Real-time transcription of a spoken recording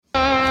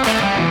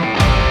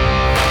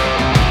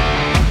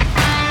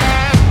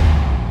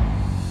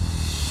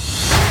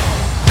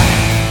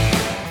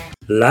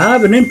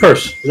Live and in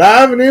person.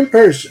 Live and in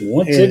person.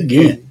 Once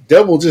again. And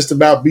Double just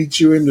about beat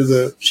you into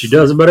the... She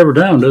does about every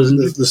time,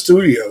 doesn't she? The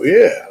studio,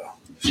 yeah.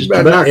 She's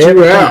about to knock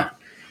every you time. out.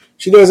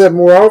 She does that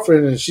more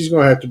often, and she's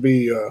going to have to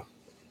be on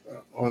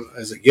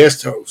as a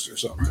guest host or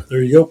something.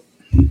 There you go.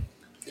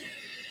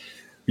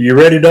 You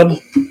ready, Double?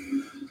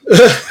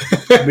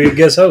 Be a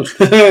guest host.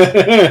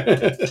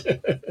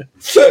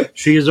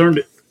 She has earned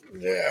it.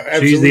 Yeah,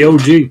 absolutely. She's the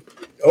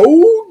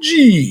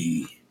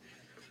OG.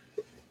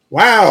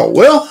 Wow.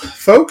 Well,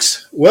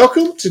 folks,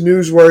 welcome to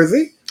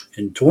Newsworthy.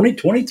 In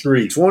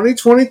 2023.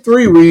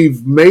 2023,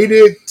 we've made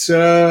it.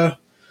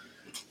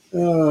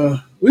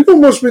 We've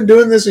almost been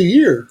doing this a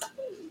year.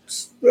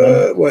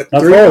 What,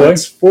 3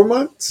 months? 4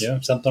 months? Yeah,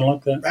 something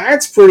like that.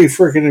 That's pretty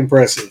freaking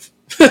impressive.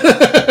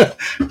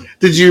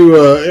 Did you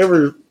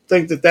ever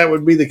think that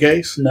would be the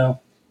case?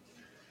 No.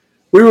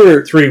 We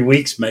were 3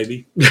 weeks,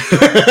 maybe.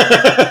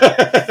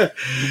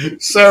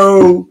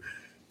 So,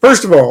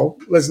 first of all,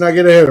 let's not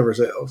get ahead of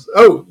ourselves.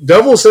 Oh,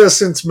 Double says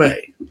since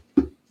May.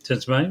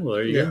 Since May? Well,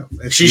 there you go.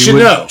 And she should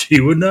know.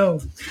 She would know.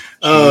 She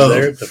was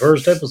there at the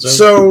first episode.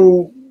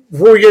 So,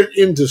 before we get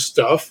into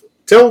stuff,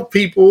 tell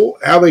people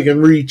how they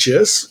can reach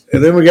us,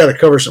 and then we got to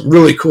cover some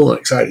really cool and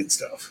exciting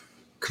stuff.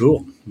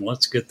 Cool. Well,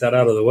 let's get that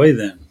out of the way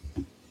then.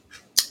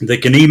 They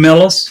can email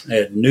us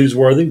at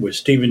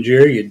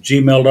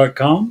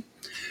newsworthy@gmail.com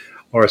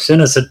or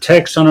send us a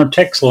text on our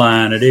text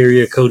line at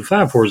area code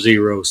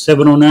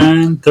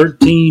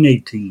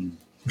 540-709-1318.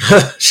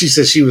 She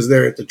says she was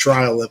there at the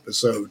trial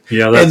episode.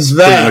 Yeah, that's and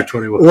that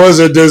pretty much what it was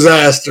a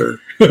disaster.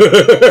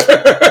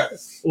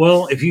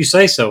 Well, if you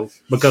say so,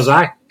 because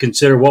I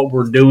consider what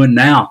we're doing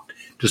now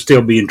to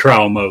still be in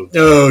trial mode.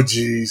 Oh,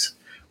 geez.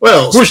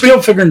 Well, we're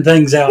still figuring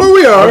things out. Well,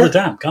 we are. All the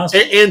time,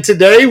 constantly. And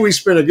today we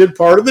spent a good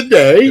part of the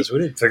day. Yes, we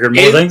did. Figuring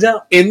more things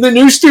out. In the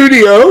new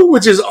studio,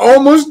 which is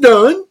almost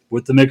done.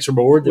 With the mixer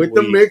board. With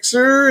the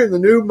mixer and the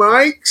new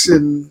mics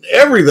and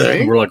everything.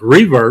 And we're like,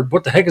 reverb?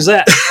 What the heck is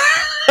that?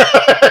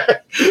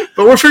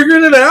 But we're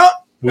figuring it out.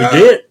 We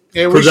did.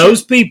 And for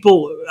those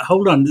people,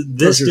 hold on.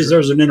 This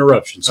deserves an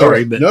interruption.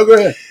 Sorry. But no, go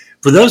ahead.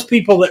 For those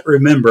people that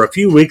remember, a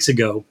few weeks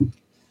ago,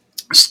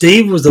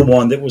 Steve was the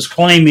one that was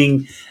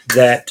claiming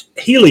that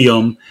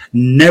helium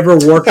never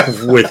worked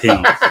with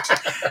him,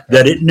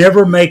 that it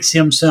never makes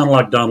him sound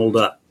like Donald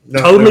Duck.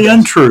 No, totally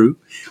untrue,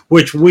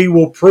 which we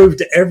will prove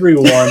to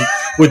everyone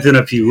within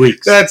a few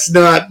weeks. That's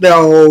not,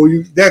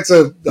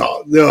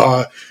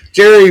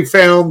 Jerry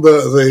found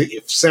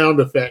the sound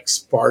effects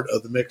part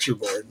of the mixer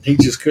board. He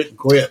just couldn't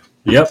quit.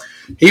 Yep.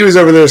 He was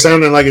over there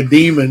sounding like a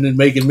demon and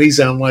making me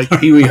sound like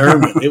Pee Wee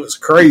Herman. It was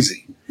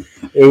crazy.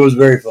 It was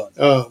very fun.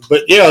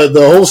 But yeah,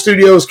 the whole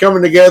studio is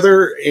coming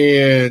together,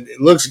 and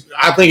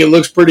I think it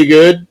looks pretty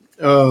good.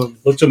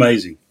 Looks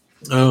amazing.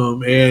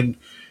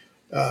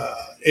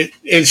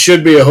 It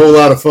should be a whole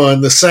lot of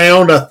fun. The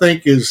sound, I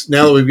think, is,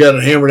 now that we've got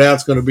it hammered out,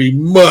 it's going to be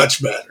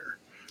much better.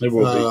 It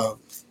will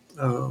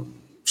be.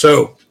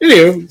 So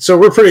anyway, so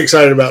we're pretty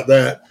excited about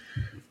that.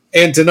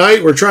 And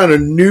tonight we're trying a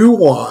new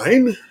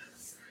wine.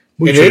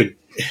 We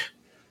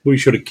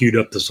should have queued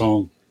up the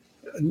song.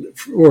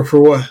 Or for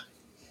what?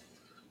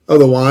 Oh,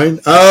 the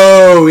wine?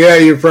 Oh, yeah,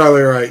 you're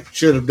probably right.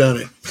 Should have done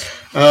it.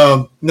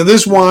 Now,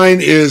 this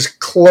wine is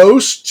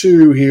close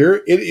to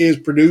here. It is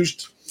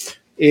produced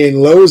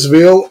in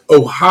Louisville,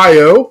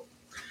 Ohio.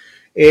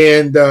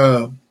 And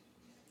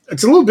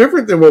it's a little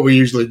different than what we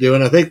usually do.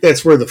 And I think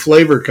that's where the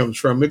flavor comes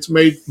from. It's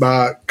made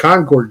by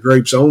Concord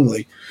grapes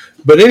only.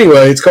 But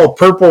anyway, it's called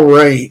Purple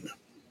Rain.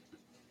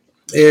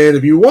 And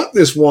if you want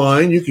this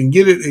wine, you can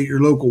get it at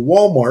your local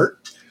Walmart.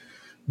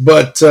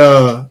 But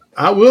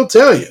I will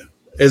tell you,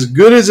 as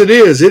good as it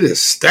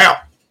is stout.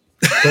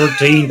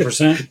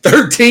 13%.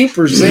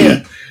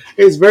 13%.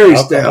 It's very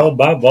alcohol stout.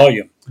 By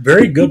volume.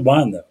 Very good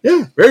wine, though.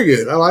 Yeah, very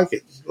good. I like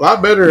it. A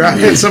lot better. I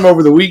had some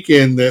over the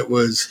weekend that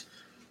was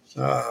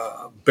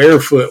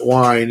barefoot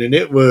wine, and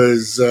it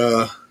was,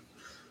 it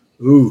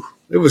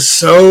was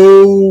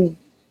so...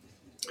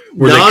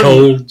 Were they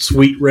cold,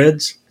 sweet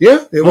reds?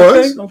 Yeah, it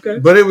was. Okay.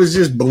 But it was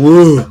just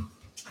blue. It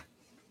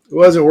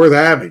wasn't worth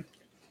having.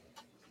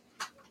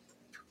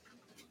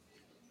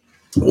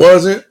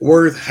 Wasn't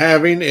worth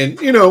having. And,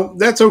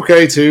 that's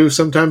okay, too.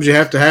 Sometimes you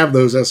have to have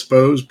those, I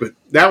suppose. But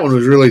that one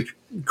was really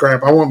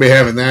crap. I won't be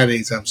having that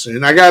anytime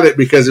soon. I got it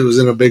because it was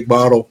in a big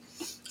bottle.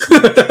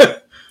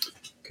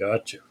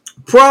 Gotcha.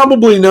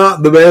 Probably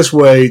not the best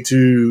way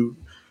to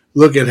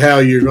look at how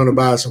you're going to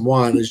buy some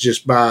wine is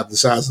just by the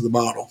size of the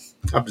bottle.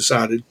 I've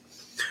decided.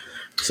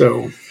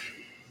 So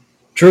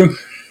true.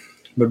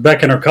 But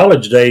back in our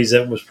college days,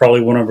 that was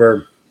probably one of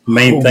our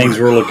main things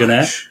we're looking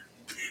at.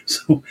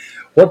 So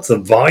what's the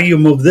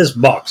volume of this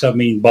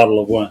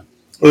bottle of wine?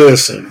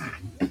 Listen,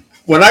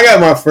 when I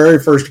got my very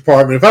first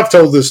apartment, if I've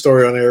told this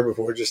story on air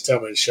before, just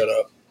tell me to shut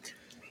up.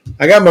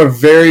 I got my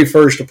very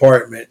first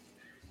apartment,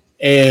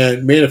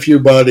 and me and a few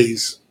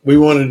buddies, we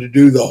wanted to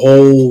do the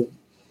whole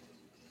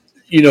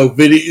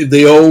video,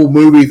 the old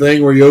movie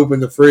thing where you open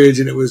the fridge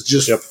and it was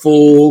just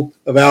full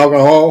of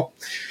alcohol.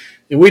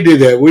 And we did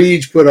that. We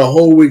each put a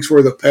whole week's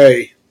worth of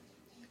pay,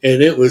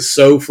 and it was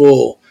so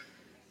full.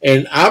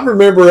 And I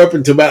remember up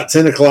until about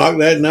 10 o'clock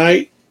that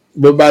night,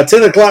 but by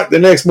 10 o'clock the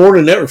next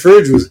morning, that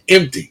fridge was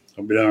empty.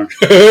 I'll be darned.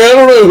 I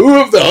don't know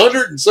who of the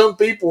 100 and some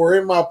people were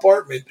in my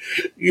apartment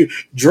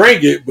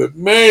drank it, but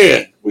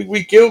man,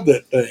 we killed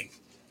that thing.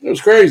 It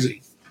was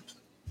crazy.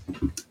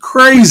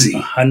 Crazy.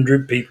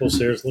 100 people,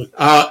 seriously?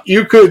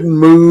 You couldn't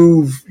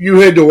move. You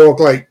had to walk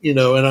like, and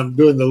I'm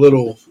doing the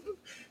little,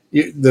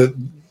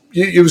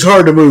 it was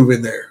hard to move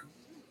in there.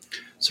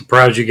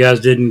 Surprised you guys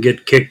didn't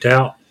get kicked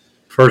out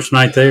first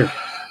night there.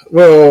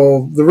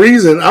 Well, the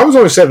reason, I was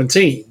only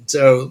 17,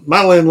 so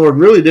my landlord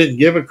really didn't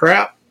give a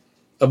crap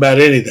about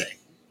anything.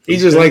 He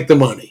just liked the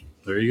money.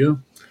 There you go.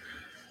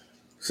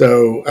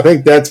 So I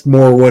think that's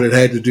more what it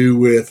had to do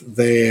with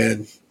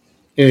than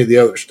any of the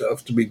other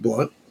stuff, to be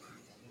blunt.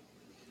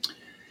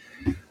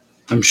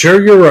 I'm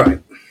sure you're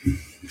right.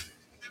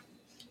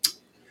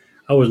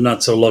 I was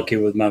not so lucky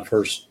with my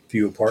first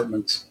few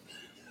apartments.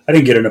 I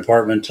didn't get an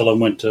apartment until I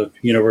went to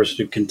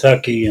University of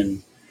Kentucky,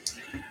 and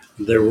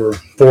there were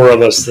 4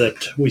 of us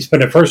that we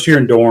spent the first year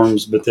in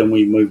dorms, but then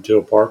we moved to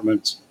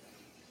apartments.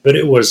 But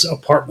it was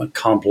apartment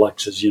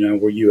complexes,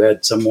 where you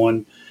had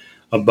someone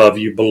above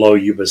you, below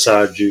you,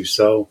 beside you.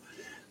 So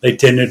they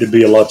tended to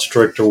be a lot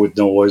stricter with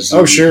noise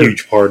and sure.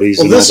 huge parties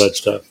and all that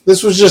stuff.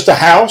 This was just a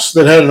house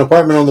that had an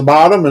apartment on the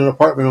bottom and an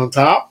apartment on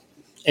top.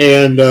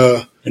 And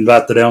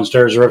invite the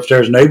downstairs or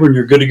upstairs neighbor and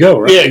you're good to go,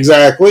 right? Yeah,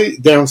 exactly.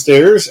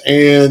 Downstairs.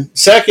 And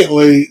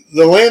secondly,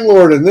 the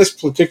landlord in this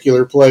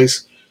particular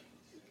place,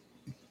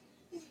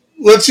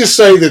 let's just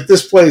say that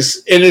this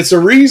place, and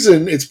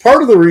it's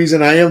part of the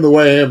reason I am the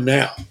way I am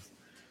now,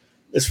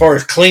 as far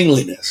as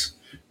cleanliness.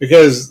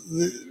 Because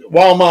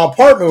while my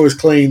apartment was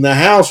clean, the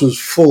house was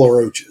full of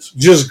roaches.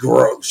 Just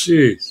gross.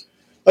 Jeez.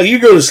 Like you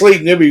go to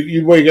sleep and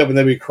you'd wake up and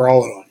they'd be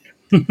crawling on you.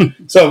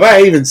 So if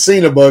I even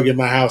seen a bug in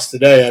my house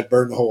today, I'd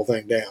burn the whole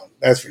thing down.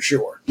 That's for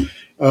sure.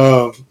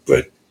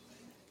 But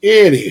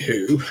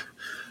anywho,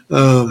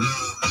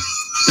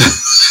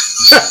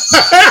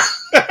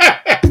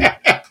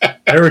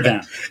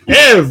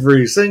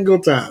 every single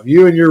time,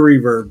 you and your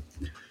reverb.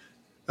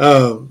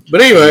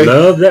 But anyway,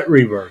 love that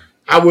reverb.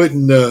 I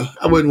wouldn't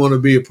want to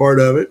be a part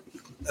of it.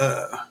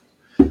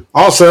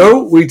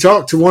 Also, we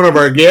talked to one of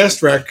our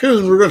guests,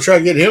 Raccoon. We're going to try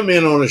to get him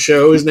in on a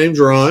show. His name's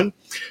Ron.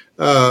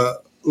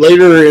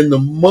 Later in the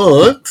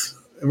month,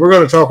 and we're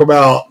going to talk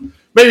about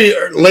maybe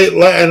late.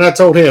 And I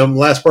told him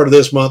last part of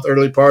this month,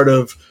 early part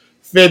of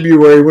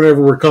February,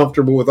 whenever we're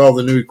comfortable with all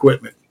the new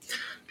equipment.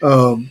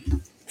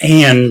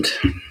 And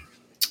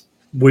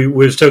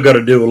we've still got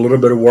to do a little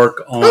bit of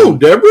work on. Oh,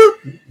 Deborah,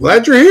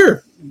 glad you're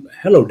here.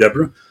 Hello,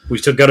 Deborah. We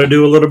still got to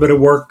do a little bit of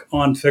work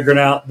on figuring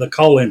out the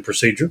call-in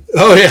procedure.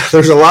 Oh, yeah.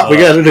 There's a lot we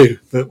got to do,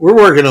 but we're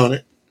working on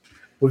it.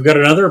 We've got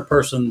another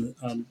person,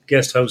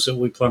 guest host, that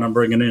we plan on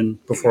bringing in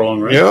before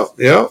long, right?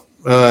 Yeah.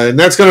 And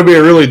that's going to be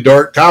a really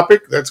dark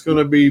topic. That's going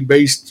to be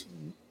based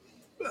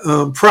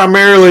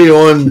primarily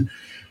on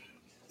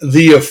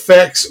the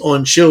effects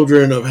on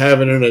children of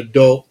having an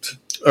adult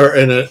or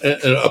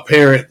a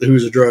parent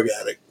who's a drug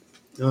addict.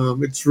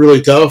 It's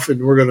really tough,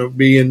 and we're going to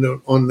be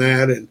on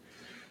that, and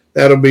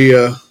that'll be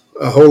a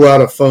whole lot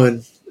of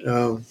fun.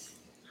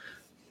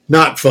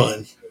 Not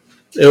fun.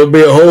 It'll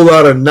be a whole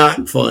lot of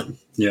not fun.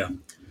 Yeah.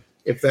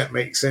 If that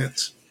makes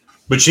sense.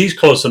 But she's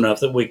close enough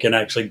that we can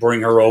actually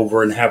bring her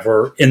over and have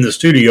her in the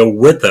studio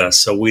with us,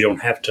 so we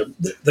don't have to.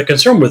 The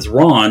concern with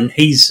Ron,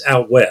 he's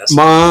out west.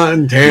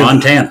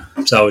 Montana.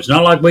 So it's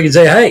not like we can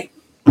say, hey,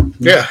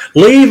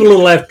 leave a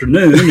little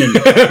afternoon and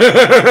you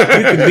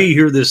can be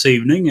here this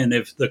evening. And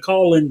if the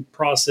call-in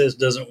process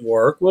doesn't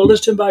work, we'll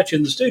just invite you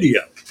in the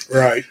studio.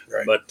 Right.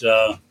 But,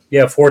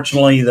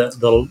 fortunately,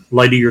 the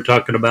lady you're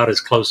talking about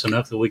is close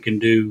enough that we can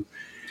do.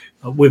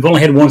 We've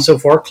only had one so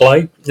far,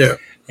 Clay. Yeah.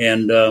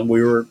 And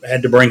we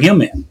had to bring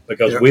him in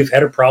because we've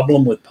had a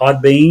problem with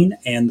Podbean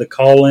and the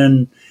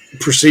call-in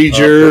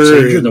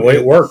procedure and the way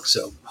it works.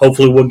 So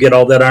hopefully we'll get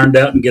all that ironed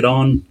out and get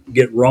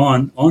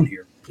Ron on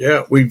here.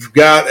 Yeah, we've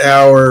got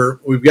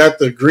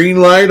the green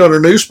light on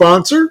our new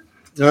sponsor.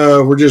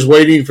 We're just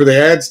waiting for the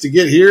ads to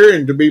get here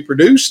and to be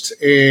produced,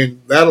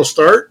 and that'll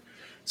start.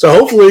 So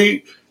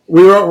hopefully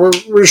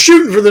we're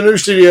shooting for the new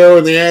studio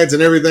and the ads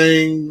and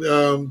everything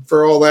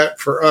for all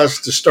that for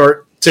us to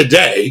start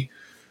today.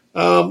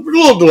 We're a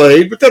little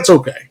delayed, but that's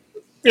okay.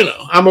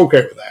 I'm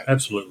okay with that.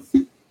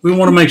 Absolutely. We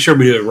want to make sure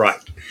we do it right.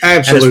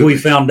 Absolutely. And as we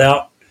found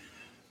out,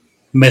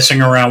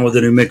 messing around with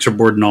the new mixer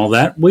board and all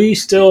that, we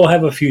still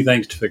have a few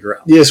things to figure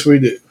out. Yes, we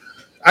do.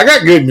 I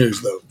got good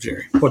news, though,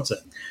 Jerry. What's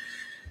that?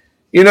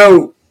 In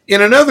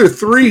another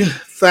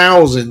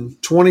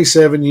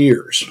 3,027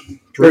 years,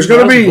 there's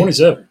going to be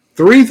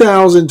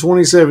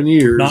 3,027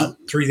 years. Not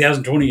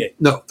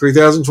 3,028. No,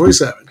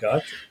 3,027.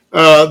 Gotcha.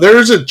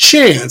 There's a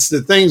chance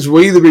that things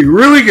will either be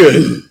really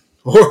good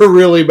or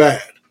really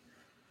bad.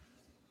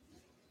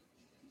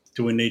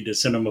 Do we need to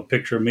send them a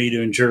picture of me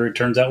to ensure it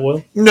turns out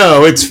well?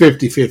 No, it's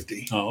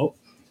 50-50. Oh,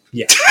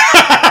 yeah.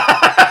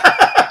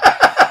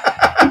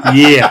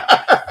 Yeah.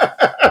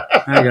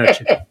 I got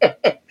you.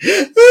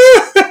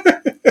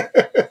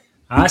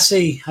 I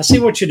see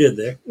what you did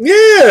there.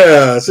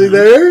 Yeah, see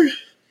there?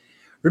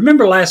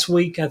 Remember last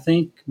week, I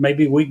think,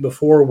 maybe a week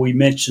before, we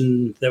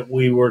mentioned that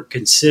we were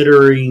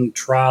considering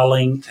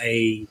trialing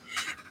a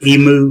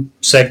emu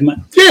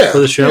segment for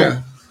the show?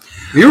 Yeah.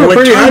 You were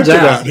pretty hyped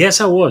about it. Yes,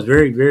 I was.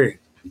 Very, very.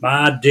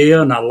 My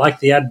idea, and I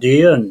liked the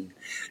idea, and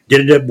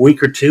did it a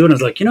week or two, and I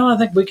was like, I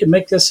think we can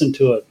make this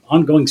into an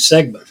ongoing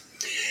segment.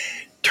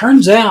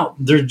 Turns out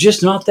there's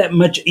just not that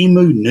much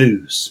emu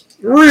news.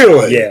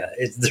 Really? Yeah,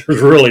 there's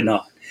really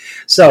not.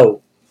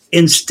 So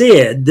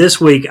instead, this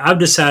week, I've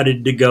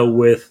decided to go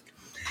with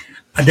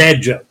a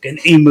dad joke, an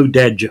emu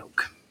dad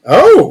joke.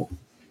 Oh,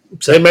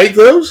 so they make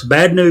those?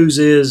 Bad news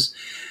is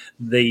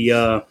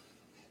that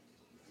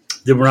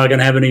we're not going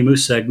to have an emu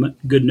segment.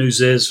 Good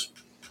news is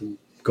we're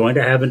going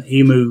to have an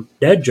emu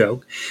dad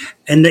joke.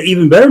 And the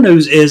even better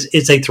news is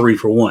it's a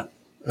 3-for-1.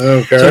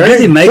 Okay. So do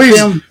they make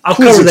them? I'll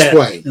cover that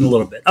in a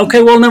little bit.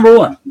 Okay, well, number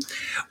one,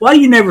 why do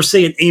you never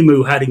see an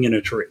emu hiding in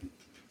a tree?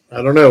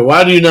 I don't know.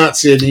 Why do you not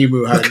see an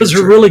emu hiding? Because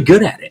they're really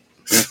good at it.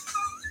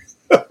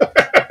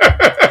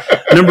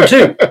 Number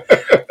two,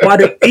 why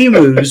do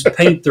emus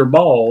paint their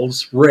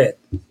balls red?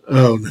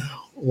 Oh, no.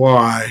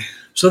 Why?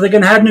 So they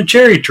can hide in a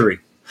cherry tree.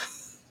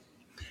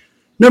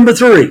 Number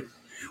three,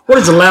 what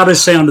is the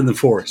loudest sound in the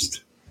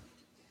forest?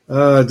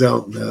 I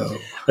don't know.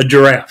 A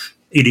giraffe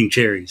eating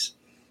cherries.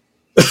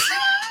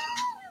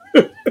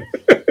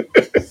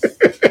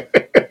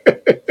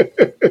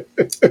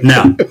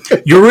 Now,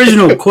 your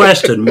original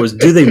question was,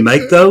 do they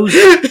make those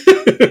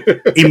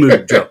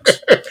emu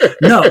jokes?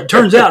 No, it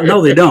turns out,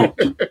 no, they don't.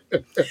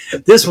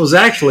 This was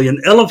actually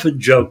an elephant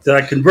joke that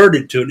I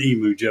converted to an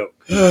emu joke.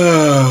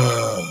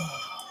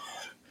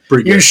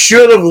 You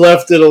should have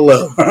left it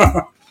alone.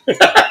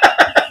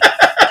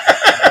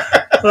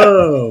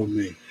 Oh,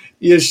 man.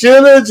 You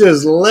should have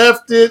just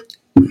left it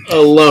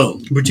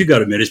alone. But you got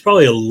to admit, it's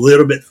probably a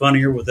little bit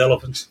funnier with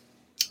elephants.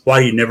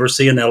 Why do you never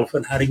see an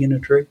elephant hiding in a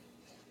tree?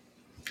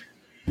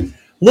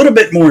 A little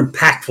bit more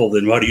impactful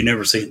than why do you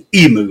never see an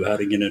emu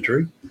hiding in a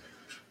tree?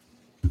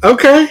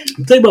 Okay.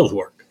 They both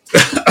work.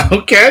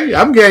 Okay.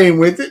 I'm game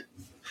with it.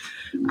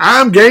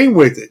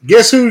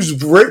 Guess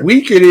whose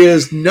week it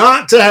is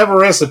not to have a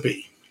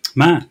recipe?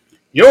 Mine.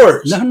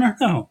 Yours.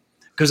 No.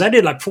 Because I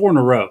did like 4 in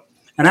a row.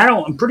 And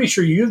I'm pretty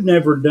sure you've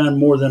never done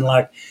more than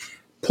like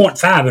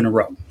 0.5 in a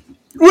row.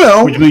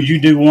 Well. Which means you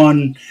do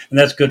one, and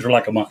that's good for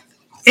like a month.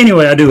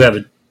 Anyway, I do have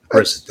a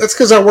recipe. That's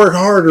because I work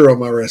harder on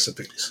my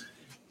recipes.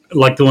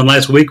 Like the one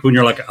last week when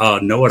you're like,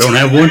 no, I don't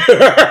have one.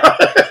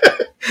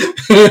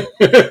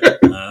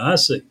 I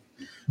see.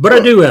 But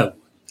I do have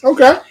one.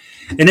 Okay.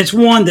 And it's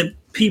one that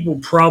people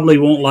probably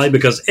won't like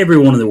because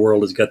everyone in the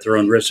world has got their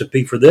own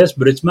recipe for this,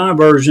 but it's my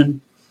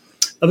version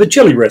of a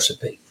chili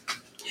recipe.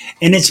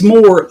 And it's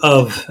more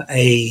of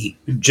a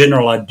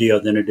general idea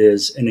than it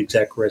is an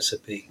exact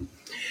recipe.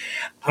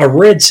 I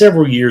read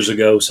several years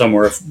ago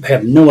somewhere, I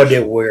have no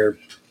idea where,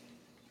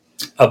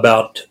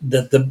 about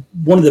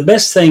one of the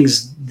best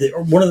things,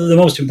 one of the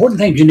most important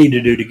things you need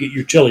to do to get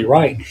your chili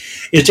right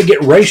is to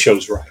get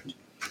ratios right.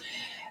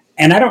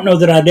 And I don't know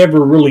that I'd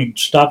ever really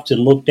stopped and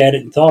looked at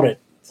it and thought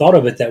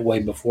of it that way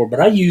before, but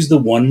I use the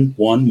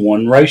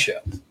 1-1-1 ratio.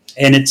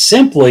 And it's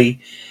simply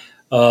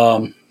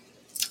 1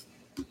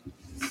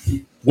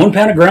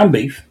 pound of ground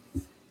beef,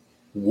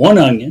 1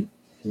 onion,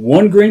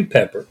 1 green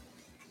pepper,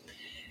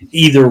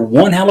 either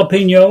 1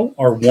 jalapeno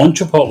or 1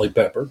 chipotle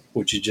pepper,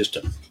 which is just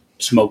a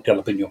smoked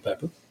jalapeno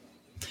pepper,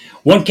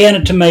 1 can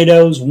of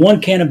tomatoes,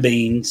 1 can of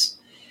beans,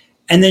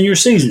 and then your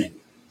seasoning.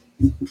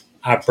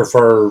 I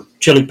prefer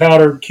chili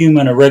powder,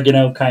 cumin,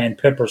 oregano, cayenne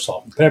pepper,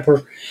 salt, and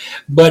pepper,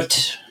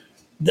 but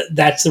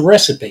that's the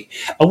recipe.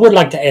 I would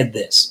like to add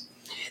this.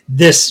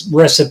 This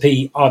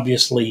recipe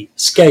obviously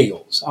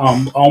scales.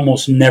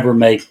 Almost never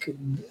make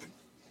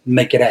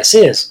it as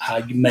is.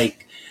 I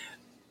make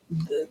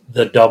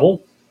the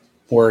double,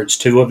 where it's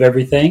 2 of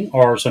everything,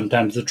 or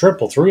sometimes the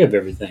triple, 3 of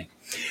everything.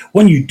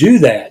 When you do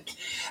that,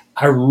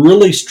 I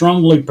really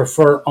strongly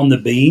prefer on the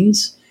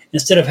beans,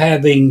 instead of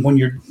having,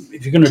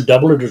 if you're going to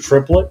double it or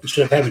triple it,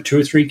 instead of having 2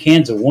 or 3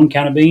 cans of 1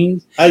 kind of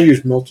beans, I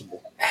use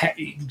multiple.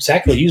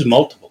 Exactly, use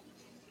multiple.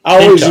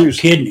 I always pinto,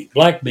 use kidney,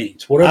 black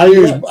beans, whatever.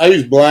 I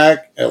use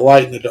black and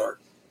light in the dark.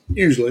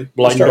 Usually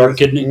black and dark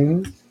kidney.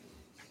 Mm-hmm.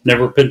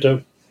 Never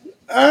pinto.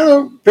 I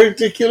don't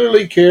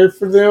particularly care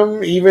for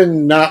them,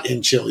 even not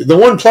in chili. The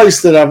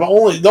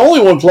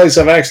only one place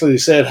I've actually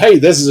said, "Hey,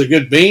 this is a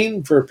good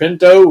bean for a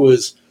pinto,"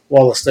 was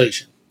Wallace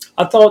Station.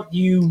 I thought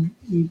there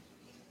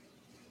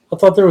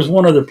was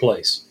one other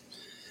place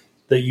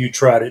that you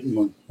tried it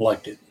and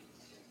liked it.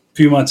 A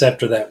few months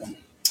after that one.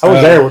 I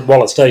was there with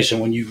Wallace Station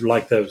when you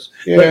liked those.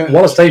 Yeah. But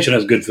Wallace Station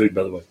has good food,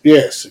 by the way.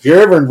 Yes. If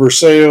you're ever in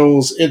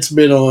Versailles, it's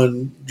been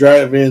on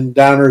drive-in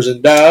diners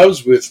and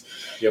dives with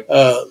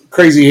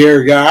crazy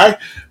hair guy.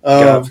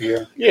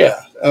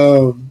 Yeah.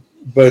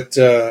 But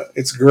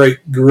it's great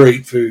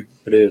food.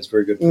 It is.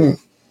 Very good food.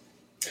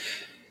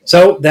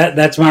 So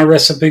that's my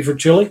recipe for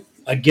chili.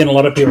 Again, a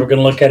lot of people are going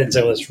to look at it and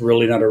say, well, it's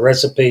really not a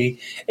recipe.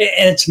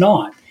 And it's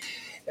not.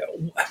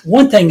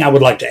 One thing I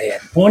would like to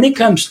add, when it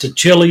comes to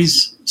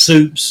chilies,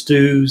 soups,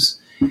 stews,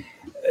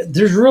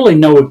 there's really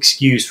no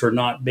excuse for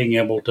not being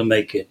able to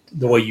make it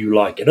the way you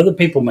like it. Other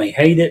people may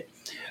hate it,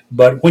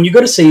 but when you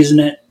go to season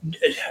it,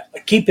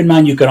 keep in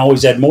mind you can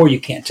always add more. You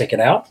can't take it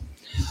out.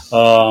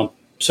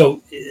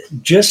 So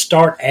just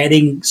start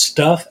adding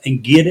stuff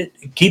and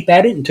keep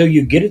at it until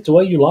you get it the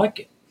way you like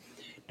it.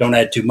 Don't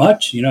add too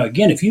much.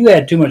 Again, if you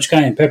add too much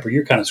cayenne pepper,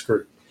 you're kind of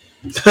screwed.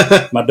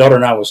 My daughter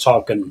and I was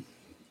talking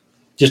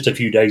just a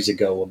few days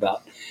ago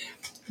about,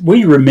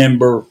 we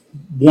remember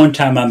one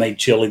time I made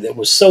chili that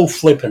was so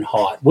flipping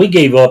hot. We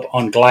gave up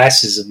on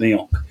glasses of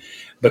milk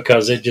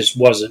because it just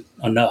wasn't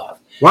enough.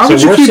 Why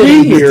would you keep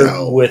eating it,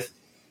 though?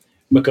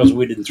 Because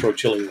we didn't throw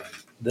chili away.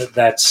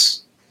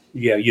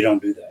 You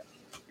don't do that.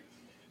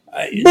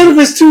 But if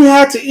it's too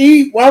hot to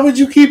eat, why would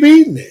you keep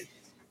eating it?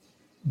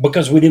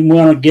 Because we didn't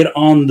want to get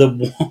on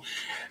the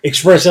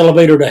express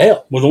elevator to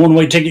hell with a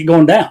one-way ticket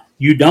going down.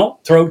 You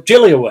don't throw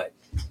chili away.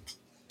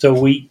 So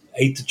we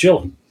ate the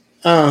chili.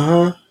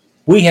 Uh-huh.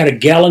 We had a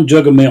gallon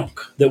jug of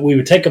milk that we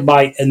would take a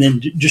bite and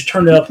then just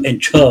turn it up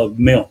and chug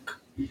milk.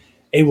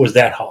 It was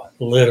that hot,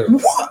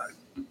 literally. What?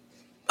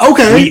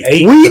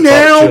 Okay. We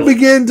now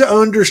begin to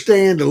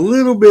understand a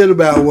little bit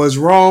about what's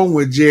wrong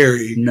with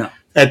Jerry. No.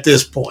 At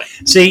this point.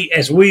 See,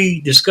 as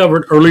we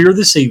discovered earlier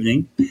this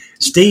evening,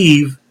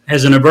 Steve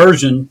has an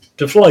aversion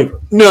to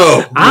flavor.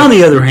 No. I, on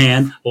the other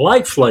hand,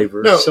 like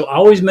flavor. No. So I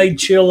always made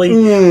chili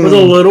with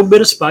a little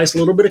bit of spice, a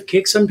little bit of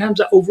kick. Sometimes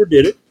I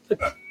overdid it,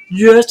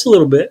 just a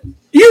little bit.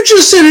 You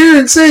just sit here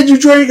and said you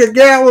drank a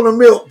gallon of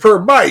milk per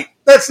bite.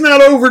 That's not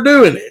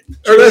overdoing it.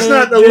 Or that's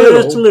not a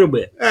little. Just a little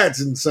bit.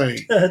 That's insane.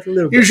 That's a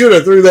little bit. You should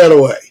have threw that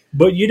away.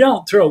 But you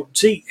don't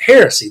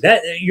heresy.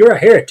 That you're a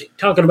heretic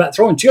talking about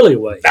throwing chili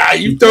away.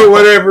 You throw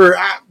whatever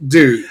I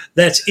do.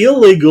 That's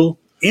illegal,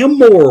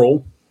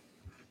 immoral,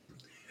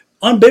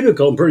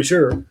 unbiblical, I'm pretty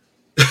sure.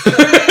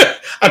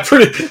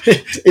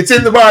 It's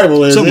in the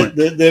Bible, isn't it?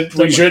 That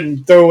we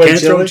shouldn't throw away chili.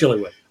 Throw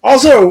chili away.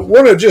 Also,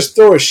 want to just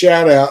throw a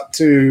shout out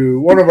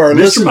to one of our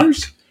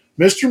listeners,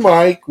 Mr.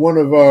 Mike, one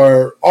of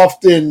our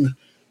often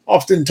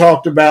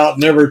talked about,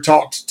 never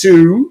talked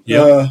to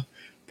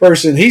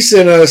person. He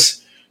sent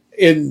us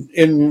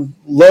in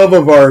love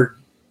of our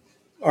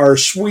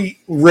sweet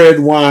red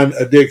wine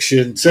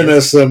addiction. Sent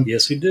us some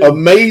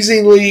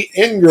amazingly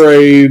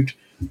engraved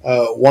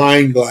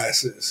wine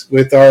glasses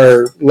with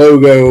our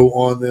logo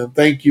on them.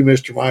 Thank you,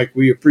 Mr. Mike.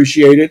 We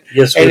appreciate it.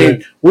 Yes,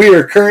 we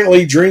are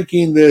currently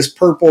drinking this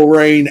Purple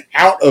Rain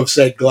out of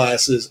said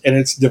glasses, and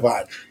it's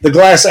divine. The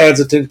glass adds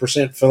a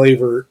 10%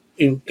 flavor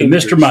to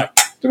Mr. Mike.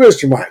 To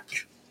Mr.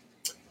 Mike.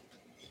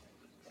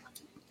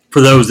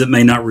 For those that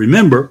may not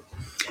remember,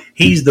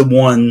 he's the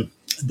one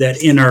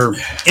that in our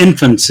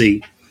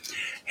infancy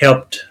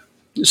helped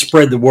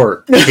spread the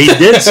word. He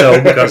did so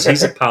because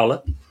he's a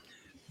pilot,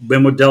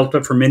 been with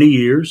Delta for many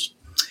years,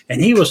 and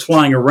he was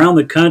flying around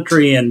the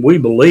country, and we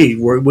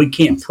believe, we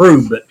can't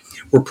prove, but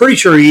we're pretty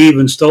sure he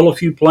even stole a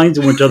few planes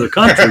and went to other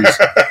countries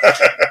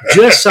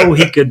just so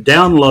he could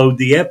download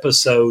the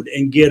episode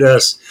and get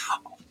us,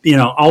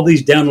 all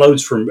these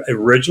downloads from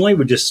originally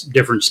with just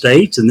different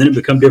states, and then it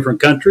become different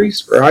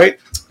countries. Right.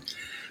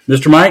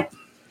 Mr. Mike,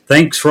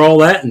 thanks for all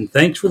that, and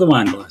thanks for the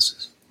wine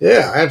glasses.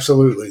 Yeah,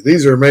 absolutely.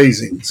 These are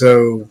amazing.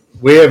 So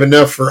we have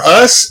enough for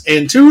us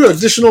and 2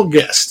 additional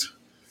guests.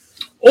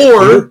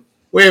 Or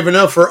we have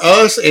enough for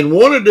us and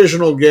 1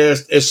 additional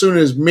guest as soon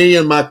as me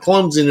and my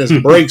clumsiness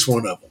breaks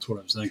one of them. That's what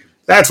I was thinking.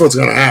 That's what's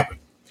going to happen.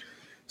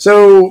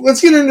 So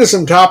let's get into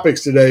some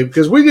topics today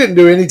because we didn't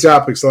do any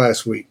topics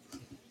last week.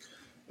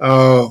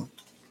 And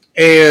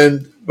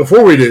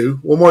before we do,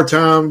 one more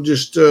time,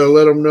 just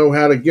let them know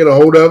how to get a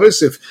hold of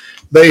us. If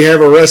they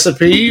have a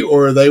recipe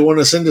or they want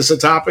to send us a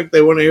topic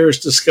they want to hear us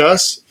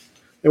discuss.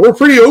 And we're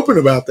pretty open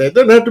about that. It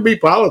doesn't have to be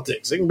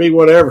politics. It can be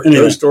whatever.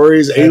 Ghost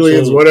stories,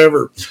 aliens,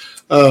 whatever.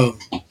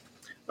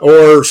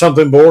 Or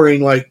something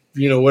boring like,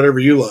 whatever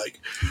you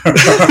like.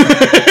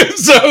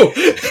 So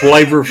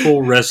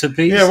flavorful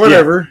recipes. Yeah,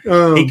 whatever.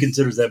 Yeah. He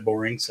considers that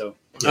boring, so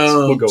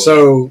we'll go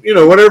so,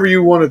 whatever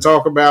you want to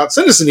talk about,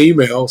 send us an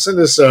email. Send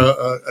us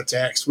a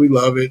text. We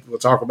love it. We'll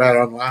talk about it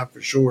online for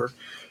sure.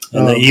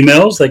 And the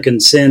emails they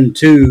can send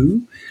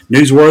to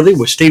newsworthy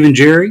with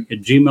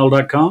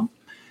stephenjerry@gmail.com.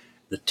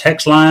 The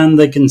text line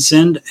they can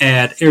send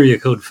at area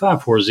code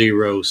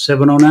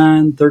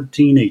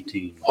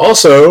 540-709-1318.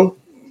 Also,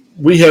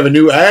 we have a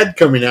new ad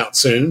coming out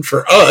soon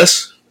for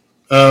us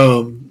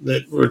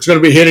that it's going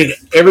to be hitting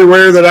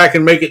everywhere that I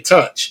can make it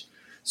touch.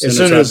 As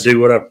soon as I do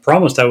what I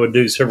promised I would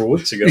do several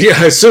weeks ago.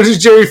 Yeah, as soon as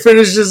Jerry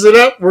finishes it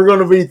up, we're going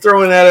to be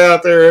throwing that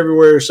out there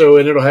everywhere.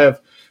 And it'll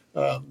have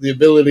the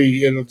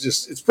ability,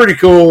 it's pretty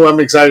cool. I'm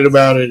excited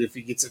about it if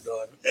he gets it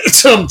done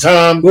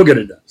sometime. We'll get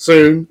it done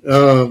soon.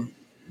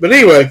 But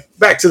anyway,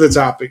 back to the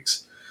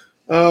topics.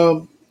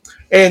 I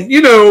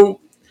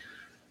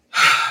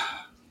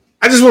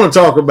just want to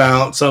talk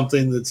about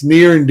something that's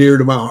near and dear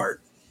to my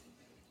heart.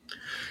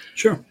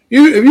 Sure. Have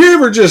you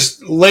ever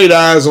just laid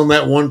eyes on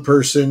that one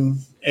person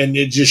and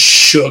it just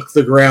shook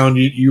the ground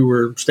you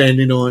were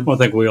standing on? Well, I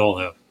think we all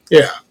have.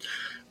 Yeah.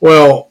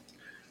 Well,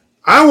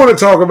 I want to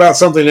talk about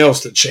something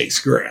else that shakes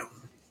ground.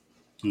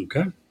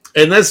 Okay.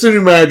 and that's the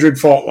New Madrid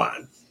fault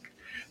line.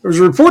 There was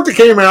a report that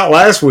came out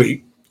last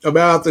week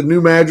about the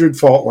New Madrid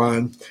fault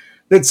line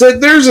that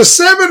said there's a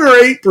 7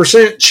 or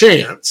 8%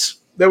 chance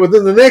that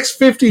within the next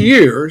 50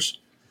 years,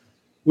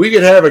 we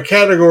could have a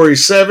category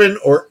 7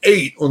 or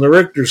 8 on the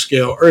Richter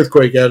scale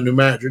earthquake out of New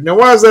Madrid. Now,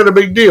 why is that a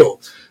big deal?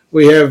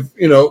 We have,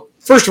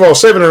 first of all,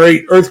 7 or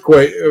 8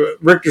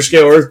 Richter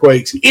scale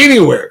earthquakes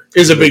anywhere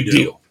is a big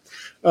deal.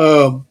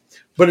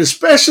 But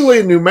especially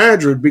in New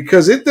Madrid,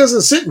 because it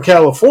doesn't sit in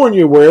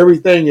California where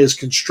everything is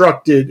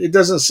constructed. It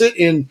doesn't sit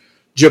in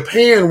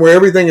Japan where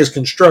everything is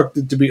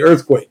constructed to be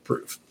earthquake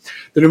proof.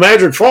 The New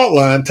Madrid fault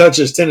line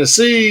touches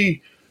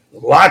Tennessee,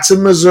 lots of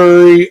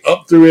Missouri,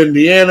 up through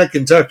Indiana,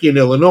 Kentucky, and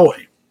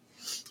Illinois,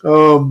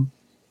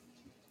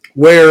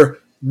 where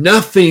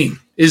nothing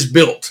is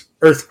built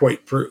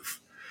earthquake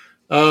proof.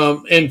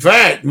 In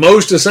fact,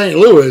 most of St.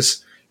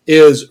 Louis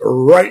is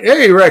right.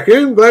 Hey,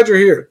 Raccoon, glad you're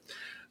here.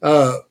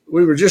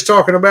 We were just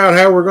talking about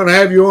how we're going to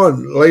have you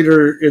on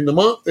later in the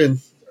month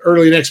and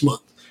early next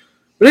month.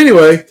 But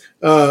anyway,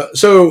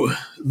 so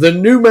the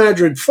New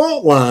Madrid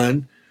fault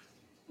line,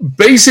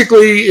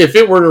 basically, if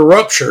it were to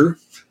rupture,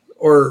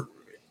 or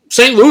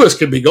St. Louis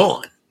could be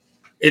gone.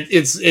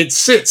 It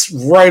sits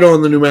right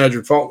on the New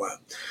Madrid fault line.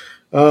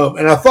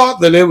 And I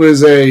thought that it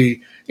was I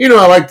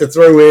like to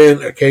throw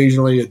in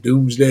occasionally a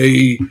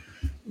doomsday,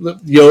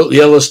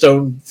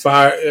 Yellowstone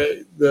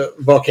fire, the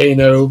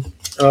volcano.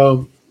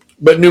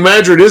 But New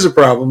Madrid is a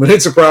problem, and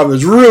it's a problem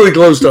that's really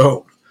close to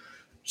home.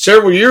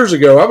 Several years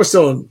ago, I was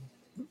still in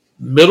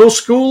middle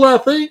school, I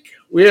think.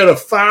 We had a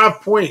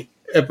 5-point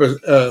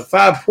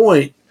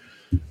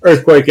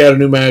earthquake out of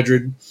New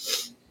Madrid,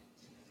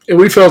 and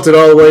we felt it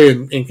all the way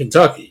in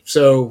Kentucky,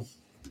 so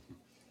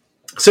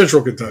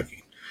central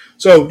Kentucky.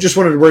 So just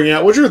wanted to bring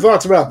out, what's your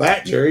thoughts about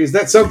that, Jerry? Is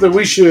that something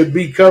we should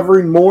be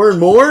covering more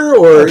and more,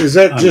 or is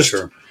that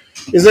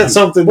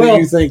something that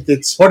you think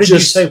that's what did you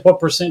say, what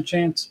percent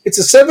chance? It's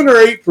a 7 or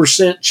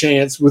 8%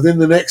 chance within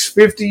the next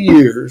 50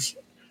 years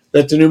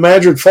that the New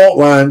Madrid fault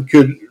line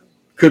could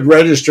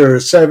register a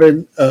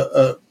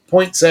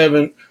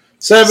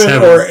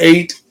 0.7 or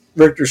 8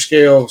 Richter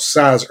scale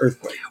size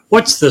earthquake.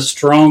 What's the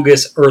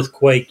strongest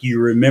earthquake you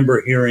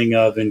remember hearing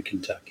of in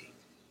Kentucky?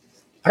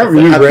 I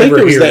think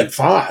it was that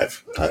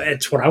 5.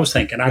 That's what I was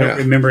thinking. I don't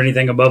remember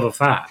anything above a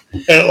 5.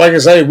 And like I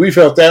say, we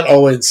felt that all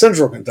the way in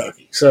central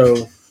Kentucky.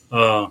 So,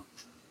 and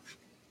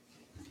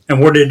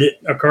where did it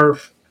occur?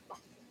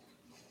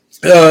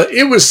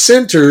 It was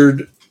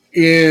centered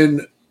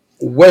in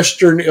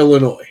western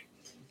Illinois.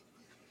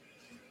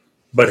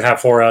 But how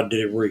far out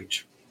did it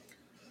reach?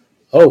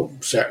 Oh,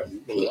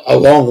 a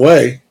long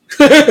way.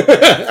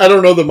 I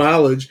don't know the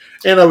mileage.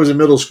 And I was in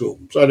middle school,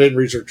 so I didn't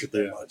research it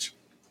that much.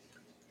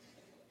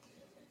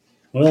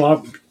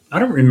 Well, I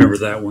don't remember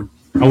that one.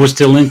 I was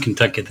still in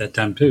Kentucky at that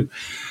time, too.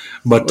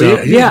 But, you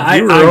were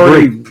I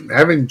already agree.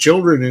 having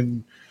children,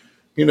 and,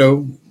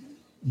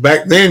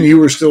 back then you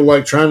were still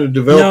like trying to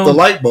develop the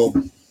light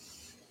bulb.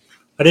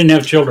 I didn't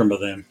have children by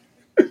then.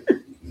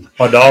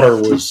 My daughter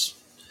was...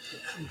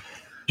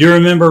 Do you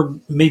remember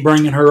me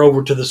bringing her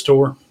over to the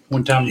store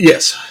one time?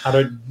 Yes.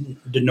 I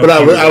didn't know. But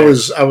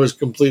I was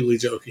completely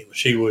joking.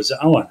 She was,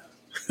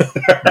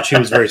 she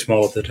was very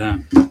small at the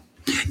time.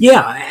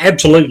 Yeah,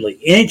 absolutely.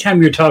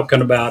 Anytime you're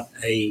talking about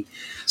a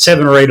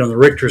 7 or 8 on the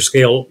Richter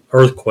scale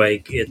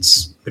earthquake,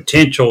 its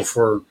potential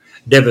for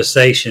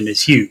devastation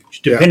is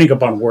huge, depending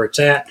upon where it's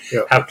at,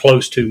 how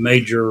close to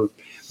major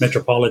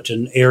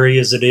metropolitan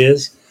areas it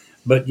is.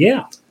 But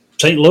yeah,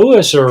 St.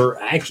 Louis,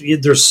 or actually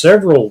there's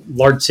several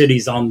large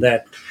cities on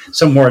that,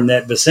 somewhere in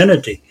that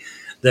vicinity,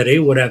 that it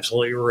would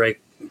absolutely wreak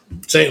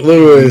St.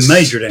 Louis,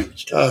 major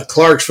damage to.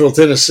 Clarksville,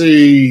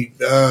 Tennessee,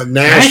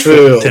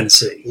 Nashville,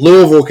 Tennessee,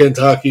 Louisville,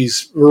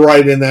 Kentucky's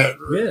right in that.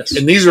 Yes.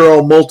 And these are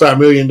all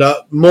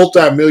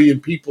multi-million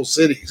people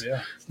cities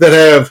that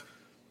have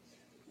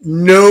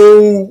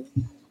no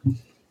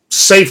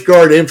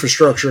safeguard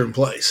infrastructure in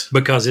place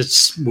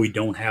because we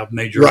don't have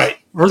major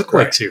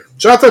earthquakes here.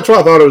 So that's why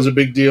I thought it was a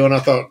big deal, and I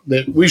thought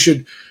that we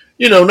should,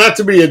 not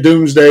to be a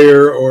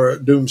doomsdayer or a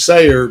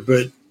doomsayer,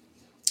 but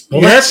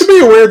you have to be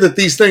aware that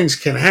these things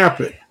can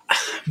happen.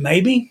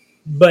 Maybe,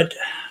 but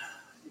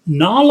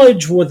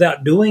knowledge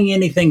without doing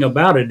anything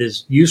about it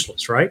is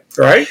useless, right?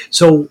 Right.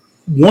 So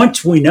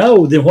once we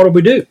know, then what do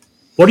we do?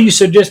 What do you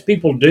suggest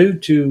people do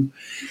to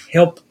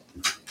help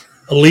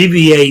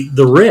alleviate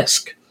the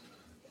risk?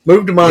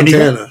 Move to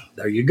Montana.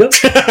 There you go.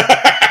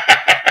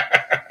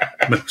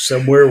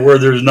 Somewhere where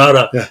there's not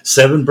a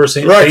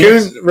 7%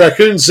 chance.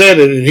 Raccoon said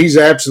it, and he's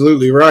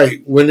absolutely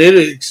right. When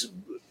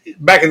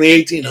back in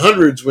the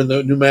 1800s, when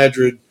the New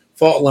Madrid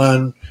fault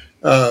line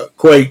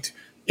quaked,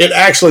 it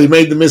actually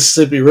made the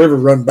Mississippi River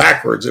run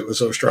backwards. It was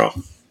so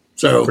strong.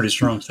 So pretty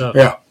strong stuff.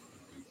 Yeah.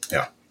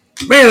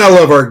 Man, I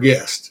love our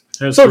guest.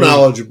 So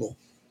knowledgeable.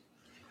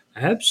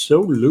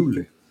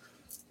 Absolutely.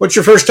 What's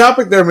your first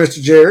topic there,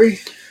 Mr. Jerry?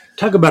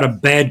 Talk about a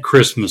bad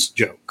Christmas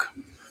joke.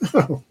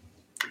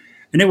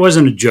 And it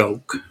wasn't a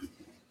joke,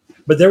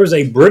 but there was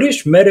a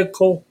British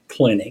medical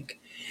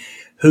clinic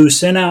who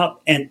sent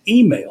out an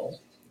email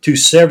to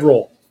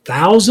several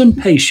thousand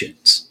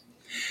patients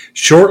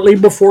shortly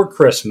before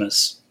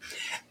Christmas,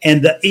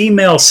 and the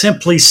email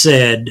simply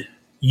said,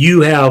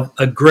 "You have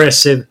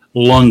aggressive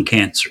lung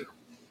cancer."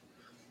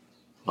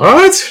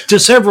 What? To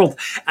several,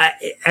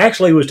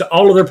 actually, it was to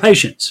all of their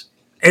patients,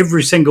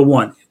 every single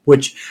one,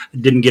 which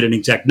didn't get an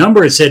exact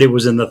number. It said it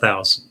was in the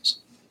thousands.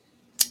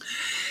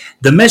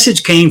 The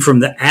message came from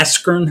the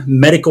Askern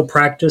Medical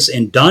Practice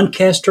in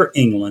Doncaster,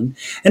 England,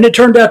 and it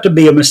turned out to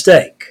be a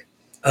mistake.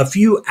 A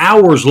few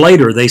hours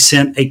later, they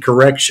sent a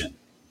correction,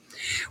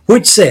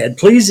 which said,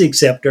 "Please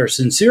accept our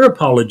sincere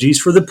apologies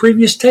for the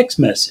previous text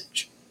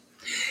message.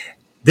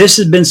 This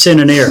has been sent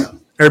in error.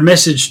 Our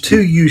message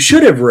to you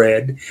should have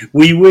read,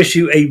 'We wish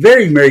you a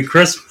very Merry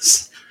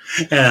Christmas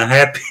and a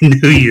Happy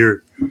New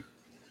Year.'"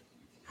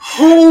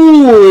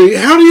 Holy,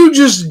 how do you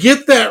just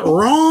get that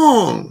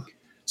wrong?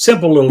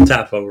 Simple little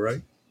typo,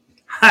 right?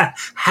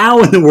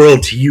 How in the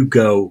world do you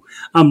go,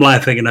 "I'm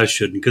laughing and I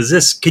shouldn't"? Because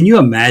this, can you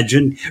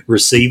imagine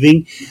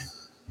receiving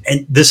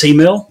this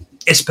email?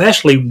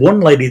 Especially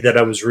one lady that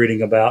I was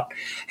reading about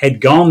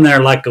had gone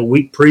there like a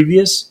week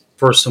previous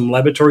for some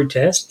laboratory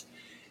test,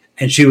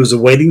 and she was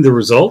awaiting the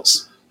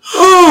results.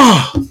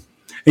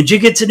 And she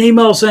gets an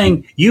email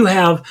saying, "You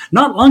have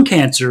not lung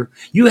cancer,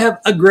 you have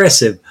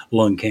aggressive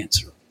lung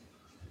cancer."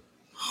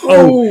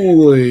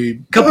 Holy.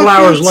 A couple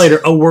hours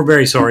later, "Oh, we're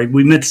very sorry.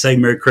 We meant to say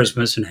Merry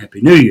Christmas and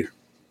Happy New Year."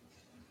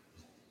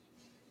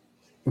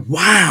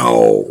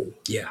 Wow.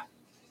 Yeah.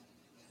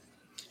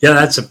 Yeah,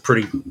 that's a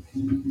pretty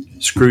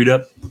screwed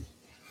up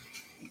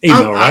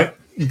email, right?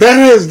 That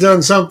has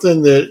done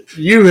something that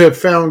you have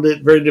found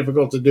it very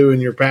difficult to do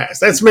in your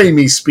past. That's made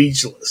me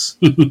speechless.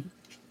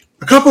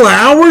 A couple of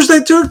hours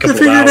they took to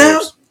figure it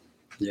out?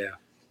 Yeah.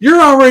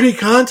 You're already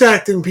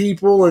contacting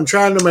people and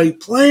trying to make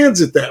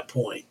plans at that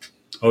point.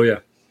 Oh, yeah.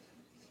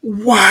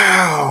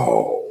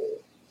 Wow.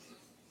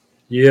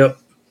 Yep.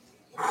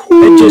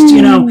 It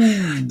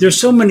just, there's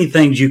so many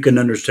things you can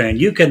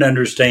understand. You can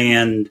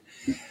understand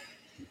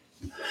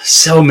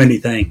so many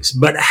things.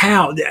 But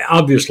how,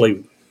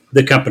 obviously,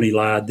 the company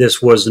lied.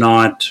 This was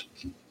not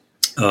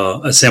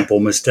a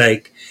simple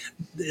mistake.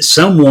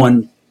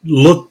 Someone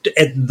looked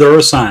at their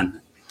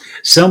assignment.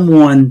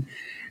 Someone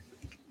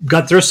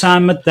got their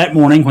assignment that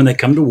morning when they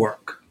come to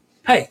work.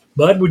 "Hey,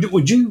 bud,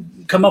 would you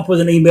come up with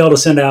an email to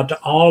send out to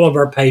all of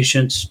our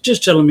patients?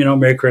 Just tell them,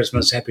 Merry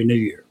Christmas, Happy New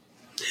Year."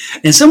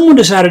 And someone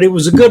decided it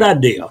was a good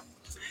idea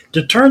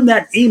to turn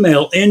that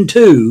email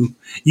into,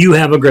 "You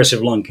have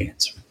aggressive lung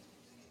cancer."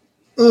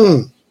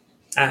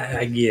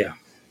 Yeah.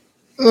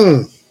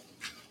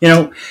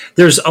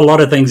 There's a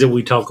lot of things that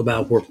we talk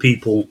about where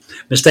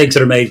mistakes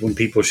that are made when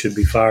people should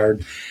be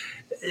fired.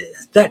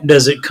 That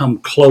doesn't come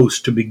close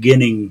to begin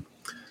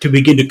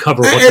to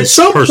cover what this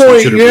person should have received. At some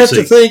point, you have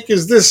to think,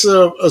 is this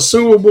a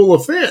suable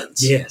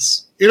offense?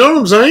 Yes. You know what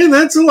I'm saying?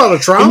 That's a lot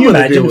of trauma. Can you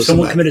imagine if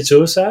someone committed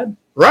suicide?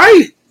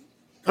 Right.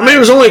 I mean, it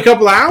was only a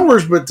couple of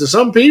hours, but to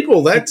some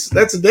people, that's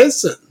a death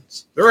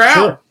sentence. They're out.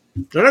 Sure.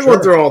 They're not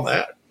going through all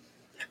that.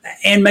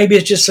 And maybe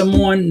it's just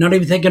someone not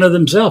even thinking of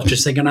themselves,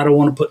 just thinking, "I don't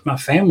want to put my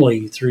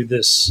family through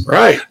this."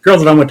 Right. Girl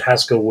that I went to high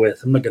school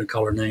with, I'm not going to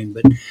call her name,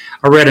 but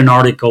I read an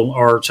article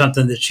or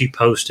something that she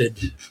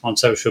posted on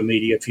social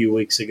media a few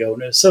weeks ago,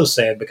 and it was so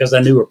sad because I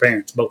knew her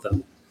parents, both of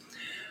them.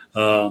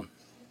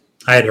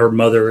 I had her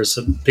mother as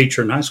a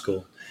teacher in high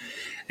school,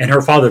 and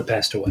her father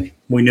passed away.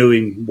 We knew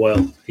him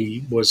well.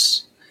 He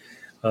was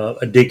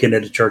a deacon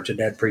at a church that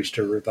Dad preached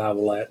a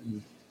revival at.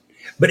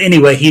 But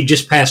anyway, he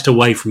just passed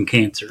away from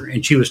cancer,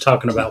 and she was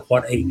talking about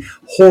what a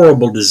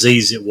horrible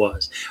disease it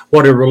was.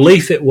 What a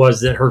relief it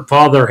was that her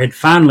father had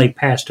finally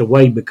passed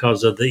away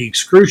because of the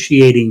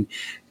excruciating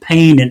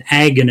pain and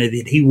agony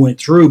that he went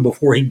through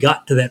before he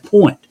got to that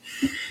point.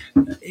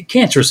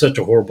 Cancer is such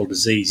a horrible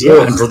disease.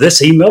 Yeah, and for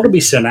this email to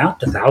be sent out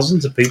to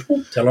thousands of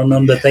people, telling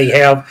them that they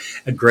have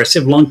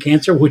aggressive lung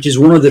cancer, which is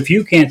one of the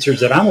few cancers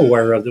that I'm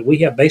aware of that we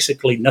have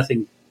basically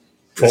nothing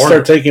for. They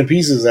start taking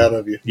pieces out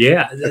of you.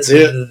 Yeah, that's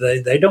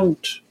it. They don't.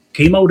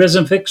 Chemo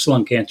doesn't fix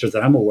lung cancer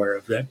that I'm aware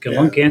of. That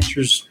lung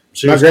cancer's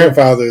serious. My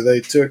grandfather, they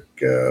took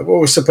what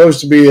was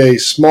supposed to be a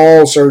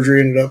small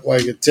surgery, ended up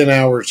like a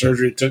 10-hour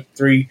surgery. It took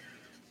three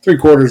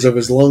quarters of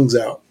his lungs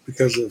out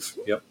because of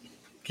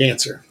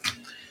cancer.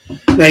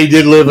 Now, he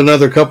did live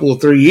another couple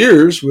of 3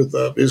 years with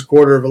his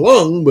quarter of a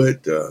lung,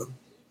 but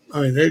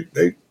I mean,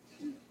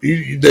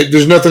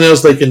 there's nothing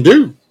else they can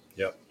do.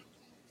 Yep.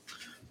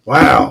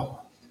 Wow.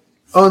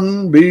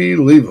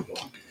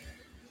 Unbelievable.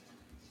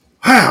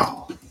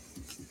 Wow.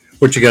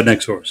 What you got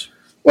next for us?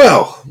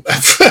 Well,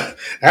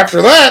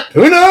 after that,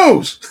 who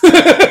knows?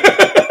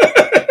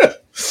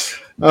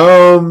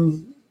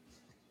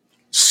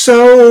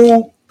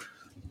 So,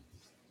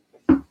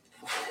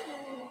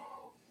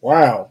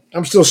 wow.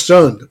 I'm still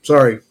stunned.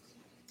 Sorry.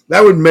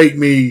 That would make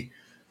me,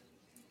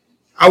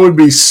 I would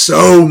be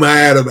so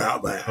mad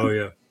about that. Oh,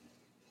 yeah.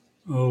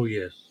 Oh,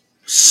 yes.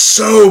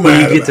 So mad.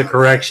 When you get the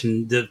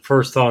correction, the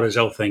first thought is,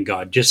 "Oh, thank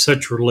God." Just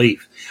such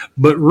relief.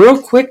 But real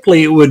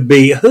quickly, it would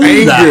be,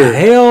 who the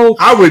hell?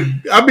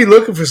 I'd be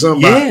looking for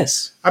somebody.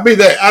 Yes. I'd be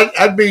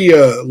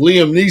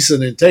Liam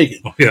Neeson in Taken.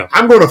 Oh, yeah.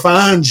 I'm going to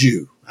find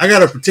you. I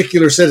got a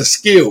particular set of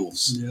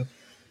skills. Yep.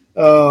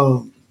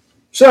 Wow.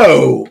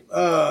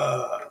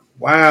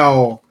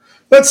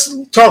 Let's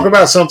talk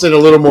about something a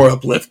little more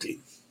uplifting.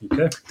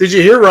 Okay. Did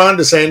you hear Ron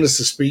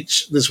DeSantis'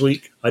 speech this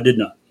week? I did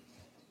not.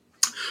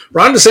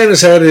 Ron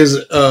DeSantis had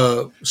his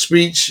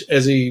speech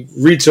as he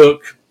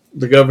retook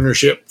the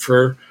governorship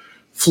for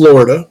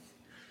Florida.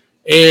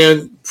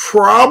 And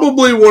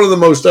probably one of the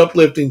most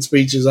uplifting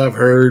speeches I've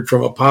heard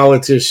from a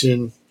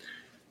politician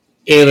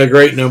in a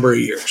great number of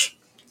years.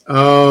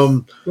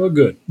 Well,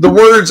 good. The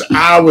words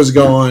 "I was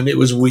gone," it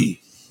was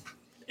 "we."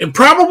 And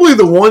probably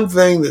the one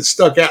thing that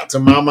stuck out to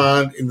my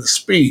mind in the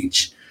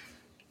speech,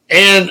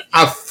 and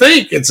I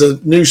think it's a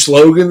new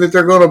slogan that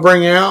they're going to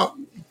bring out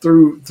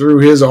through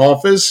his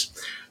office,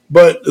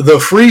 but the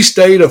free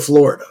state of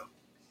Florida.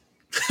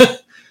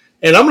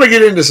 And I'm going to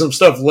get into some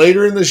stuff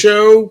later in the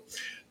show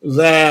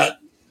that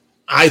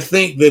I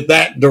think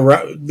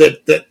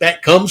that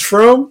comes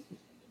from.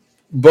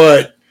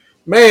 But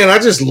man, I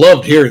just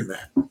loved hearing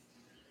that.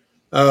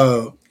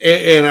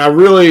 And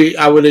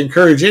I would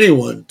encourage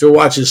anyone to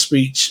watch his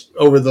speech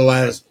over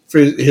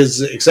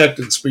his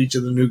acceptance speech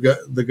of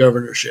the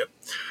governorship.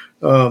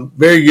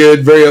 Very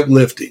good, very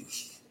uplifting.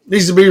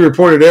 Needs to be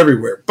reported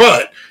everywhere,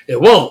 but it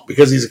won't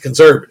because he's a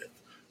conservative.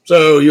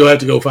 So you'll have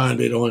to go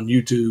find it on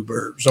YouTube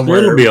or somewhere.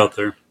 It'll be out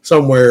there.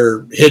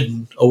 Somewhere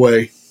hidden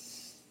away.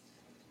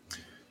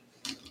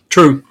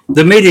 True.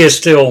 The media is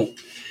still,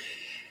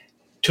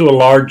 to a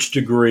large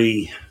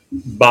degree,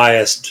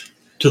 biased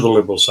to the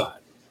liberal side.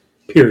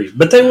 Period.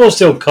 But they will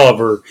still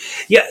cover.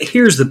 Yeah,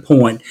 here's the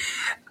point.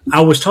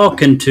 I was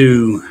talking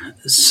to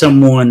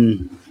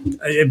someone,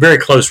 a very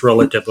close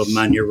relative of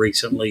mine here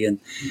recently, and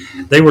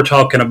they were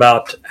talking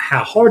about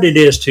how hard it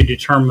is to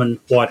determine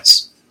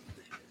what's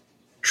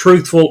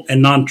truthful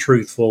and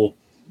non-truthful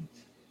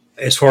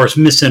as far as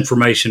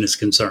misinformation is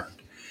concerned.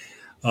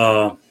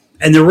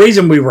 And the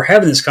reason we were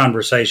having this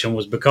conversation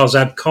was because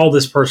I've called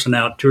this person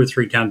out 2 or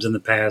 3 times in the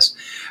past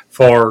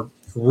for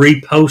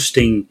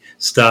reposting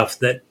stuff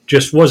that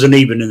just wasn't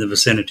even in the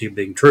vicinity of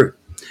being true.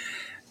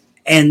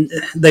 And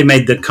they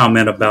made the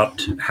comment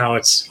about how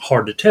it's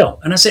hard to tell.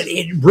 And I said,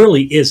 it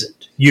really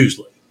isn't,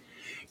 usually.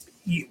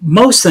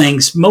 Most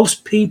things,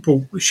 most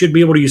people should be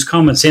able to use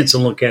common sense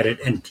and look at it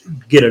and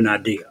get an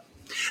idea.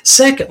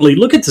 Secondly,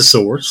 look at the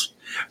source.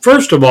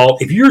 First of all,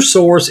 if your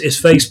source is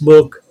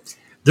Facebook,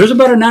 there's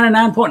about a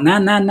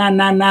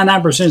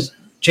 99.99999%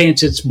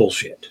 chance it's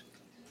bullshit.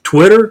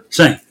 Twitter,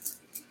 same.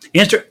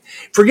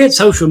 Forget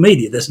social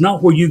media. That's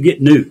not where you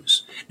get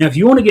news. Now, if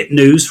you want to get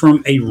news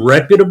from a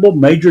reputable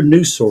major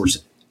news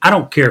source, I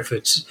don't care if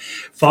it's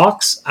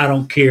Fox. I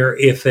don't care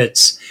if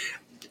it's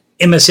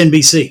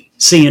MSNBC,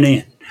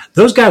 CNN.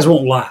 Those guys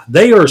won't lie.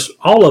 They are,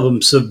 all of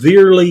them,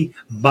 severely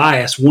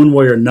biased one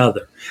way or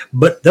another.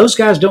 But those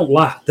guys don't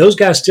lie. Those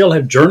guys still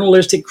have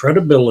journalistic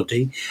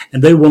credibility,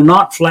 and they will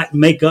not flat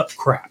make up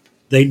crap.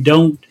 They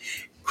don't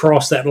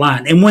cross that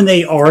line. And when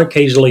they are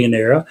occasionally in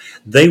error,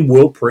 they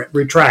will print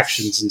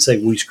retractions and say,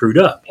 we screwed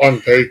up. On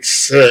page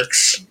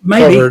 6.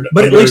 Maybe,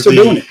 but at least they're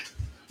doing it.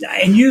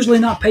 And usually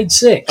not page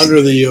 6.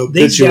 Under the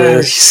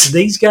obituaries.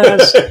 These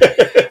guys,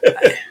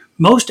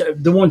 most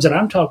of the ones that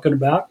I'm talking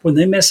about, when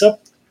they mess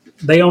up,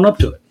 they own up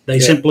to it. They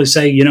simply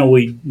say,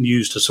 we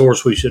used a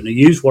source we shouldn't have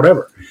used,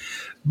 whatever.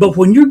 But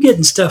when you're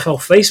getting stuff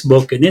off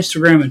Facebook and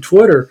Instagram and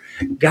Twitter,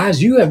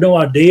 guys, you have no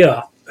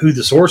idea who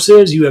the source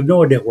is. You have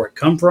no idea where it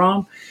come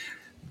from.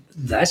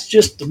 That's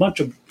just a bunch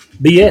of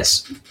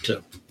BS.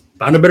 So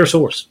find a better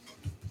source.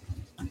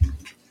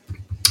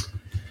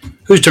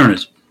 Whose turn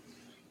is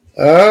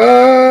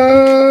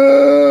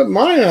it?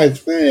 Mine, I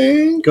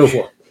think. Go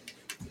for it.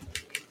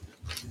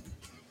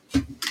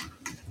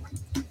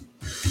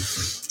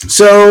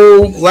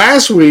 So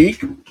last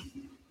week,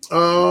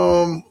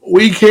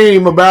 we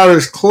came about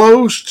as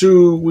close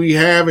to we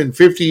have in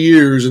 50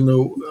 years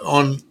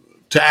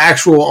to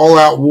actual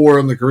all-out war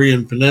on the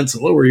Korean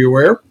Peninsula. Were you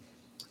aware?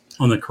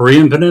 On the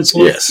Korean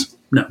Peninsula? Yes.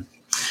 No.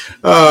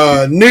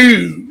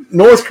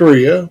 North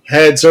Korea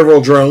had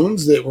several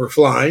drones that were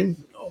flying.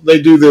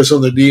 They do this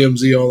on the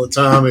DMZ all the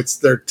time. It's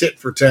their tit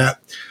for tat.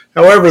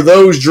 However,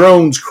 those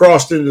drones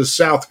crossed into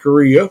South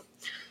Korea.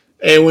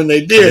 And when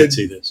they did,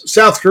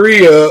 South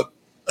Korea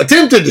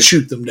attempted to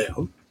shoot them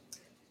down.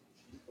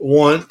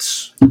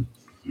 Once,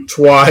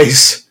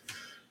 twice.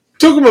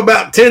 Took them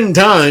about 10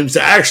 times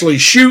to actually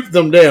shoot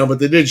them down, but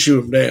they did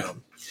shoot them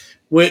down.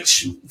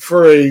 Which,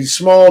 for a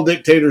small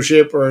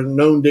dictatorship or a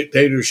known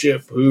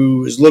dictatorship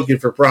who is looking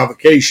for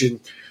provocation,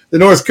 the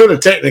North could have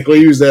technically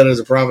used that as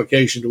a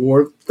provocation to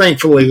war.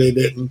 Thankfully, they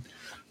didn't.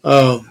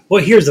 Well,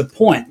 here's the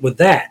point with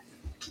that.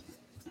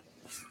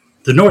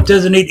 The North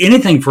doesn't need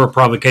anything for a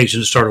provocation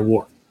to start a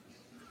war.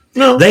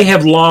 No. They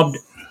have lobbed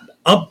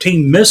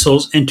umpteen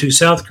missiles into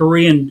South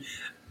Korean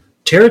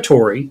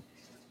territory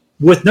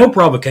with no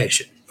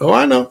provocation. Oh,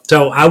 I know.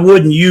 So I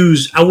wouldn't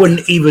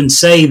even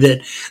say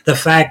that the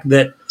fact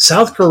that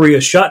South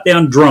Korea shot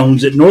down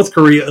drones that North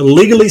Korea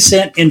illegally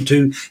sent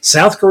into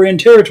South Korean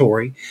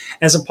territory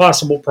as a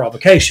possible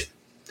provocation.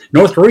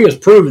 North Korea has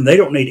proven they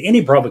don't need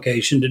any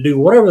provocation to do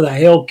whatever the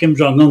hell Kim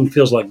Jong-un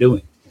feels like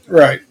doing.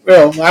 Right.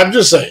 Well, I'm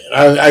just saying.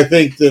 I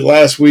think that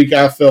last week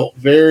I felt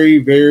very,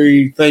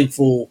 very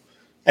thankful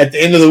at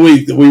the end of the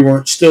week that we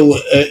weren't still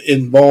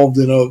involved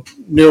in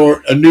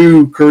a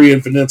new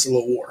Korean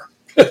Peninsula War.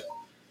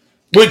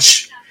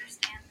 Which,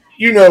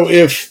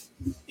 if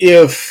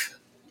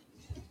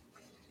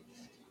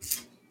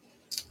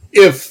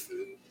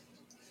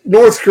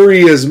North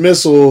Korea's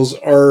missiles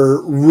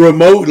are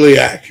remotely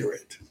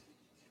accurate,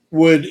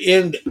 would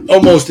end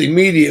almost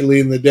immediately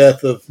in the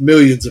death of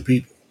millions of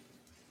people.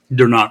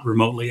 They're not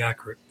remotely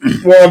accurate.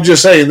 Well, I'm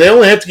just saying, they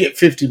only have to get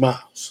 50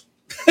 miles,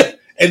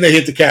 and they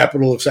hit the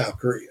capital of South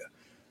Korea.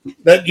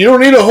 That you don't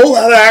need a whole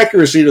lot of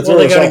accuracy to throw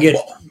a softball. They got to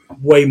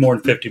get way more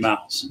than 50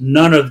 miles.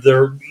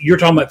 You're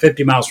talking about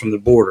 50 miles from the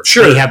border.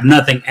 Sure. They have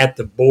nothing at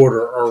the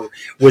border or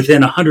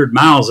within 100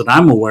 miles that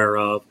I'm aware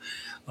of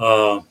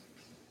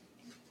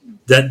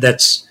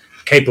that's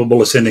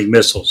capable of sending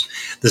missiles.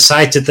 The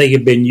sites that they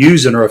have been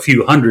using are a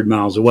few hundred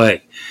miles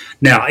away.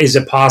 Now, is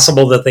it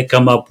possible that they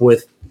come up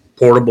with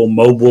portable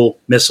mobile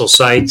missile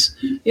sites?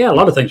 Yeah, a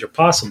lot of things are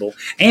possible.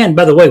 And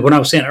by the way, when I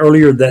was saying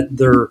earlier that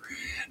they're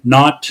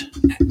not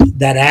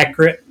that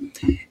accurate,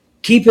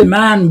 keep in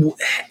mind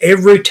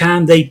every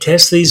time they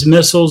test these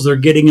missiles, they're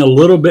getting a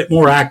little bit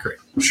more accurate.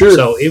 Sure.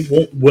 So it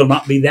will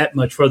not be that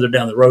much further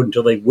down the road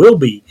until they will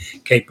be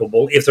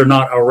capable, if they're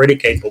not already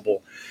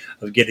capable,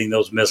 of getting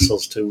those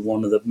missiles to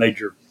one of the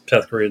major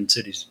South Korean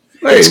cities.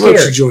 Hey,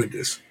 Mochi joined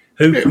us.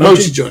 Who? Yeah,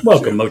 Mochi joined us.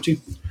 Welcome, Mochi.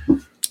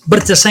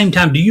 But at the same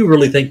time, do you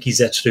really think he's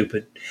that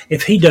stupid?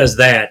 If he does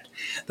that,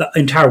 the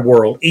entire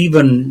world,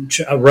 even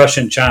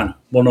Russia and China,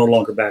 will no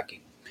longer back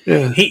him.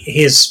 Yeah.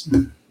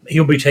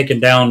 He'll be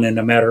taken down in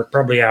a matter of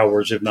probably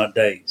hours, if not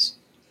days.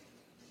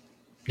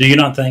 Do you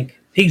not think?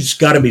 He's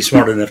got to be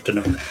smart enough to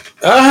know that.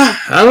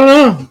 I don't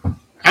know.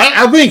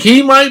 I think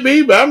he might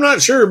be, but I'm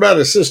not sure about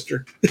his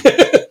sister.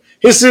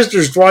 His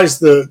sister's twice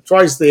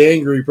the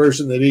angry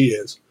person that he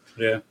is.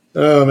 Yeah.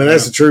 And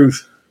that's the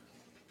truth.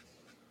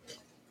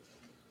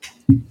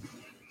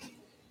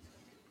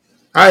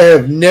 I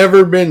have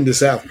never been to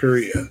South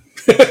Korea.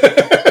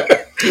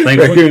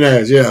 Raccoon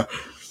has, yeah.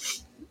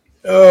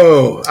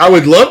 Oh, I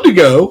would love to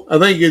go. I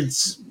think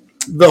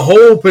the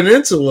whole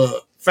peninsula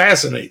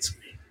fascinates me.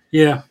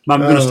 Yeah,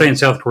 I'm going to stay in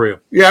South Korea.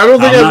 Yeah, I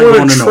don't think I'd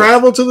want to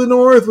travel to the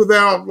north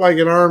without like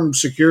an armed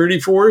security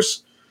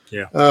force.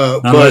 Yeah,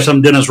 unless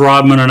I'm Dennis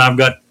Rodman and I've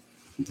got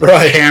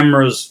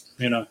cameras,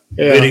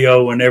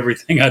 video and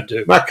everything I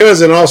do. My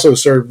cousin also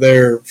served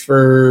there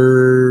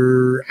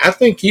for, I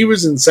think he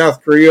was in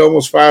South Korea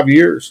almost 5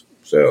 years.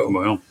 So,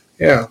 well,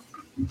 yeah.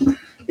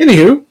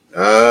 Anywho,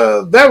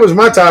 that was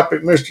my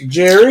topic, Mr.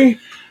 Jerry.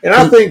 And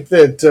I think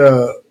that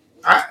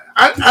I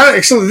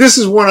actually, this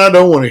is one I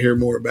don't want to hear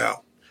more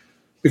about.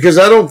 Because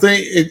I don't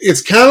think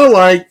it's kind of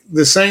like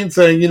the same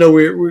thing.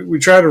 We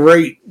try to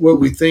rate what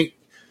we think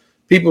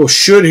people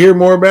should hear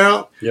more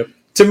about. Yep.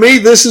 To me,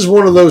 this is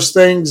one of those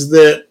things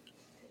that,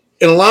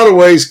 in a lot of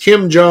ways,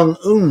 Kim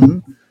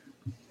Jong-un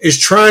is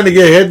trying to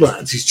get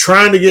headlines. He's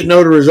trying to get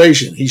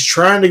notarization. He's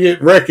trying to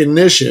get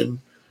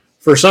recognition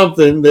for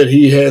something that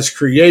he has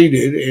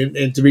created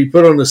and to be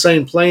put on the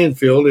same playing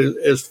field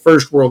as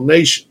first world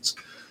nations.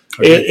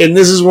 Okay. And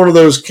this is one of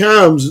those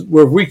times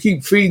where if we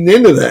keep feeding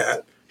into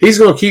that, he's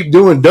going to keep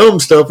doing dumb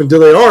stuff until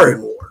they are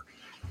in war.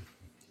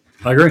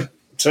 I agree.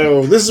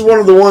 So this is one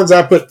of the ones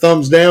I put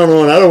thumbs down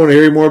on. I don't want to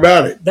hear any more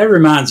about it. That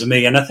reminds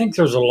me, and I think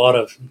there's a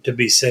lot to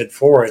be said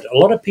for it. A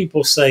lot of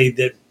people say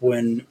that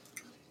when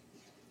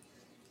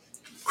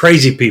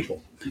crazy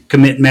people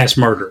commit mass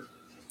murder,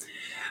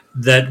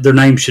 that their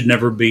name should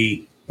never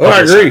be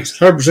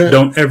publicized. I agree, 100%.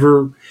 Don't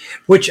ever,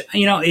 which,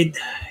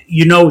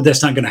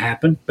 that's not going to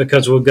happen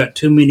because we've got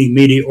too many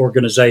media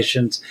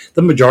organizations,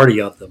 the majority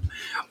of them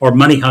are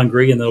money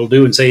hungry and they'll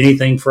do and say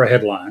anything for a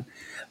headline.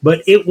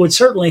 But it would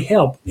certainly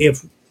help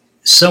if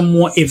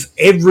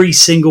every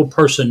single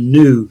person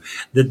knew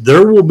that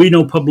there will be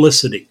no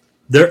publicity.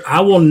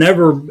 I will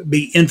never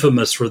be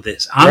infamous for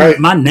this.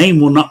 My name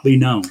will not be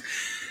known.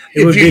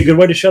 It would be a good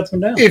way to shut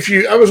them down.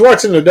 I was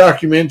watching a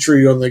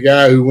documentary on the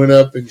guy who went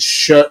up and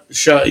shot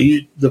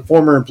the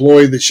former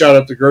employee that shot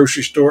up the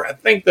grocery store. I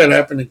think that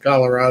happened in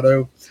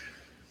Colorado.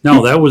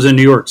 No, that was in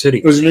New York City.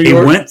 It was in New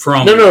York? He went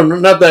from... No,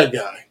 not that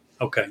guy.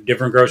 Okay,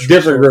 different grocery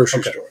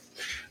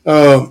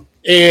store.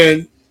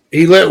 And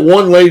he let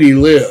one lady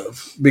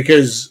live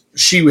because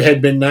she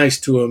had been nice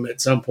to him at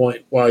some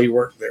point while he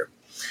worked there.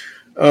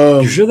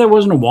 You sure that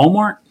wasn't a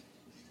Walmart?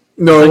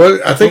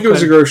 No, I think it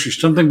was a grocery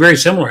store. Something very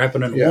similar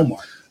happened in a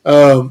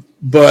Walmart.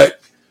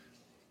 But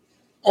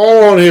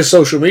all on his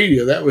social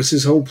media, that was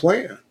his whole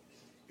plan.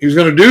 He was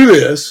going to do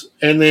this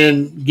and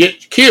then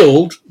get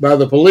killed by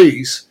the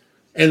police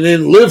and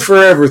then live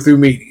forever through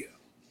media.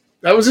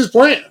 That was his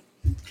plan.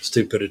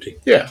 Stupidity.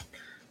 Yeah.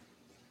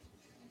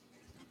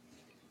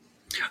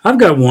 I've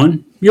got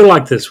one. You'll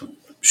like this one.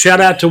 Shout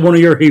out to one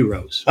of your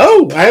heroes.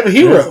 Oh, I have a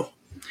hero.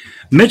 Yeah.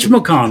 Mitch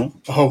McConnell.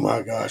 Oh,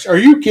 my gosh. Are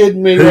you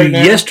kidding me right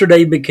now? Who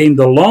yesterday became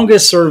the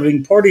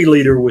longest-serving party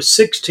leader with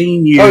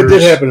 16 years. Oh, it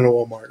did happen in a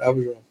Walmart. I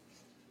was wrong.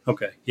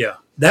 Okay, yeah.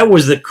 That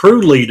was the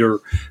crew leader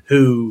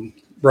who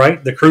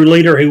right? The crew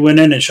leader who went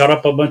in and shot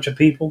up a bunch of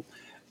people.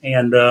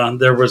 And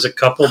there was a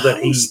couple that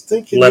I was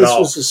thinking let this off.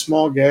 was a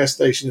small gas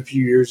station a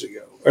few years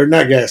ago. Or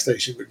not gas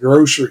station, but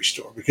grocery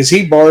store. Because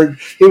it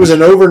was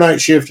an overnight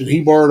shift, and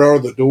he barred all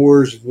the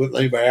doors and wouldn't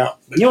let anybody out.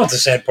 But You know what the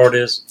sad part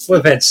is?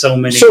 We've had so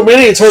many,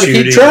 it's hard to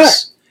keep track.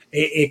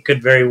 It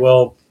could very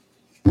well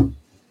be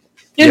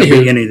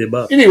Anywho, any of the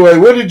above. Anyway,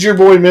 what did your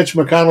boy Mitch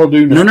McConnell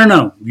do now?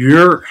 No.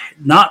 You're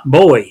not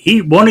boy.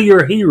 One of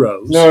your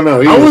heroes. No.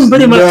 I wouldn't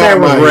put him up there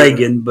with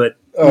Reagan, but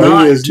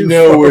not he is too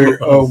nowhere.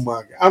 far Oh,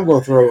 my God. I'm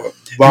going to throw up.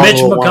 Mitch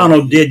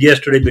McConnell did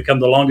yesterday become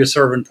the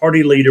longest-serving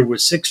party leader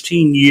with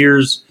 16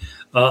 years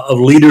of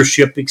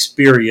leadership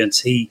experience.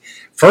 He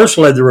first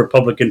led the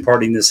Republican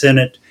Party in the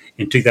Senate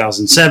in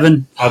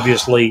 2007.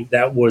 Obviously,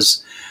 that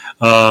was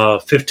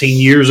 16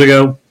 years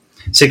ago.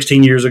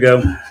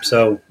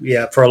 So,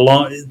 yeah,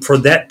 for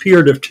that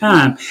period of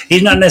time,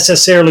 he's not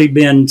necessarily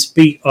been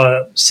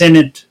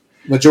Senate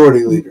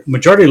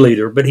majority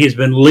leader, but he's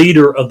been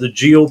leader of the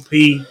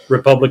GOP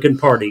Republican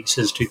Party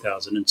since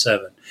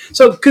 2007.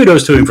 So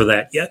kudos to him for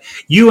that. Yeah,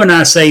 you and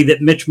I say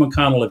that Mitch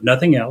McConnell, if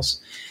nothing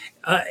else,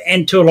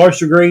 and to a large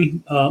degree,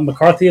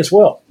 McCarthy as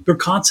well, they're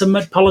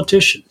consummate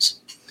politicians.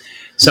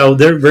 So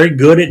they're very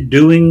good at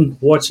doing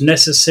what's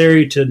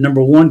necessary to,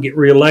 number one, get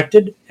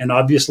reelected, and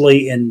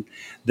obviously in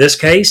this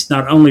case,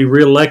 not only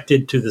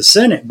reelected to the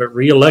Senate, but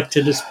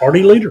reelected as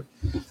party leader.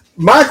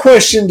 My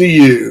question to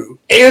you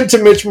and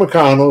to Mitch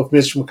McConnell, if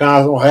Mitch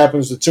McConnell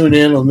happens to tune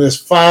in on this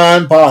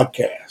fine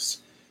podcast,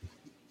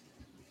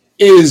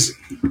 is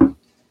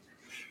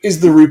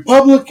the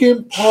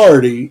Republican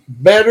Party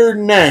better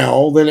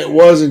now than it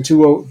was in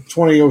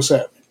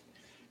 2007?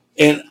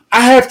 And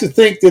I have to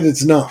think that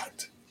it's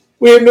not.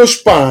 We have no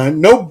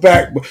spine, no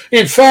backbone.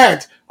 In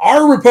fact,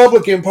 our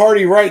Republican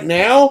Party right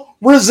now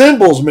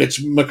resembles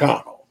Mitch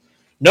McConnell.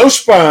 No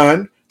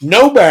spine,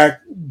 no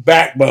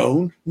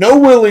backbone, no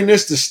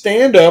willingness to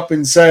stand up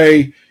and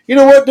say, you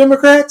know what,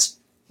 Democrats,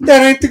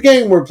 that ain't the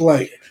game we're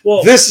playing.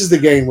 Well, this is the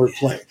game we're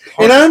playing.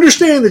 And I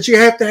understand that you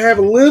have to have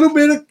a little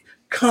bit of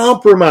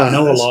compromise.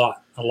 No,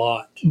 a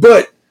lot.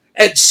 But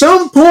at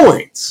some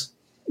points,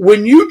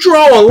 when you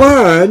draw a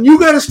line, you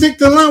got to stick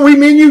to the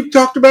line. You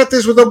talked about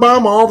this with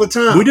Obama all the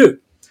time. We do.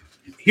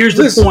 Here's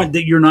the point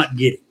that you're not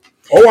getting.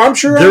 Oh, I'm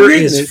sure there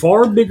is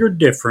far bigger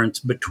difference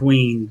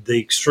between the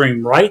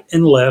extreme right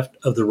and left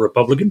of the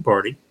Republican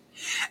Party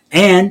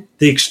and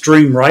the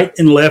extreme right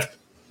and left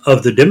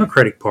of the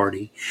Democratic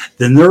Party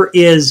than there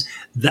is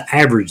the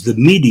average, the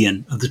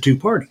median of the two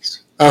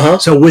parties.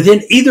 So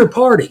within either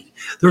party,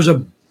 there's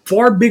a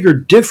far bigger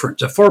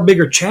difference, a far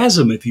bigger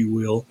chasm, if you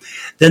will,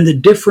 than the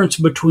difference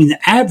between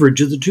the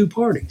average of the two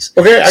parties.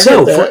 Okay,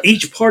 so for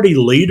each party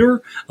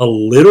leader, a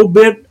little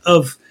bit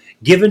of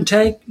give and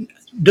take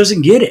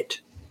doesn't get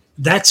it.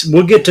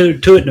 We'll get to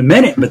it in a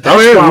minute, but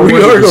that's why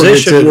we're in the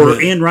position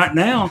we're in right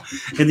now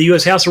in the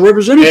U.S. House of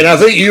Representatives. And I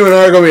think you and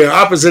I are going to be on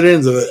opposite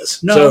ends of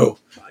this. No,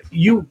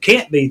 you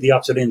can't be the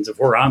opposite ends of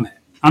where I'm at.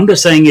 I'm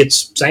just saying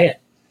it's sad.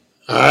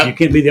 You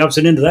can't be the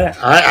opposite end of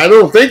that. I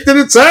don't think that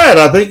it's sad.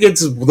 I think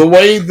it's the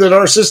way that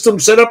our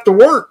system's set up to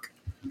work.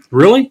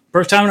 Really?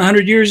 First time in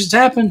 100 years it's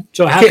happened?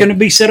 So how can it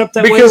be set up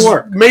that way to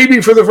work?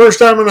 Maybe for the first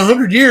time in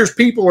 100 years,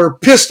 people are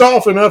pissed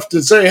off enough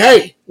to say,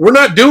 hey, we're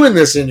not doing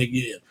this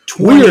again.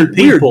 20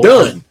 people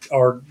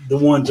are the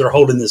ones that are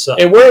holding this up.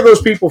 And where are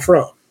those people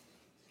from?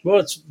 Well,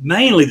 it's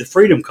mainly the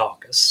Freedom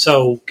Caucus.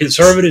 So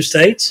conservative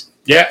states?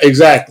 Yeah,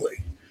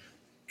 exactly.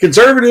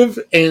 Conservatives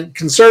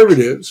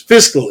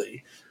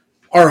fiscally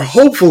are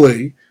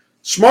hopefully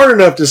smart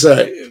enough to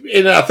say,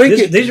 and I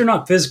think these are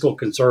not physical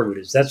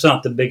conservatives. That's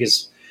not the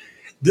biggest.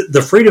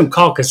 The Freedom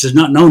Caucus is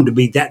not known to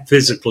be that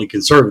physically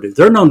conservative.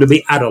 They're known to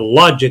be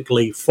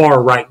ideologically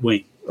far right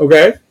wing.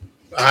 Okay.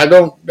 I'm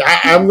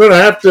going to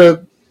have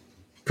to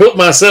put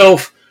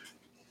myself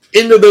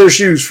into their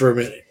shoes for a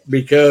minute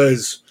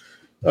because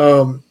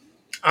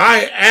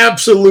I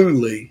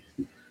absolutely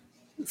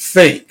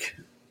think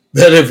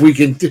that if we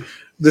can,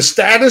 the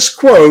status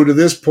quo to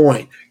this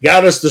point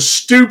got us the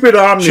stupid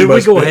omnibus. Should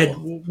we go ahead?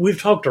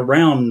 We've talked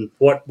around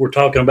what we're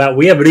talking about.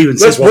 We haven't even.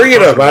 Let's bring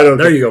it up.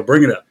 There you go.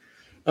 Bring it up.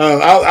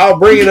 I'll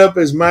bring it up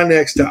as my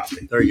next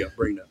topic. There you go.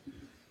 Bring it up.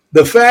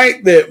 The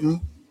fact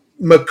that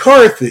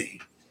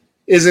McCarthy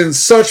is in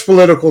such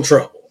political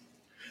trouble.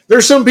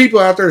 There's some people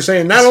out there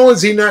saying not only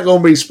is he not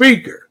going to be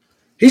speaker,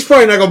 he's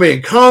probably not going to be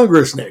in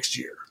Congress next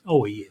year.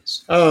 Oh, he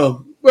is.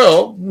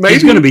 Well, maybe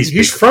he's going to be speaker.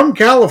 He's from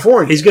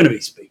California. He's going to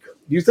be speaker.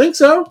 You think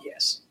so?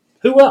 Yes.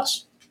 Who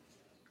else?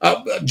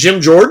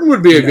 Jim Jordan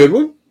would be a good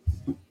one.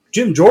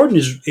 Jim Jordan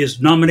is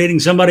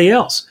nominating somebody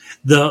else.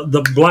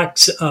 The black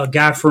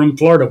guy from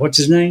Florida. What's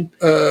his name?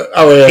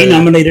 He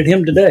nominated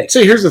him today.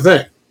 See, here's the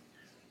thing.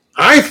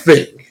 I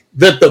think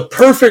that the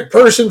perfect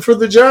person for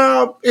the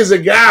job is a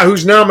guy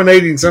who's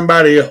nominating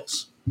somebody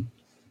else.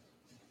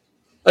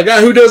 A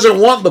guy who doesn't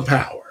want the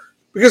power.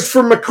 Because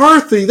for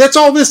McCarthy, that's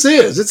all this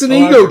is. It's an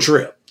ego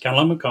trip. Kind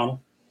of like McConnell.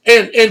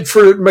 And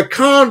for the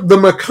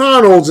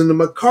McConnells and the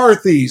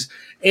McCarthys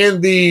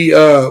and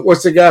the,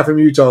 what's the guy from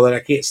Utah that I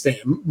can't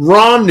stand?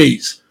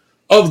 Romneys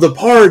of the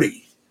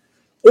party.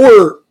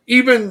 Or,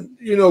 even,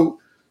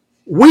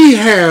 we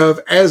have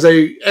as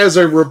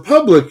a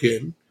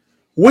Republican,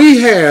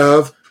 we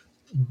have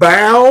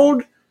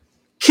bowed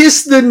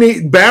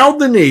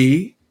the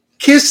knee,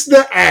 kissed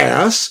the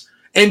ass,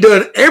 and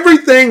done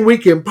everything we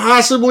can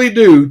possibly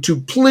do to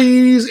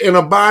please and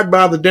abide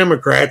by the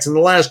Democrats in the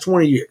last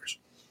 20 years.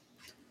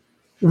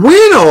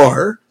 When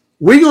are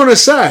we going to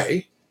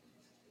say,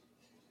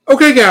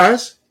 okay,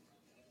 guys,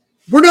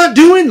 we're not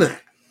doing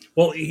that?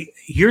 Well,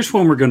 here's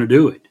when we're going to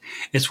do it.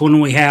 It's when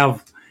we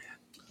have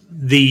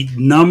the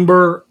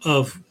number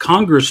of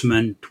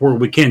congressmen to where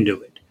we can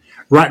do it.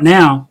 Right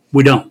now,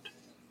 we don't.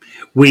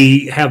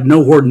 We have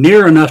nowhere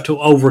near enough to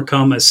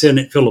overcome a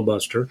Senate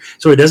filibuster.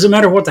 So it doesn't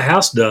matter what the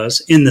House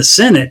does. In the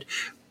Senate,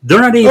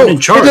 they're not even in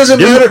charge. It doesn't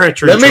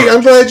Democrats matter. are in charge.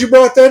 I'm glad you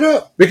brought that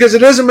up, because it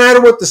doesn't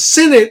matter what the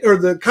Senate or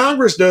the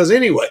Congress does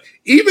anyway.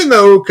 Even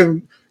though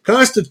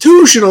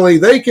constitutionally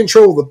they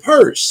control the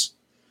purse,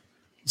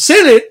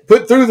 Senate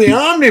put through the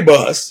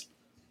omnibus,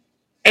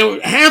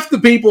 and half the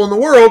people in the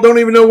world don't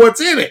even know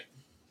what's in it.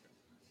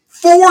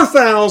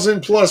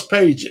 4,000 plus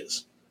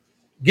pages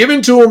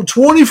given to them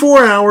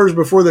 24 hours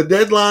before the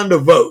deadline to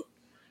vote.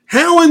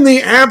 How in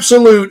the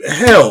absolute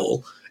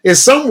hell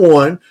is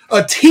a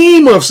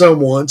team of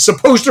someone,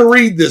 supposed to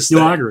read this thing?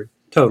 No, I agree.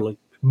 Totally.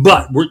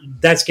 But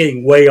that's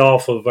getting way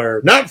off of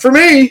our... Not for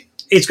me.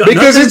 It's got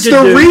because it's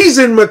the do,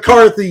 reason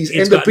McCarthy's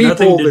and the people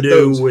nothing to that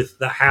do with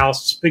the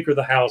House, Speaker of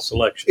the House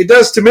election. It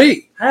does to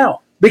me. How?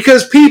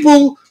 Because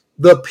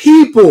the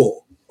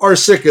people are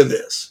sick of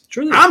this.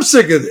 Sure I'm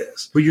sick of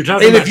this. But you're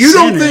talking and about if you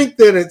Senate don't think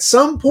that at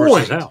some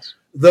point House,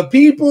 the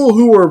people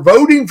who are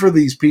voting for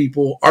these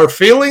people are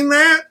feeling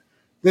that,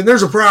 then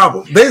there's a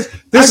problem.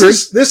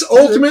 This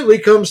ultimately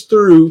comes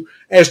through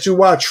as to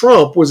why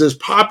Trump was as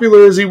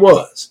popular as he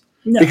was.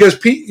 No. Because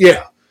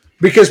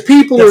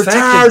people are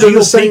tired of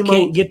the same.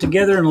 Can't get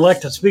together and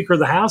elect a Speaker of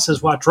the House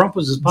is why Trump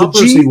was as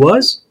popular as he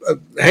was.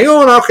 Hang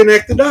on, I'll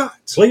connect the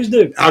dots. Please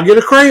do. I'll get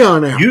a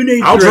crayon out. You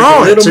need I'll to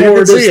draw a little so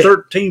more of this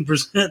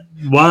 13%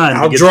 wine.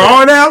 I'll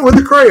draw it out with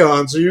a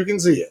crayon so you can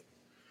see it.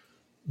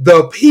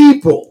 The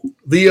people,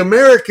 the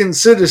American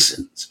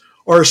citizens,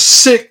 are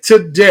sick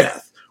to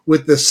death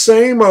with the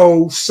same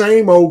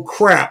old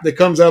crap that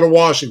comes out of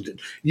Washington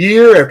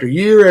year after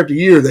year after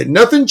year. That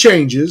nothing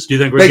changes. Do you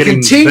think we're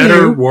getting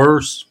better,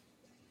 worse?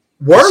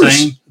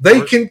 Worse.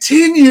 They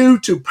continue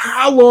to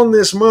pile on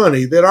this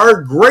money that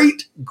our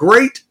great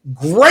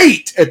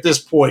at this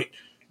point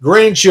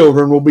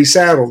grandchildren will be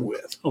saddled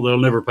with. Well, they'll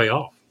never pay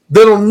off.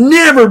 That'll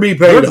never be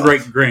paid off.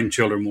 Great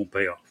grandchildren won't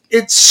pay off.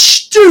 It's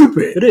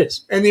stupid. It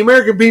is. And the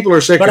American people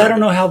are sick of it. But I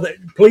don't know how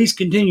please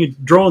continue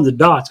drawing the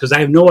dots, because I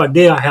have no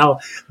idea how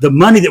the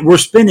money that we're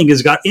spending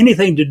has got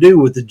anything to do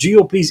with the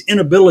GOP's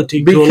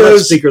inability to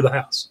elect Speaker of the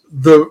House.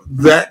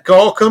 That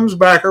all comes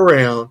back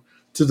around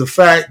to the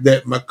fact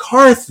that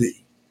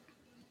McCarthy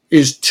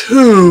is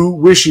too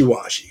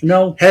wishy-washy.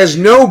 No. Has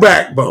no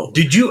backbone.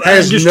 Did you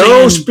has understand?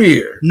 No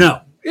spear.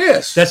 No.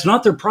 Yes. That's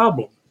not their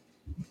problem.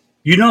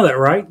 You know that,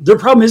 right? Their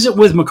problem isn't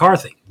with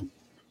McCarthy.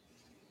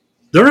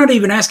 They're not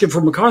even asking for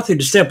McCarthy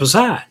to step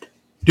aside.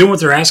 Do you know what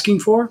they're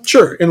asking for?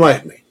 Sure.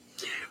 Enlighten me.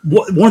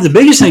 One of the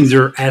biggest things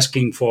they're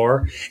asking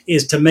for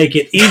is to make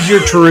it easier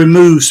to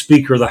remove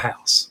Speaker of the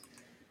House.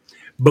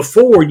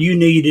 Before, you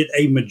needed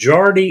a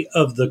majority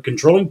of the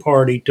controlling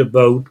party to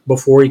vote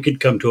before he could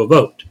come to a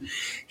vote.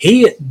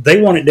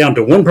 They want it down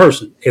to one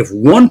person. If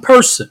one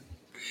person,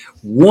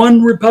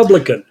 one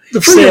Republican, the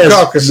Freedom says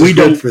Caucus is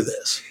good for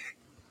this.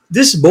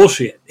 This is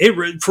bullshit.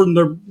 From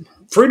the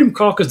Freedom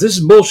Caucus, this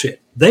is bullshit.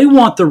 They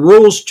want the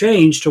rules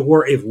changed to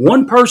where if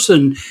one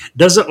person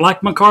doesn't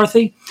like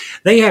McCarthy,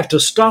 they have to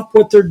stop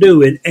what they're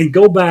doing and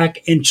go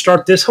back and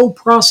start this whole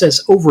process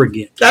over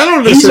again. I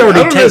don't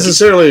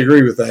necessarily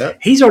agree with that.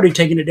 He's already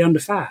taken it down to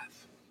 5.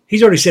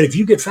 He's already said, if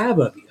you get 5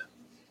 of you,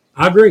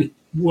 I agree.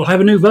 We'll have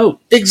a new vote.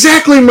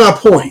 Exactly my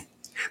point.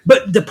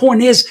 But the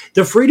point is,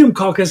 the Freedom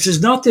Caucus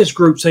is not this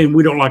group saying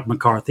we don't like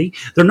McCarthy.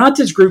 They're not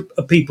this group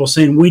of people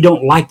saying we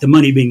don't like the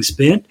money being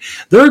spent.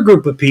 They're a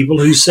group of people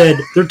who said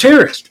they're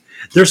terrorists.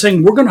 They're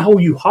saying we're going to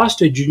hold you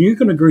hostage and you're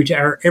going to agree to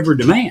our every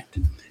demand.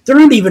 They're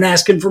not even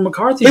asking for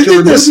McCarthy to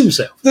remove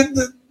himself.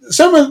 To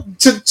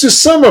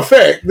some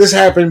effect, this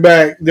happened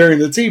back during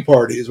the Tea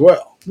Party as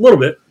well. A little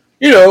bit.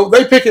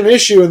 They pick an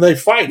issue and they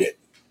fight it.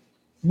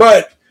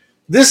 But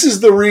this is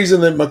the reason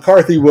that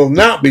McCarthy will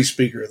not be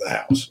Speaker of the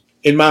House,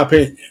 in my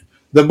opinion.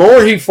 The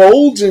more he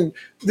folds, and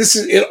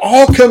it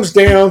all comes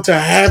down to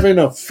having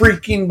a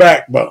freaking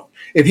backbone.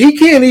 If he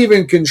can't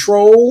even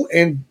control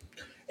and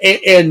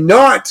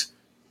not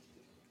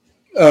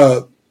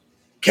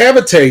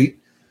cavitate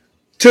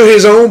to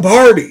his own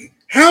party,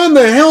 how in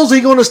the hell is he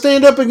going to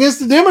stand up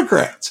against the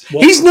Democrats?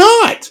 Well, he's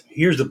not.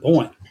 Here's the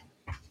point.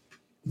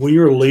 When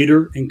you're a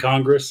leader in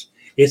Congress,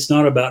 it's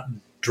not about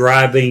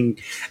driving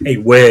a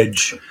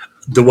wedge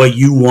the way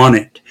you want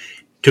it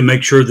to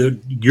make sure that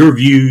your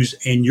views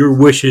and your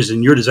wishes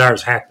and your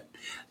desires happen.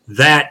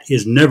 That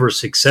is never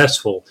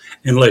successful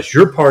unless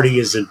your party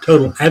is in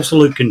total,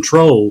 absolute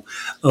control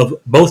of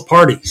both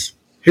parties.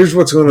 Here's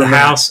what's going to happen.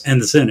 The House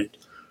and the Senate.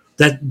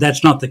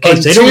 That's not the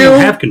case. They don't even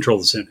have control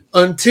of the Senate.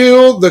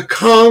 Until the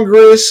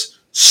Congress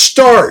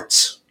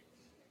starts,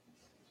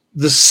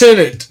 the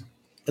Senate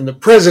and the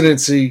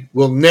presidency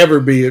will never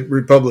be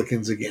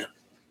Republicans again.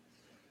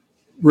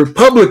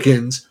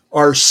 Republicans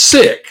are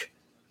sick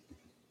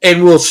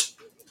and will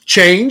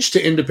change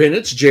to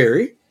independents,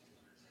 Jerry.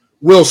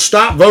 Will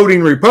stop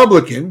voting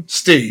Republican,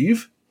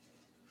 Steve,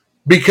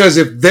 because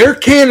if their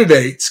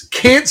candidates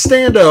can't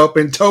stand up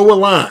and toe a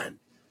line,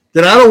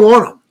 then I don't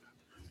want them.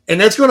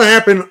 And that's going to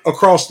happen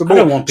across the board.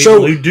 I don't want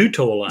people who do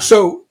toe a line.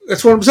 So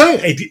that's what I'm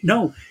saying.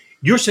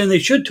 You're saying they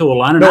should toe a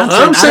line, and No,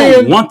 I'm saying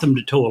I don't want them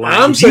to toe a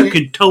line. If you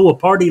could toe a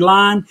party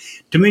line,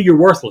 to me, you're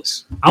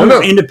worthless. I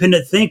want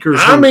independent thinkers.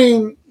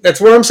 That's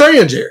what I'm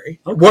saying, Jerry.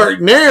 Okay. Where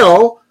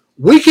now,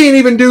 we can't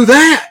even do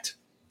that.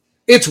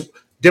 It's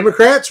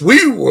Democrats,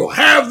 we will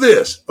have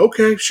this.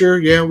 Okay, sure,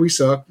 yeah, we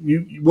suck.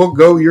 You won't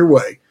go your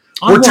way.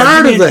 We're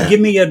tired of that.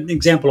 Give me an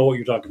example of what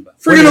you're talking about.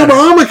 Freaking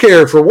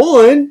Obamacare, for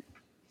one.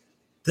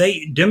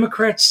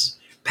 Democrats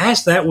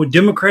passed that with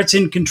Democrats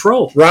in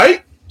control.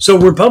 Right. So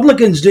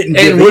Republicans didn't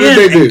give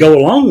in and go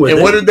along with it.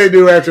 And what did they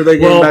do after they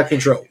gained back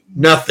control?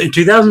 Nothing. In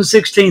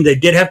 2016, they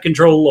did have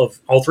control of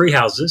all three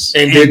houses.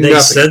 And did they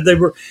nothing. Said they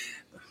were...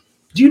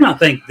 Do you not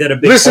think that a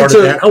big part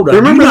of that... Hold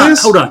on.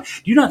 Hold on. Do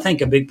you not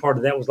think a big part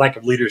of that was lack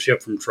of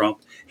leadership from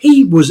Trump?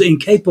 He was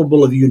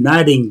incapable of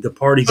uniting the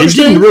parties and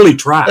didn't really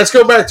try. Let's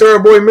go back to our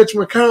boy Mitch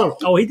McConnell.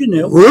 Oh, he didn't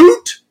help.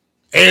 Root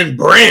and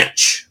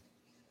branch.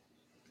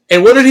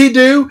 And what did he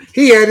do?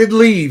 He added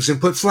leaves and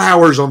put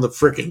flowers on the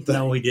freaking thing.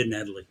 No, he didn't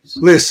add leaves.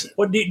 Listen.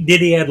 What did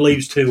he add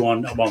leaves to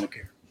on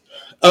Obamacare?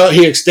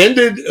 He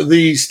extended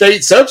the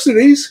state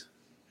subsidies.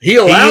 He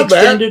allowed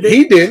that.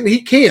 He didn't.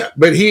 He can't.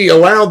 But he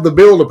allowed the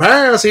bill to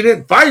pass. He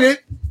didn't fight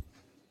it.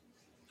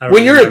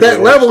 When you're at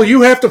that level,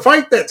 you have to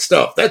fight that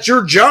stuff. That's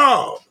your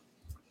job.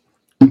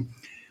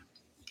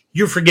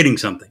 You're forgetting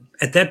something.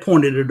 At that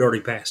point, it had already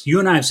passed. You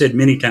and I have said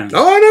many times.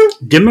 Oh, I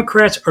know.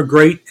 Democrats are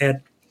great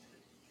at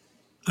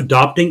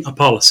adopting a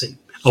policy,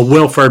 a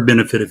welfare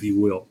benefit, if you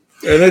will.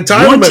 An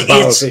entitlement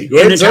policy.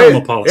 An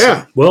entitlement policy.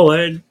 Yeah.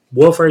 Well,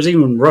 welfare is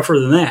even rougher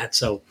than that.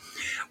 So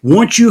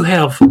once you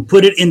have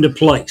put it into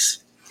place,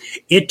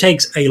 it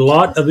takes a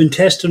lot of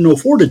intestinal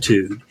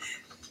fortitude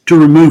to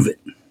remove it,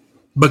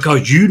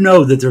 because you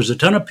know that there's a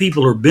ton of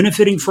people who are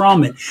benefiting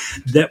from it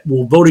that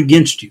will vote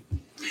against you.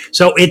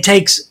 So it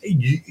takes,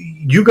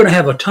 you're going to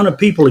have a ton of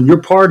people in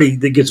your party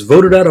that gets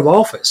voted out of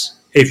office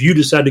if you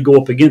decide to go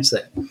up against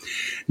that.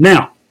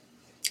 Now,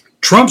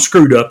 Trump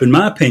screwed up, in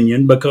my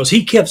opinion, because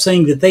he kept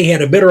saying that they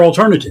had a better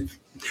alternative.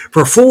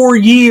 For 4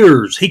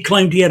 years, he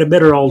claimed he had a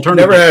better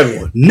alternative.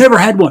 Never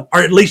had one.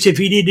 Or at least if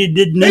he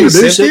didn't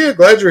introduce it.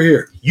 Glad you're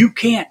here. You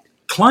can't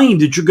claim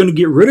that you're going to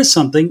get rid of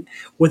something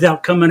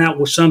without coming out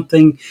with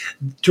something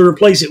to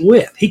replace it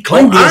with. He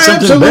claimed he had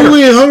something better.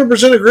 I absolutely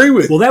 100% agree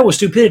with you. Well, that was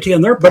stupidity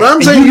on their part. But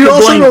I'm saying you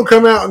also don't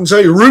come out and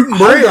say root and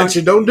branch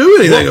and don't do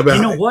anything about it.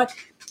 You know what?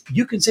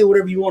 You can say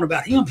whatever you want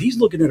about him. He's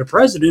looking at a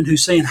president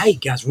who's saying, hey,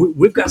 guys,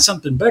 we've got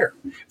something better.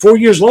 4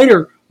 years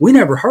later, we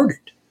never heard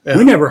it. Yeah.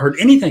 We never heard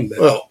anything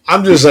better. Well,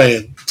 I'm just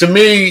saying, to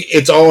me,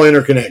 it's all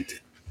interconnected.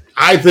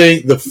 I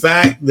think the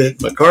fact that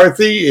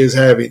McCarthy is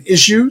having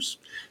issues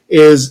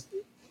is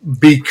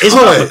because... It's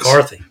not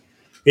McCarthy.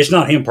 It's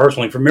not him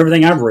personally. From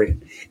everything I've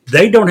read,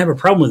 they don't have a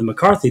problem with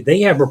McCarthy.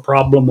 They have a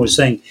problem with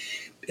saying,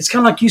 it's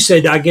kind of like you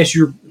said, I guess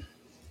you're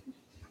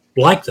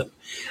like them.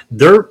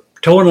 They're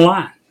towing the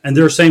line, and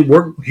they're saying,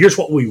 here's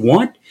what we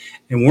want,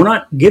 and we're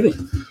not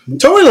giving.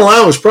 Towing the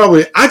line was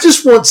probably, I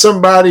just want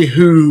somebody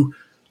who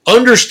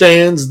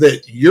understands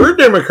that you're a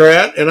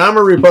Democrat and I'm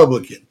a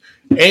Republican,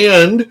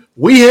 and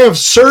we have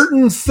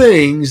certain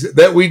things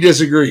that we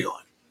disagree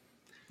on.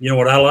 You know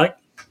what I like?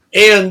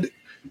 And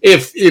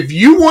if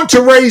you want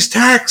to raise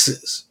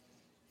taxes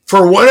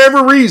for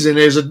whatever reason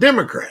as a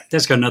Democrat,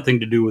 that's got nothing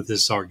to do with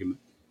this argument.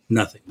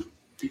 Nothing.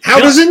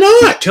 How does it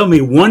not? Tell me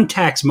one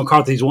tax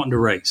McCarthy's wanting to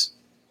raise.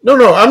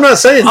 No, I'm not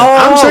saying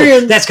that. I'm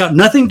saying that's got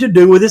nothing to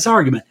do with this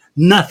argument.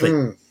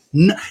 Nothing.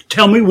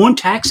 Tell me one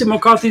tax that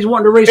McCarthy's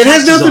wanting to raise. It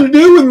has nothing to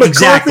do with McCarthy.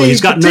 Exactly, it's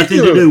got nothing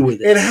to do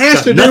with it. It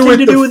has to do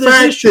with the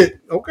fact that,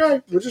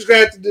 okay, we're just going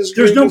to have to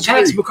disagree. There's no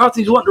tax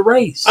McCarthy's wanting to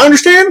raise. I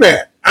understand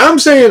that.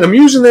 I'm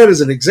using that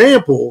as an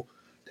example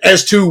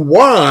as to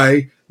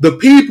why the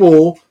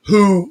people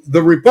who,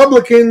 the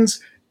Republicans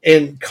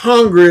and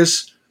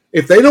Congress,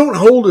 if they don't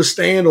hold a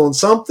stand on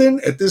something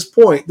at this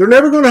point, they're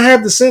never going to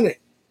have the Senate.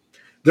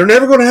 They're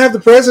never going to have the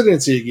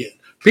presidency again.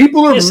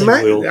 People are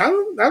mad.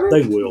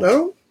 They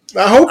will.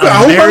 I hope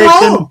I'm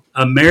wrong.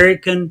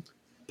 American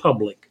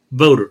public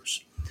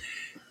voters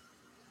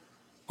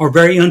are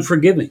very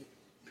unforgiving.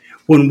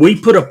 When we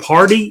put a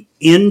party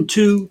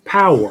into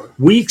power,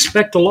 we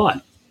expect a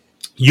lot.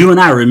 You and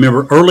I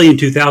remember early in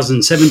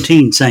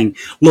 2017 saying,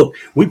 look,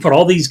 we put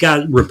all these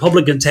guys,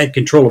 Republicans had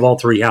control of all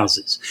three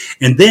houses.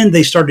 And then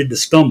they started to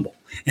stumble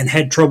and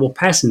had trouble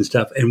passing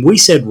stuff. And we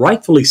said,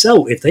 rightfully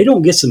so, if they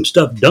don't get some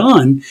stuff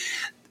done,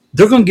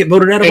 they're going to get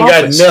voted out of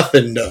office. They got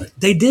nothing done.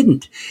 They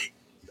didn't.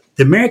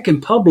 The American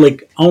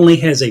public only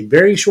has a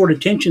very short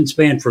attention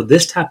span for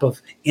this type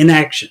of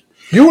inaction.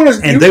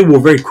 They will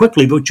very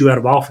quickly vote you out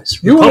of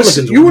office. You want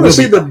to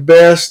see the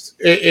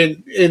best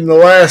in the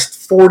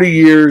last 40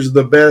 years,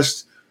 the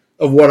best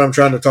of what I'm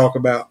trying to talk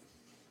about.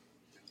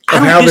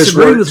 I don't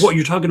disagree with what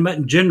you're talking about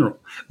in general,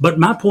 but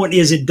my point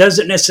is it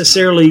doesn't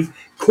necessarily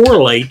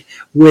correlate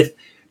with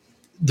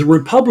the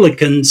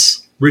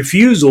Republicans'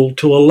 refusal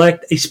to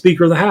elect a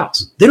Speaker of the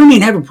House. They don't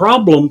even have a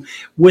problem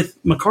with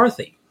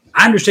McCarthy.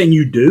 I understand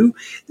you do.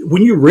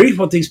 When you read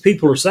what these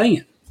people are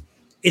saying,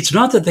 it's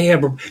not that they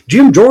have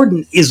Jim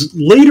Jordan is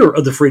leader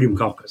of the Freedom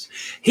Caucus.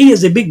 He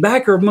is a big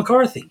backer of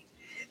McCarthy.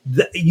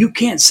 You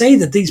can't say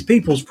that these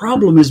people's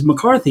problem is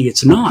McCarthy.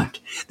 It's not.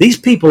 These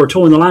people are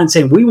towing the line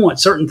saying we want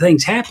certain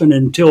things happen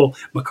until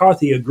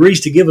McCarthy agrees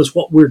to give us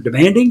what we're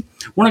demanding.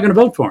 We're not going to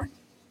vote for him.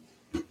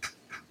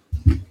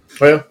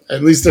 Well,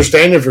 at least they're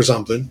standing for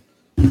something.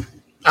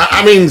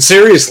 I mean,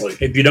 seriously.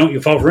 If you don't,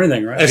 you fall for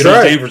anything, right? That's if you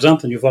don't right. stand for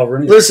something, you fall for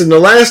anything. Listen, the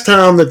last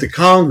time that the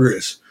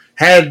Congress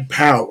had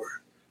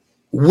power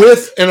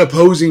with an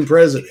opposing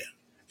president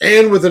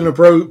and with an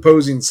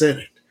opposing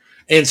Senate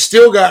and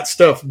still got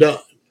stuff done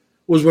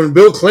was when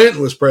Bill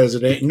Clinton was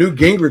president and Newt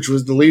Gingrich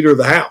was the leader of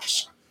the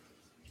House.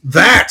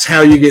 That's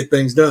how you get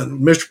things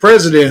done. Mr.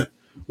 President,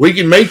 we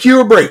can make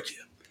you or break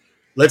you.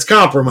 Let's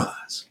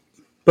compromise.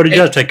 But it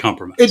does take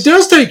compromise. It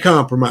does take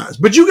compromise.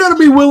 But you got to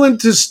be willing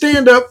to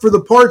stand up for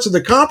the parts of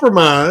the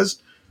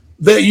compromise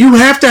that you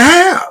have to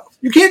have.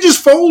 You can't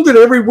just fold at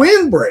every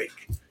windbreak.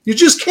 You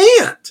just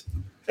can't.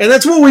 And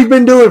that's what we've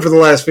been doing for the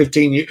last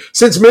 15 years,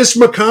 since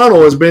Mr.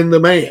 McConnell has been the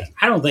man.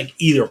 I don't think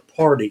either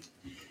party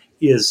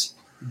is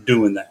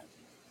doing that.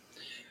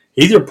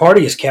 Either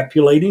party is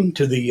capitulating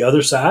to the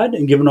other side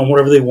and giving them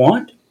whatever they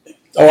want.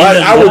 Oh,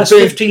 I would last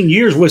think 15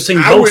 years we've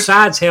seen both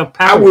sides have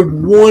power. I would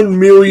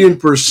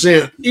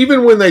 1,000,000%.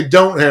 Even when they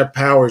don't have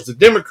powers, the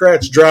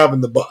Democrats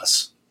driving the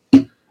bus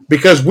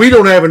because we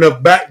don't have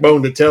enough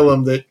backbone to tell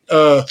them that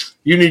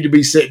you need to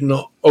be sitting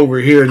over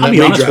here. And I'll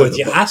be honest with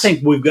you. I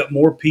think we've got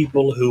more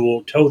people who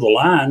will toe the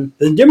line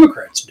than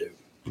Democrats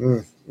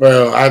do.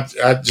 Well,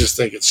 I just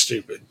think it's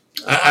stupid.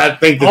 I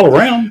think that all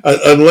around,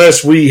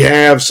 unless we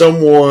have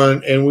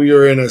someone and we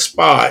are in a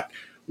spot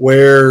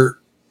where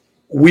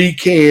we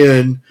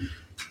can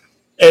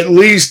at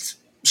least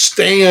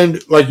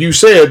stand, like you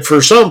said,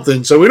 for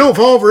something, so we don't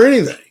fall for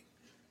anything.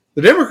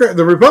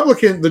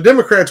 The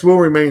Democrats will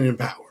remain in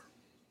power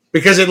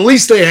because at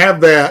least they have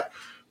that.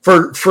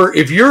 For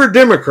if you're a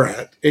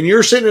Democrat and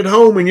you're sitting at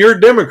home and you're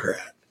a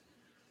Democrat,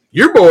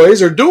 your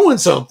boys are doing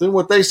something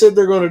what they said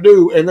they're going to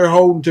do, and they're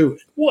holding to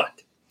it.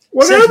 What?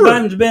 Whatever. Since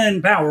Biden's been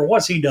in power,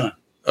 what's he done?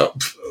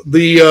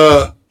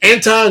 The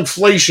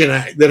Anti-Inflation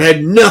Act that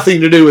had nothing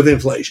to do with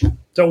inflation.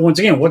 So once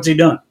again, what's he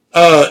done?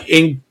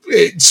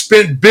 It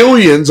spent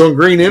billions on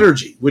green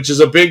energy, which is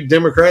a big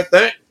Democrat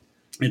thing.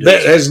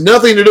 That has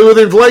nothing to do with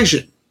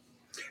inflation.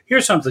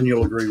 Here's something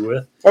you'll agree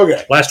with.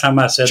 Okay. Last time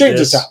I said Change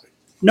this. the topic.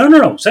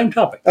 No. Same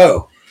topic.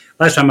 Oh.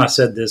 Last time I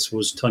said this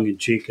was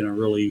tongue-in-cheek, and I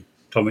really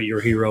told me you're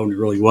a hero, and it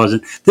really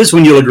wasn't. This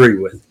one you'll agree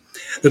with.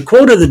 The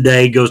quote of the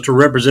day goes to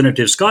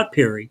Representative Scott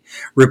Perry,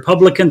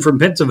 Republican from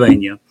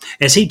Pennsylvania,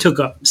 as he took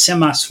a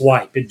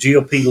semi-swipe at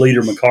GOP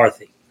leader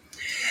McCarthy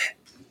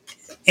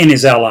and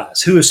his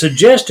allies, who has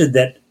suggested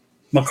that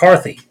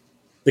McCarthy,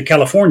 the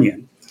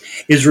Californian,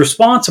 is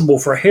responsible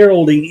for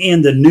heralding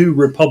in the new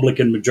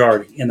Republican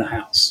majority in the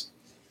House.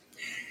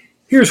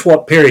 Here's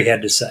what Perry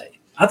had to say.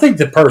 I think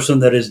the person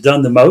that has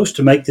done the most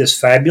to make this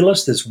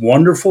fabulous, this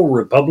wonderful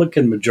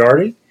Republican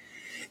majority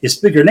is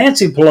Speaker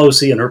Nancy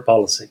Pelosi and her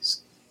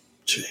policies.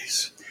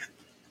 Jeez.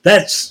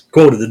 That's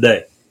quote of the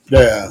day.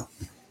 Yeah.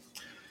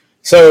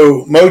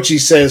 So Mochi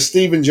says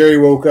Steve and Jerry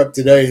woke up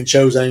today and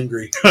chose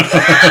angry. I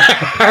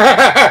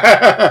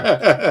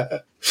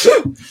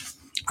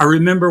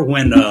remember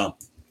when,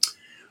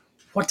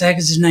 what the heck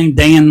is his name?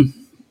 Dan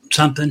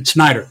something?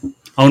 Snyder,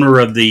 owner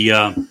of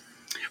the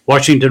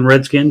Washington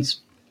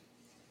Redskins.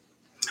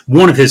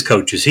 One of his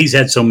coaches. He's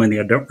had so many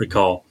I don't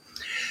recall.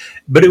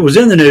 But it was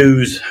in the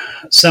news.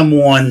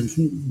 Someone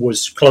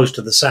was close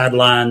to the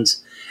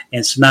sidelines,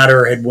 and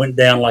Snyder had went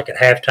down like at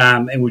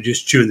halftime and was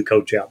just chewing the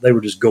coach out. They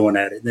were just going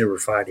at it. And they were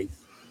fighting.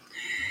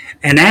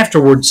 And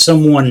afterwards,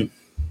 someone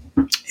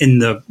in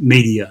the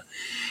media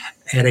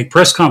at a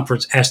press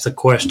conference asked the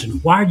question,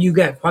 why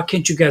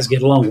can't you guys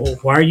get along?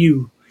 Why are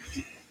you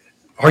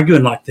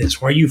arguing like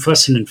this? Why are you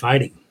fussing and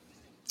fighting?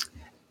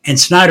 And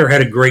Snyder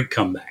had a great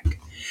comeback.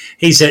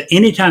 He said,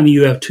 anytime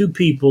you have two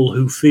people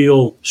who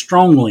feel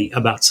strongly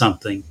about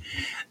something,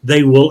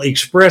 they will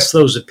express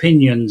those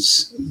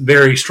opinions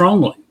very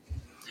strongly.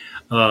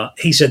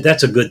 He said,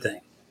 that's a good thing.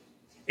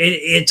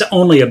 It's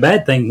only a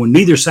bad thing when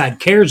neither side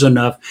cares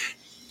enough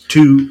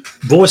to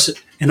voice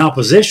an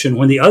opposition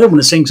when the other one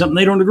is saying something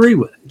they don't agree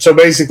with. So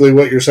basically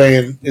what you're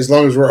saying, as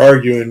long as we're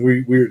arguing,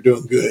 we're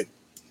doing good.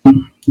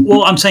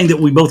 Well, I'm saying that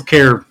we both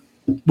care.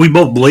 We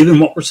both believe in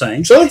what we're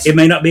saying. So it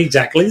may not be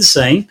exactly the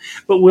same,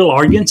 but we'll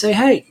argue and say,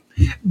 hey.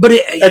 But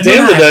at the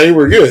end of the day,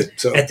 we're good.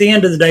 So at the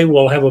end of the day,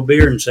 we'll have a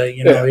beer and say,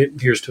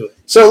 here's to it.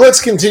 So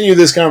let's continue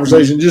this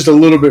conversation just a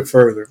little bit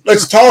further.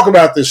 Let's talk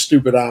about this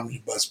stupid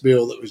omnibus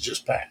bill that was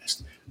just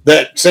passed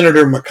that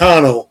Senator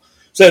McConnell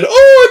said,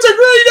 "Oh, it's a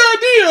great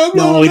idea."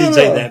 No, he didn't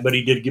say that, but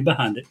he did get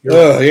behind it.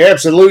 Oh, yeah,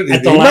 absolutely.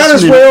 He might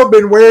as well have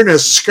been wearing a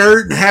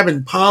skirt and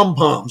having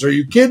pom-poms. Are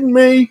you kidding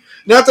me?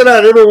 Not that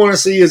I'd ever want to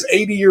see his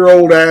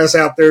 80-year-old ass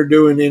out there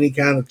doing any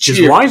kind of cheers.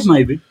 His wife,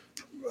 maybe.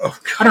 Oh,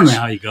 I don't know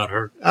how he got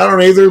her. I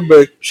don't either,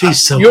 but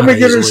she's so. You want me to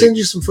get her to send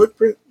you some foot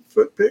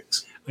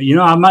pics? You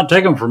know, I might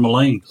take them from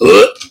Elaine.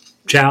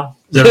 Chow.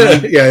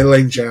 Yeah,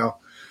 Elaine Chow.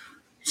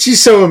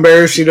 She's so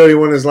embarrassed she don't even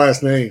want his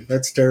last name.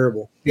 That's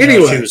terrible. Yeah,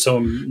 anyway, she was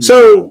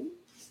so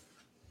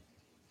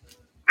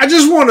I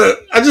just want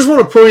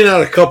to point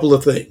out a couple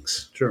of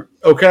things. Sure.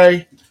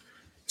 Okay.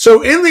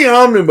 So in the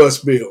omnibus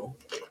bill,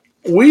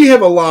 we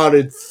have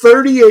allotted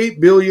 $38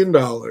 billion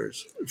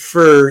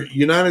for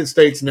United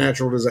States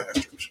natural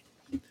disasters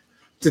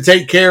to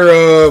take care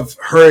of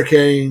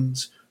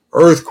hurricanes,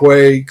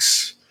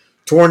 earthquakes,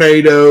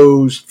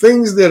 tornadoes,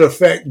 things that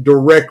affect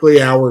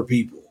directly our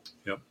people.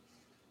 Yep.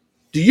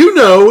 Do you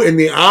know in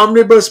the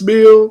omnibus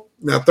bill,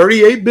 now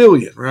 $38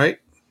 billion, right?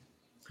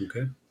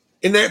 Okay.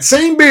 In that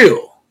same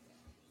bill,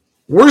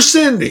 we're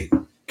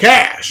sending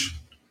cash,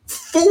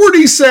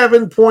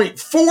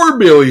 $47.4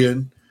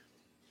 billion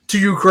to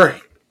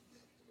Ukraine.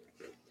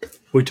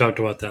 We talked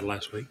about that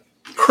last week.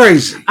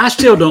 Crazy. I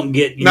still don't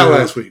get you. Not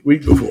last week,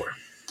 week before.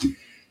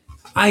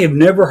 I have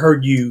never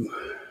heard you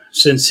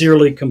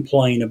sincerely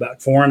complain about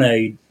foreign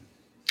aid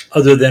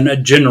other than a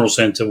general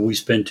sense of we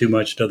spend too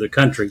much to other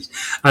countries.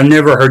 I've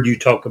never heard you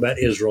talk about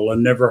Israel. I've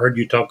never heard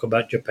you talk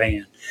about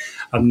Japan.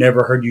 I've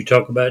never heard you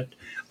talk about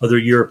other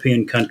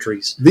European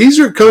countries. These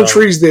are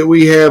countries that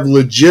we have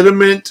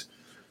legitimate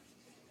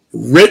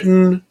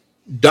written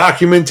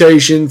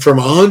documentation from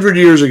 100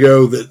 years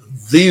ago that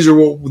this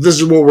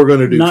is what we're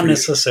going to do. Not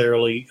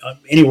necessarily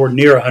anywhere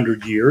near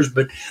 100 years,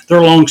 but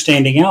they're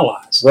long-standing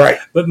allies. Right.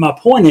 But my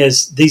point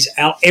is,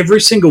 every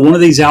single one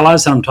of these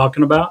allies that I'm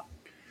talking about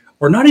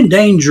are not in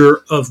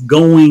danger of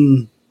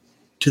going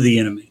to the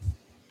enemy.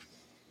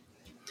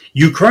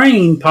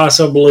 Ukraine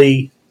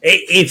possibly,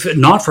 if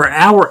not for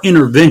our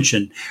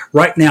intervention,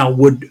 right now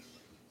would,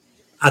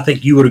 I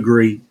think you would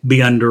agree, be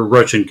under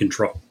Russian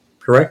control.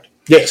 Correct?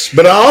 Yes,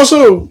 but I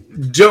also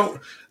don't.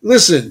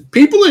 Listen,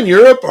 people in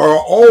Europe are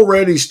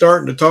already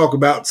starting to talk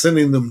about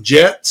sending them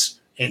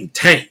jets and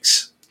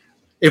tanks.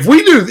 If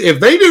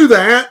they do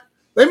that,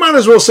 they might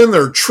as well send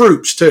their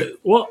troops too.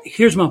 Well,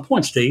 here's my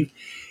point, Steve.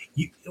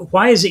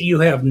 Why is it you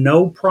have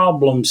no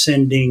problem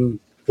sending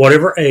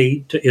whatever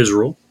aid to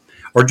Israel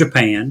or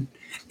Japan,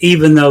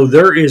 even though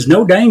there is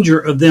no danger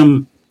of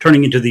them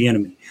turning into the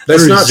enemy?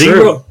 That's not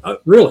true.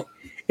 Really,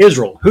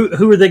 Israel.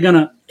 Who are they going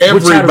to? Everybody.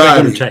 Which side are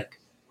they going to take?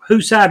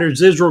 Whose side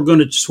is Israel going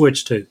to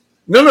switch to?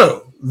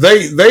 No.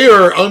 They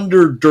are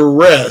under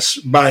duress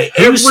by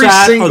every Whose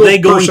side single are they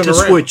going person to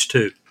around. switch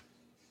to?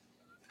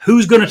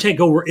 Who's going to take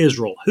over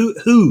Israel?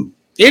 Who?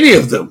 Any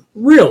of them.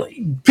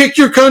 Really? Pick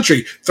your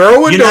country.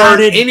 Throw a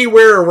dart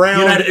anywhere around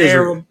United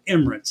Israel. Arab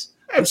Emirates.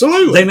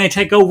 Absolutely. They may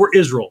take over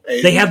Israel.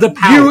 They have the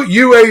power.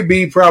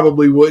 UAB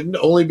probably wouldn't,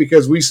 only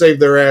because we saved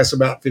their ass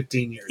about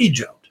 15 years.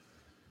 Egypt.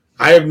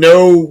 I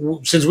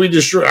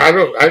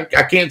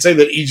can't say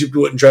that Egypt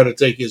wouldn't try to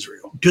take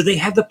Israel. Do they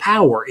have the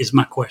power is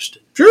my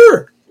question.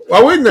 Sure. Why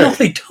wouldn't they? No,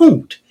 they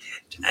don't.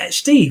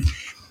 Steve,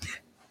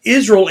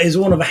 Israel is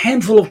one of a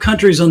handful of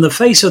countries on the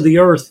face of the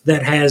earth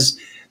that has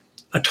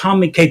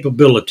atomic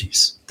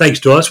capabilities. Thanks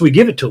to us, we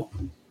give it to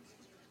them.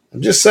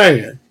 I'm just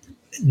saying.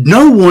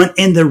 No one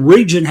in the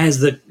region has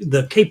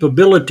the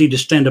capability to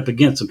stand up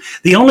against them.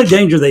 The only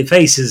danger they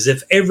face is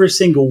if every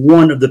single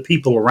one of the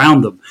people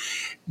around them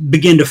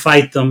begin to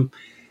fight them.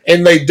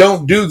 And they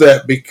don't do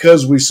that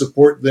because we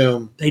support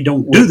them. They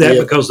don't do that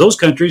because those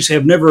countries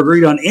have never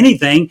agreed on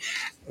anything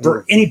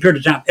for any period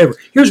of time ever.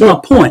 Here's my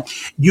point.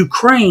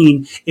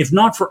 Ukraine, if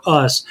not for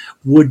us,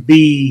 would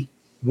be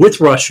with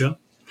Russia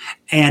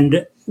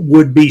and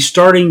would be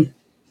starting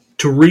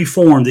to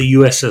reform the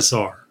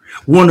USSR.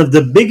 One of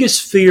the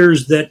biggest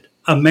fears that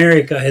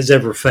America has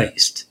ever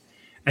faced.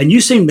 And you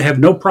seem to have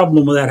no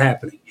problem with that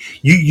happening.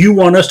 You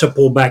want us to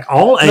pull back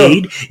all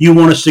aid. You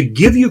want us to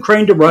give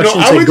Ukraine to Russia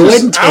and say, go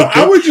ahead and take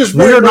it.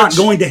 We're not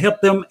going to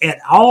help them at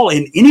all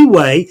in any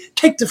way.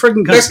 Take the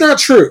freaking country. That's not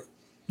true.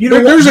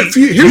 Here's a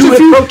few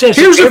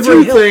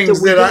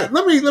things that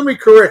let me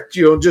correct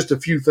you on just a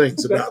few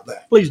things about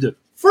that. Please do.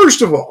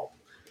 First of all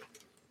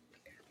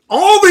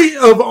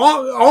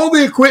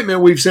the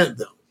equipment we've sent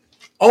them,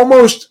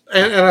 almost,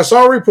 and I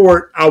saw a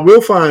report, I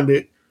will find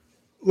it,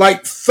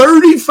 like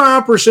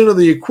 35% of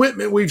the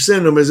equipment we've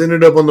sent them has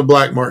ended up on the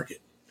black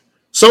market,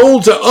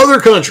 sold to other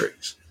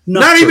countries,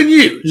 not even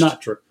used.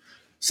 Not true.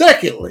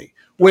 Secondly,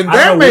 when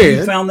I don't know man where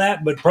you found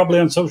that, but probably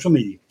on social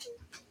media.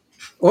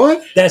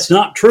 What? That's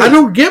not true. I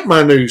don't get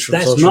my news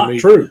from social media.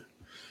 That's not true.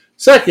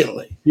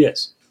 Secondly,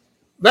 yes,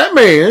 that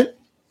man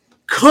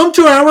come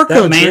to our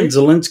country. That man,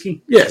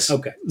 Zelensky? Yes.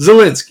 Okay.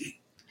 Zelensky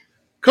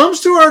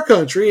comes to our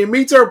country and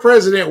meets our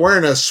president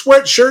wearing a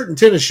sweatshirt and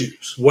tennis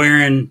shoes.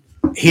 Wearing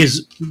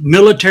his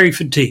military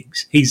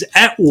fatigues. He's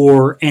at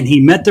war, and he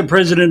met the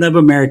president of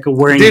America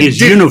wearing his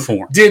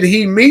uniform. Did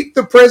he meet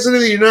the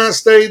president of the United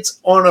States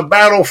on a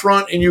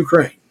battlefront in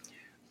Ukraine?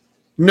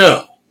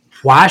 No.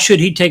 Why should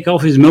he take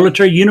off his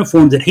military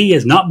uniform that he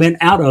has not been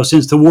out of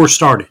since the war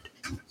started?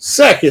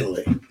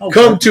 Secondly,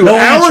 come to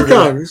our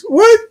Congress.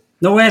 What?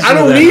 No answer. I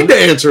don't need to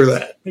answer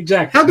that.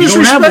 Exactly. How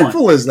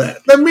disrespectful is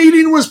that? The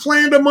meeting was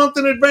planned a month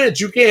in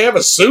advance. You can't have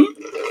a suit.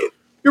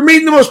 You're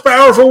meeting the most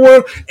powerful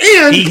world,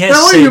 and he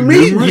has said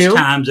numerous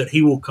times that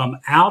he will come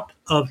out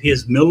of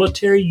his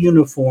military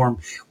uniform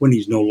when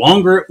he's no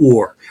longer at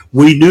war.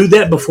 We knew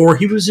that before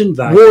he was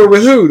invited. War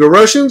with who? The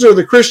Russians or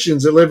the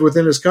Christians that live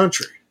within his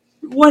country?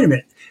 Wait a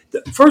minute.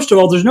 First of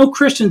all, there's no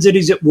Christians that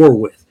he's at war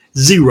with.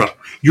 Zero.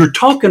 You're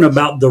talking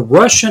about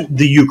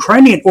the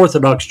Ukrainian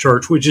Orthodox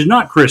Church, which is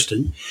not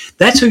Christian.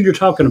 That's who you're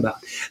talking about.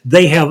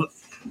 They have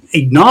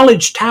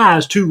acknowledged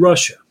ties to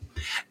Russia.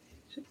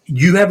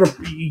 You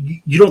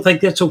don't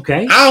think that's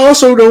okay? I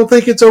also don't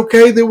think it's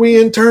okay that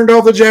we interned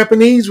all the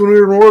Japanese when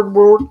we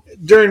were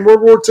during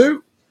World War II.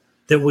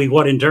 That we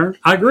what interned?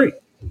 I agree.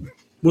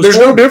 There's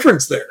no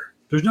difference there.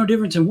 There's no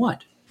difference in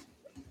what?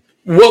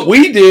 What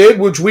we did,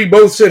 which we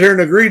both sit here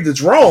and agreed that's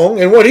wrong,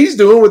 and what he's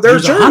doing with their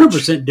church.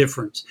 There's 100%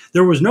 difference.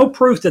 There was no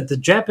proof that the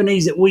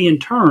Japanese that we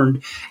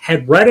interned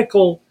had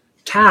radical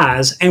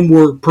ties and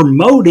were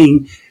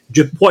promoting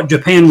what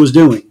Japan was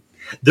doing.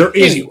 There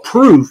is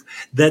proof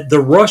that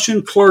the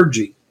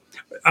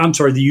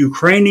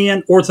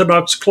Ukrainian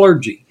Orthodox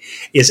clergy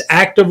is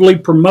actively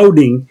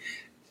promoting,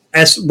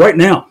 as right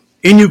now,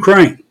 in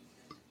Ukraine,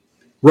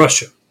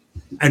 Russia,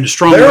 and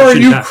strong There are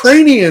Russian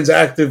Ukrainians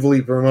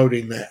actively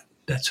promoting that.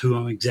 That's who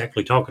I'm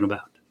exactly talking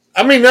about.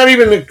 I mean, not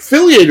even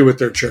affiliated with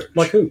their church.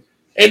 Like who?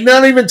 And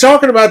not even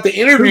talking about the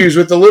interviews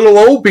with the little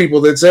old people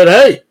that said,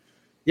 hey,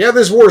 yeah,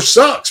 this war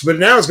sucks, but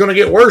now it's going to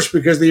get worse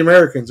because the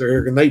Americans are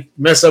here and they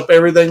mess up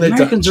everything they touch.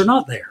 The Americans are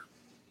not there.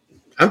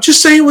 I'm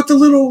just saying what the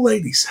little old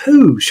ladies.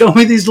 Who? Show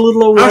me these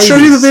little old ladies. I'll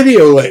show you the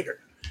video later.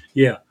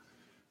 Yeah.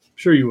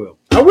 Sure you will.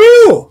 I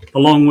will.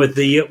 Along with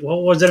the,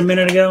 what was it a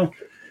minute ago?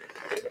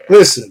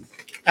 Listen,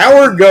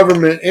 our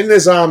government in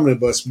this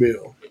omnibus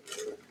bill.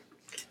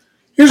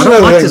 I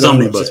don't like this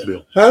omnibus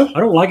bill. Huh? I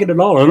don't like it at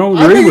all. I don't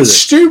agree with it. It's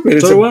stupid.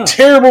 It's a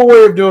terrible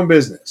way of doing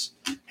business.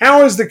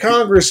 How is the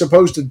Congress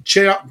supposed to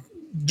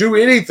do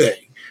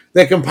anything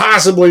that can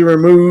possibly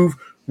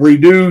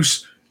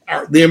reduce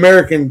the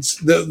Americans,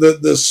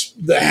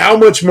 the how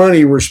much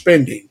money we're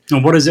spending?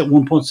 And what is it?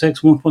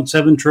 1.6,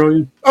 1.7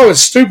 trillion? Oh, it's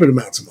stupid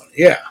amounts of money.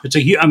 Yeah, it's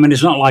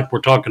it's not like we're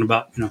talking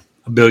about a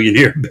billion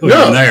here, a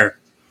billion there.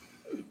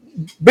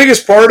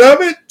 Biggest part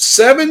of it,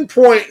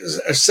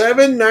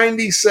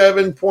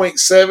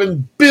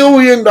 $797.7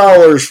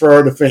 billion for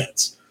our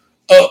defense,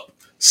 up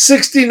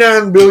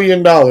 $69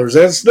 billion.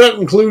 That's not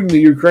including the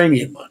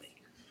Ukrainian money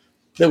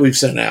that we've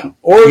sent out.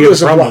 Or you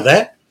have a problem with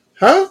that?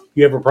 Huh?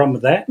 You have a problem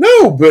with that?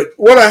 No, but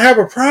what I have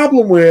a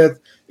problem with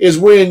is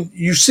when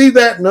you see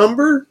that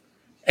number,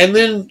 and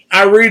then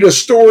I read a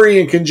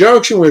story in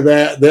conjunction with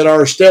that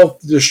our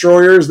stealth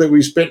destroyers that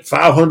we spent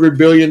 $500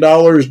 billion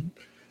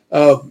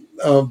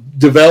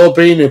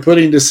developing and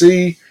putting to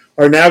sea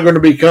are now going to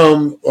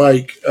become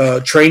like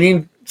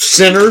training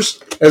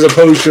centers as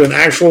opposed to an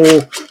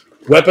actual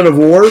weapon of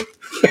war.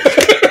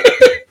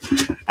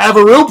 I have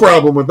a real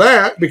problem with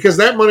that because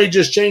that money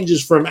just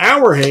changes from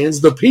our hands,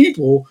 the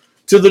people,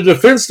 to the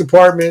Defense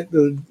Department,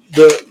 the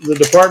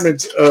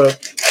department's the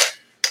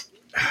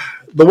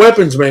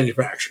weapons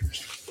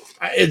manufacturers.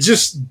 It's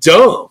just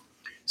dumb.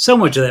 So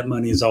much of that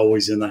money is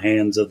always in the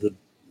hands of the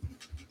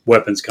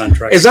weapons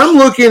contractors. As I'm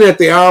looking at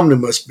the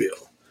omnibus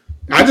bill,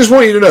 I just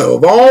want you to know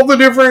of all the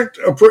different.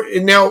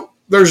 Now,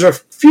 there's a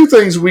few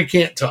things we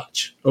can't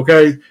touch.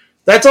 Okay,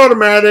 that's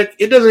automatic.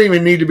 It doesn't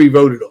even need to be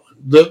voted on.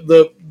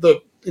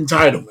 The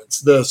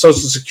entitlements, the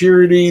Social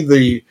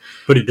Security,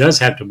 but it does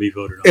have to be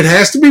voted on. It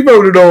has to be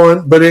voted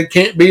on, but it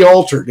can't be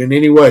altered in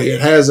any way. It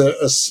has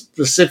a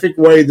specific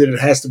way that it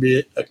has to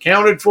be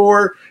accounted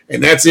for,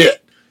 and that's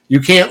it. You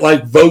can't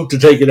vote to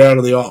take it out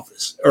of the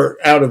office or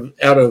out of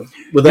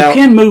without.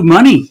 You can move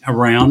money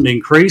around,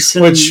 increase,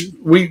 which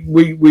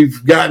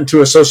we've gotten to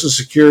a Social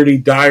Security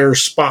dire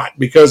spot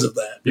because of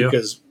that. Yeah.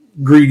 Because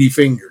greedy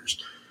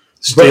fingers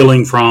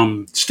stealing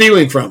from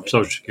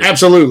Social Security.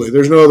 Absolutely,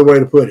 there's no other way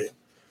to put it.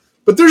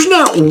 But there's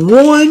not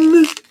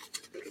one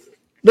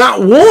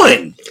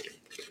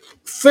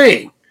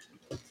thing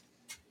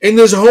in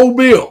this whole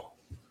bill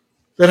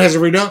that has a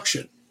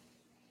reduction.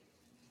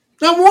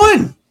 Not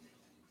one.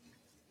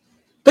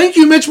 Thank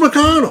you, Mitch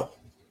McConnell.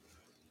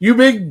 You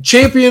big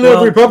champion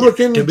of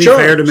Republican. To be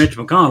fair to Mitch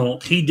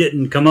McConnell, he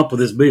didn't come up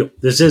with this bill.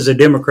 This is a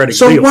Democratic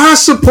bill. So why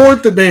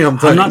support the damn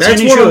thing?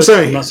 That's what I'm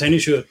saying. I'm not saying he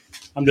should.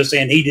 I'm just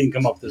saying he didn't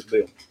come up with this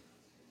bill.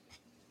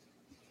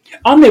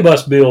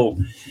 Omnibus bill.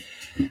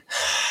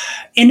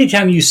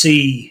 Anytime you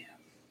see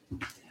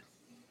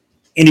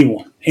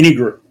anyone, any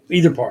group,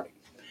 either party,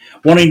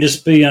 wanting to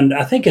spend,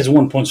 I think it's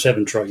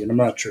 1.7 trillion. I'm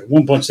not sure.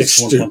 1.6,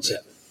 1.7.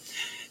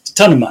 It's a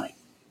ton of money.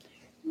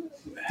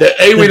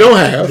 We don't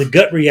have. The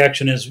gut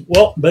reaction is,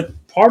 but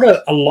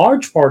a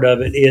large part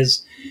of it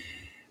is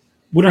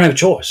we don't have a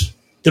choice.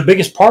 The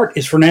biggest part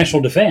is for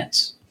national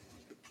defense.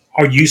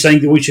 Are you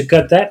saying that we should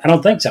cut that? I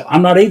don't think so.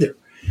 I'm not either.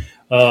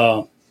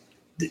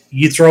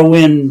 you throw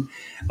in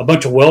a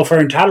bunch of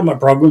welfare entitlement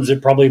programs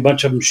that probably a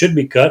bunch of them should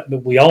be cut,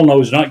 but we all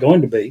know is not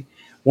going to be.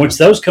 Once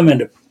those come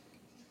into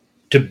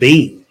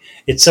being,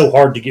 it's so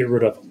hard to get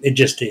rid of them. It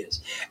just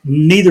is.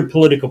 Neither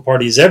political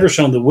party has ever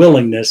shown the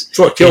willingness,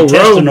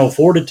 intestinal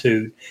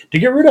fortitude to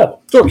get rid of them.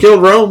 That's what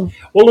killed Rome.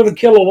 Well, it'll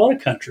kill a lot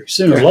of countries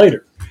sooner or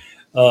later.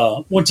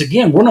 Once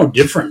again, we're no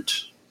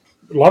different.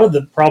 A lot of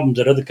the problems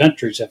that other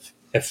countries have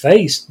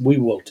faced, we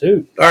will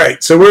too. All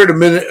right, so we're at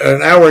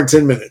an hour and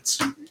 10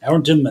 minutes. Hour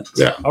and 10 minutes.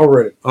 Yeah.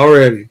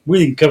 Already.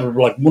 We can cover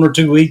like one or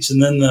two each,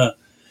 and then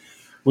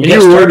we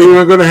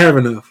weren't going to have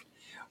enough.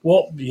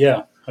 Well,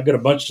 yeah. I got a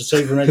bunch to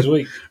say for next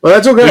week. Well,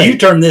 that's okay. Well, you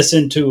turn this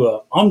into an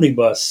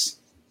omnibus.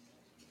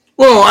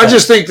 Well, I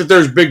just think that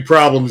there's big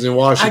problems in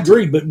Washington. I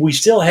agree, but we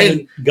still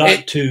haven't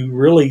got to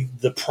really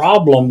the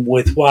problem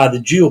with why the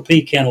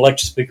GOP can't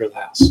elect a Speaker of the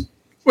House.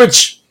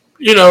 Which,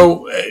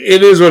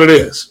 it is what it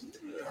is.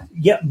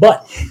 Yeah,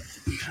 but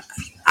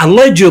I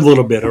led you a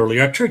little bit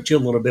earlier. I tricked you a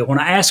little bit when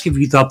I asked if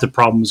you thought the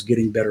problem was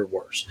getting better or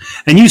worse.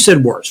 And you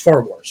said worse,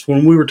 far worse,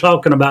 when we were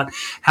talking about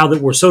how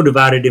that we're so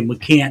divided and we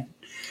can't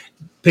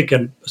pick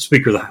a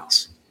Speaker of the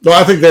House. Well,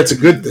 I think that's a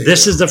good thing.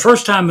 This is the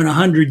first time in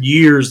 100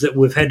 years that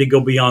we've had to go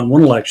beyond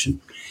one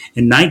election.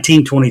 In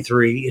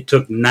 1923, it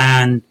took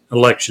 9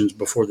 elections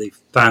before they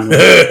finally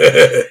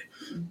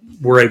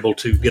were able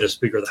to get a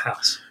Speaker of the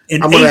House.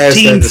 In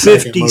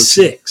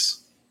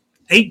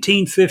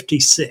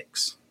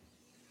 1856,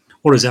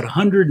 what is that,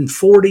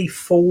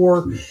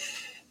 144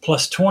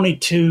 plus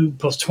 22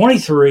 plus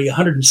 23,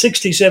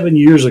 167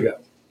 years ago.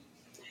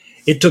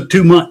 It took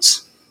 2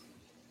 months.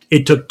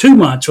 It took 2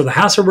 months for the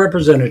House of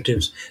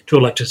Representatives to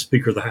elect a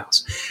Speaker of the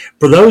House.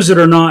 For those that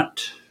are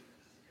not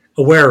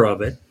aware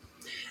of it,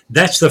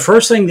 that's the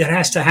first thing that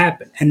has to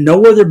happen. And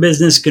no other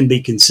business can be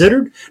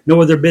considered.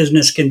 No other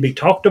business can be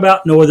talked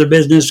about. No other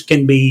business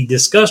can be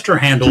discussed or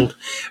handled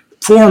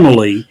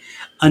formally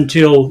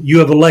until you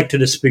have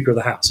elected a Speaker of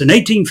the House. In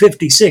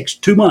 1856,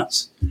 2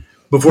 months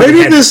before.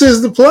 Maybe this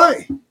is the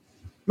play.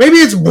 Maybe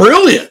it's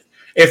brilliant.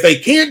 If they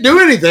can't do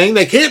anything,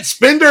 they can't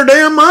spend their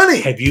damn money.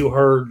 Have you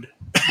heard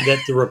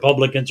that the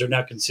Republicans are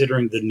now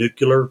considering the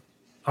nuclear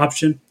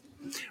option,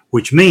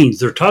 which means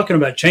they're talking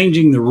about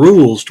changing the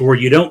rules to where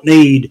you don't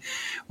need,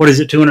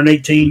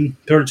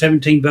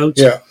 217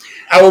 votes? Yeah.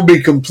 I will be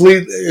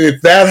complete.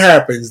 If that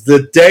happens,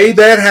 the day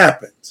that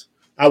happens,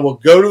 I will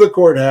go to the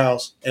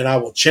courthouse and I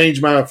will change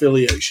my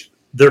affiliation.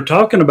 They're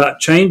talking about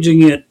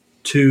changing it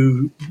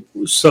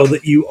so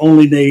that you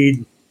only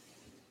need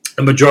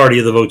a majority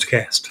of the votes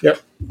cast.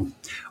 Yep.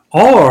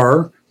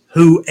 Or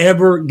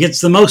whoever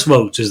gets the most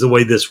votes is the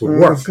way this would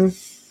work. Mm-hmm.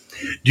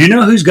 Do you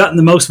know who's gotten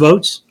the most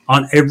votes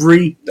on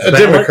every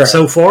ballot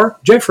so far?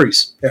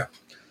 Jeffries. Yeah.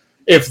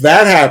 If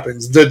that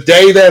happens, the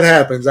day that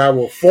happens, I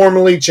will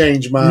formally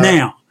change my.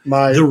 Now,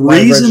 the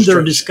reason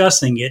they're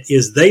discussing it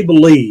is they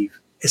believe,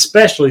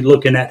 especially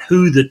looking at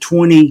who the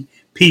 20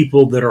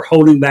 people that are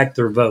holding back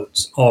their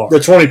votes are. The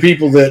 20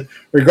 people that,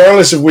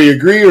 regardless if we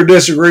agree or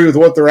disagree with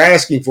what they're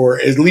asking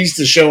for, at least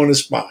is showing a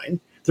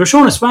spine. They're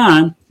showing a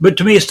spine, but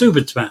to me, a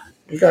stupid spine.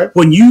 Okay.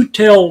 When you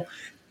tell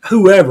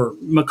whoever,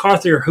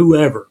 McCarthy or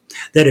whoever,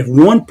 that if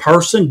one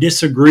person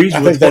disagrees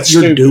with what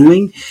you're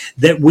doing,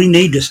 that we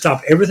need to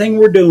stop everything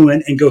we're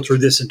doing and go through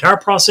this entire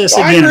process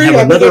again and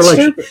have another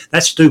election.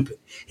 That's stupid.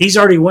 He's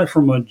already went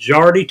from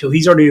majority to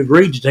he's already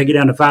agreed to take it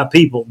down to 5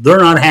 people. They're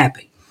not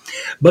happy.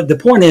 But the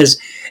point is,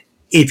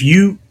 if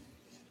you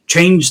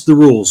change the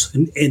rules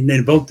and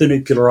then vote the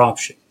nuclear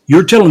option,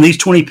 you're telling these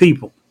 20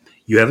 people,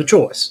 you have a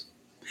choice.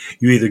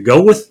 You either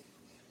go with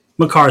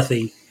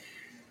McCarthy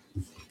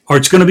or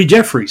it's going to be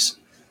Jeffries.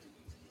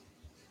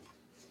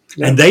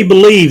 Yeah. And they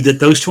believe that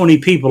those 20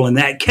 people in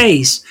that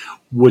case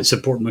would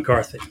support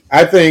McCarthy.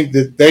 I think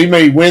that they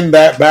may win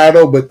that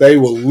battle, but they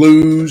will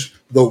lose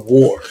the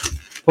war.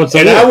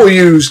 I will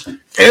use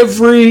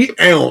every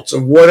ounce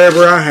of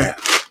whatever I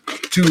have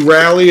to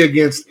rally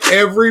against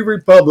every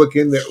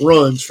Republican that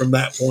runs from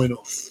that point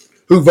on,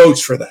 who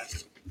votes for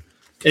that.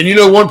 And you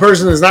know one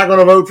person that's not going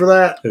to vote for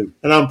that? Who?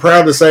 And I'm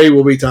proud to say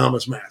will be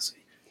Thomas Massey.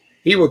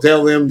 He will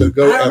tell them to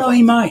go. I don't know,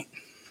 he might.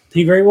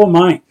 He very well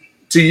might.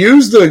 To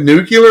use the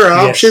nuclear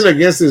option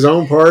against his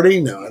own party?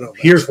 No, I don't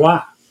think Here's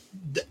why.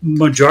 The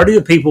majority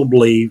of the people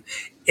believe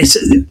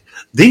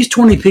these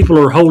 20 people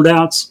who are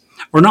holdouts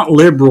are not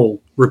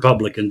liberal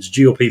Republicans,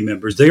 GOP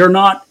members. They are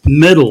not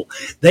middle.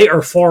 They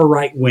are far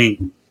right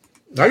wing.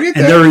 I get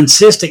that. And they're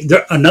insisting.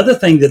 Another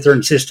thing that they're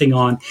insisting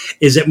on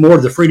is that more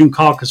of the Freedom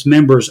Caucus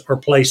members are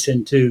placed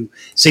into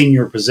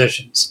senior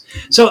positions.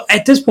 So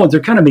at this point, they're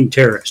kind of being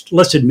terrorist.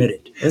 Let's admit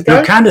it. Okay.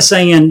 They're kind of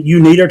saying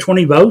you need our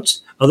 20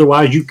 votes.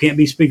 Otherwise, you can't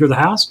be Speaker of the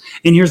House.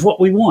 And here's what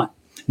we want.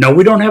 No,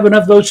 we don't have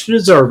enough votes to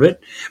deserve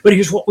it, but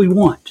here's what we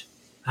want.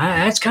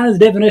 That's kind of the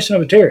definition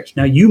of a terrorist.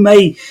 Now, you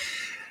may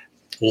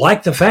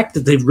like the fact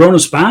that they've grown a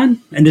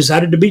spine and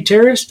decided to be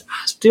terrorist.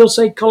 I still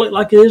say call it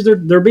like it is.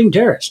 They're being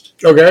terrorists.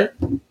 Okay.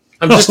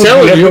 I'm just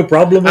telling you. No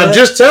problem with I'm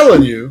just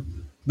telling you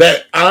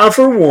that I,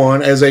 for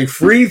one, as a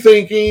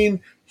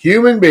free-thinking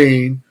human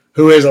being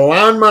who has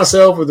aligned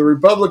myself with the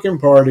Republican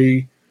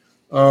Party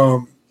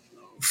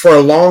for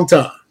a long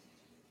time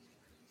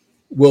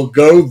will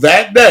go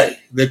that day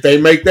that they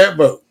make that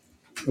vote.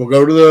 We'll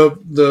go to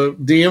the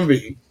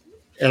DMV,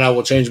 and I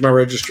will change my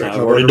registration.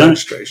 I've already done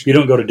it. You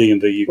don't go to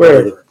DMV. You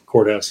go to the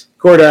courthouse,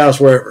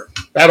 wherever.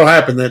 That'll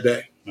happen that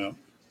day. Well,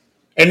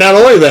 and not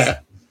only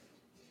that,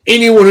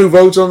 anyone who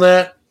votes on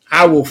that,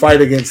 I will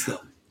fight against them.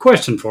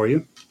 Question for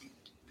you.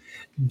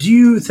 Do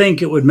you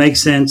think it would make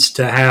sense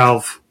to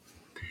have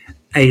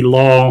a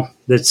law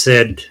that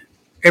said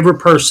every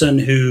person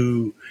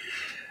who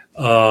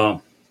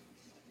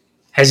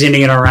has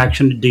any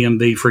interaction at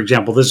DMV, for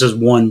example, this is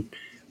one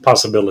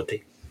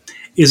possibility,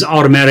 is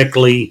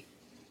automatically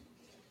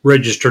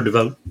registered to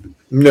vote?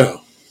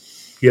 No.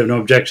 You have no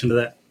objection to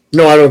that?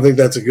 No, I don't think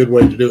that's a good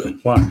way to do it.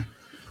 Why?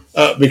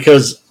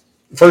 Because,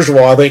 first of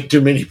all, I think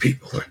too many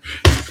people are.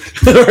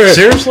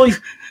 Seriously?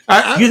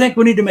 You think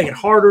we need to make it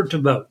harder to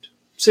vote?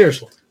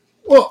 Seriously?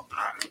 Well,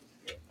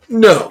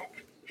 no.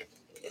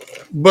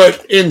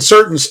 But in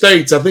certain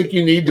states, I think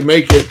you need to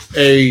make it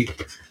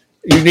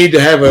you need to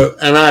have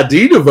an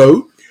ID to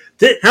vote.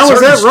 How is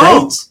that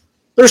wrong?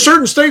 There's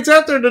certain states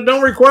out there that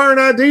don't require an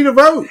ID to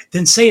vote.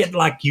 Then say it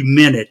like you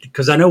meant it,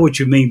 because I know what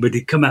you mean, but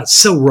it come out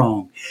so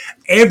wrong.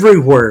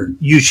 Everywhere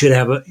you should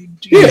have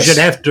you should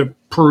have to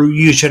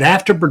produce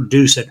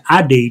an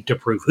ID to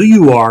prove who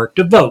you are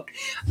to vote.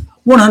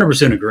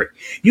 100% agree.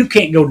 You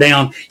can't go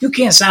down. You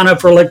can't sign up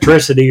for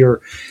electricity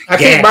or I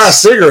can't buy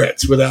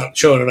cigarettes without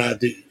showing an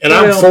ID, and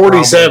I'm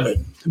 47.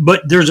 Probably.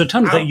 But there's a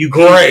ton of things you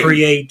can't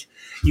create.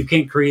 You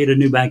can't create a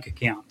new bank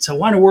account. So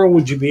why in the world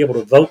would you be able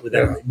to vote with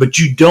that? Yeah. But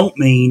you don't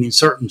mean in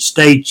certain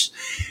states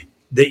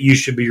that you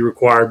should be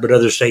required, but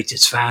other states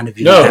it's fine if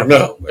you don't have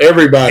No,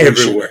 everybody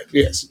everywhere.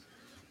 Yes.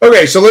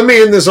 Okay, so let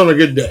me end this on a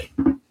good day.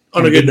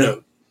 On a good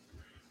note.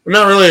 Well,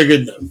 not really a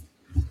good note,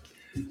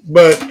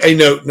 but a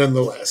note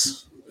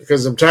nonetheless.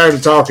 Because I'm tired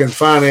of talking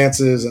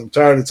finances. I'm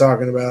tired of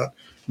talking about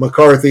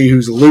McCarthy,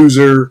 who's a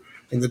loser,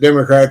 and the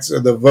Democrats,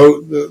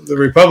 the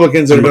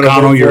Republicans that are going to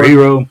vote for your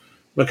hero.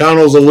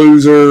 McConnell's a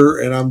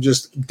loser, and I'm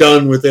just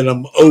done with it.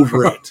 I'm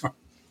over it.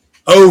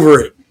 Over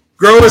it.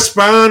 Grow a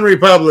spine,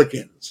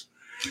 Republicans.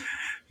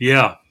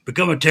 Yeah,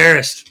 become a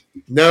terrorist.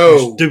 No.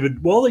 You're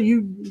stupid. Well,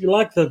 you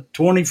like the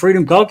 20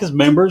 Freedom Caucus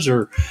members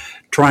are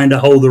trying to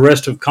hold the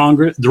rest of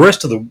Congress, the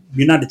rest of the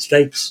United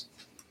States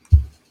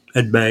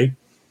at bay.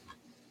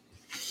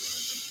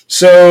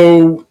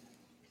 So,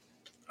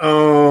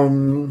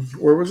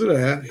 where was it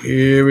at?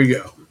 Here we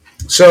go.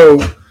 So,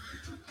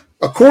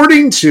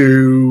 according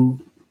to,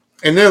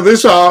 and now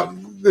this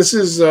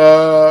was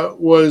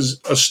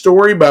a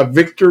story by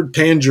Victor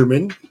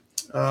Tangerman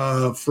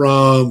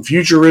from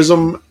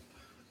Futurism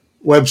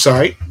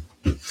website,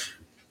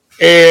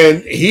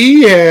 and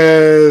he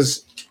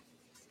has,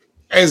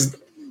 as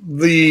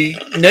the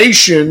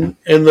nation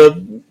and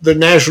the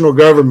national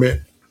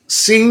government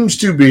seems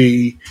to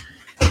be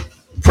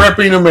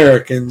prepping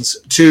Americans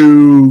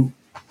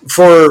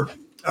for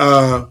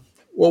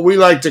what we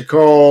like to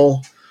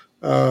call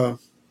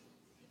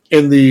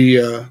in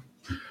the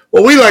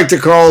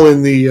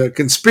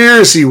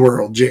conspiracy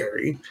world,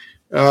 Jerry.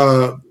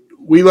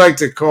 We like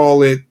to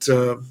call it.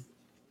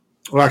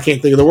 I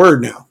can't think of the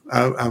word now.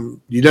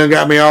 You done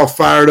got me all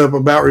fired up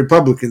about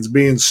Republicans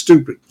being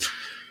stupid.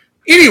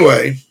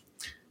 Anyway,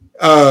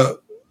 the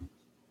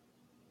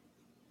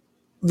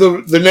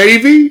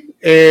Navy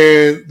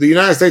and the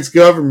United States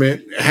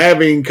government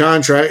having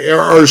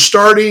are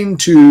starting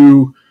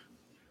to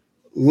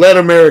let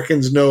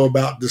Americans know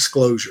about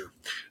disclosure.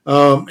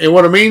 And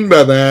what I mean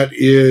by that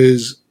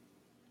is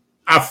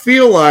I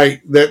feel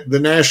like that the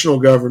national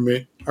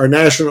government,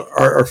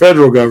 our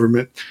federal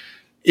government,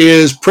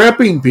 is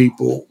prepping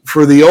people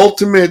for the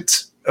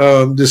ultimate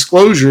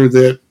disclosure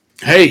that,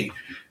 hey,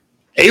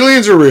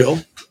 aliens are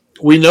real.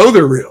 We know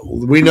they're real.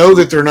 We know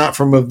that they're not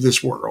from of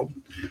this world.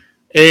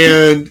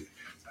 And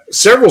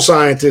several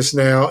scientists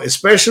now,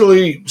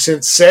 especially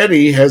since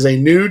SETI has a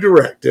new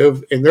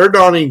directive, and their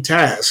daunting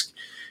task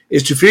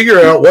is to figure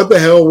out what the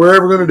hell we're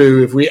ever going to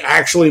do if we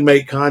actually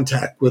make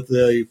contact with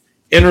the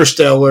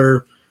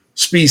interstellar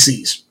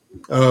species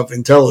of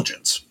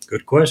intelligence.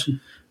 Good question.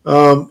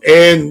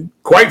 And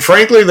quite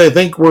frankly, they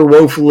think we're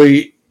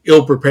woefully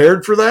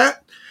ill-prepared for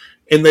that.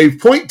 And they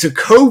point to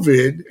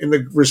COVID and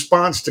the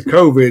response to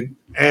COVID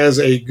as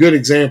a good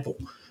example.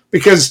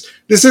 Because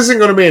this isn't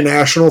going to be a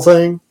national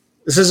thing.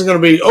 This isn't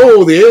going to be,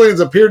 the aliens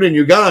appeared in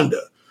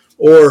Uganda.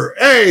 Or,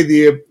 hey,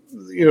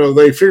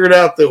 they figured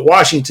out that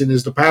Washington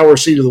is the power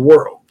seat of the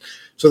world.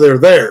 So they're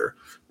there.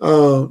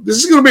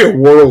 This is going to be a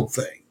world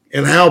thing.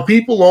 And how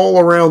people all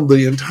around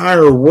the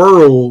entire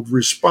world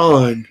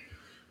respond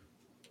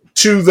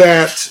to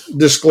that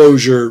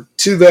disclosure,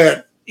 to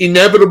that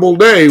inevitable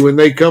day when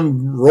they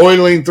come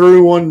roiling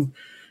through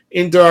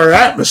into our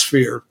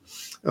atmosphere,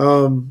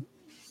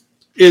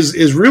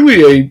 is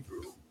really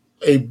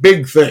a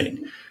big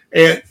thing.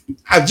 And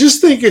I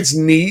just think it's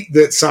neat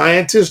that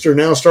scientists are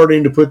now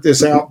starting to put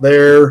this out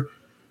there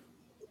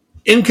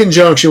in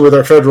conjunction with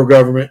our federal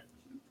government,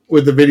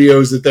 with the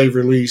videos that they've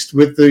released,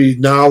 with the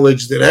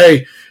knowledge that,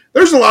 hey,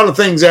 there's a lot of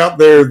things out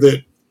there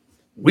that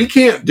we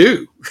can't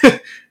do.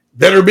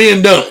 that are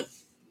being done.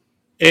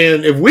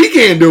 And if we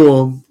can't do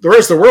them, the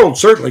rest of the world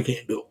certainly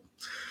can't do them.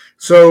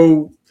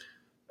 So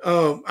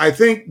I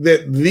think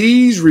that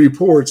these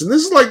reports, and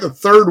this is like the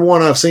third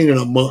one I've seen in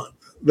a month,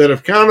 that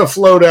have kind of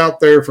flowed out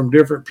there from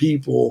different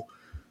people.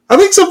 I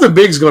think something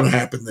big is going to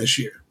happen this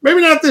year. Maybe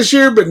not this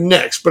year, but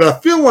next. But I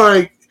feel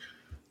like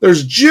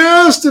there's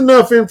just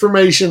enough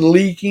information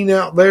leaking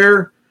out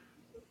there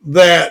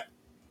that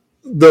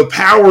the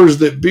powers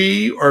that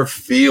be are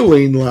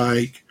feeling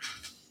like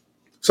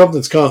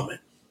something's coming.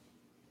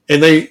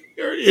 And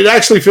it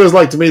actually feels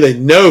like to me they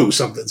know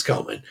something's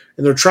coming.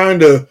 And they're trying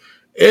to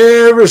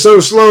ever so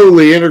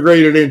slowly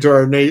integrate it into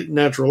our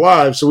natural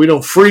lives so we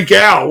don't freak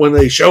out when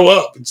they show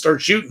up and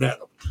start shooting at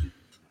them.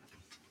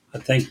 I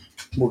think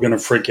we're going to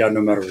freak out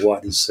no matter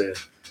what is said.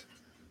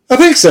 I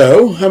think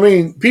so. I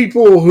mean,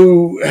 people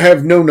who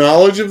have no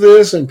knowledge of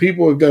this and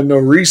people who have done no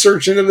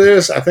research into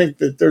this, I think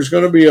that there's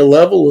going to be a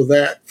level of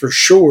that for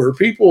sure.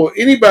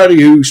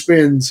 Anybody who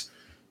spends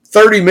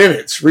 30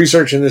 minutes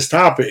researching this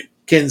topic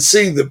can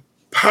see the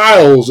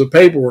piles of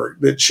paperwork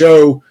that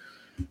show,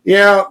 9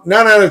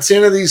 out of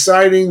 10 of these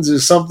sightings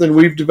is something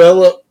we've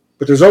developed,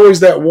 but there's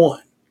always that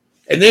one.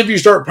 And then if you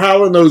start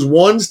piling those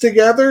ones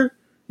together,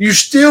 you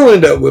still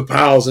end up with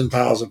piles and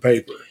piles of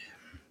paper.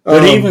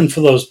 But even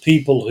for those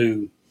people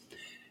who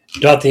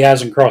dot the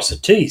I's and cross the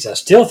T's, I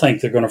still think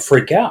they're going to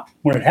freak out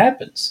when it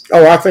happens.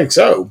 Oh, I think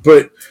so.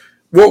 But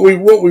what we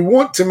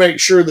want to make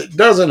sure that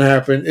doesn't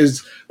happen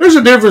is there's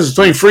a difference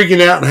between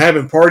freaking out and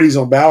having parties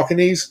on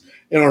balconies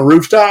and on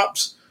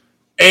rooftops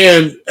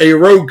and a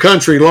rogue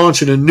country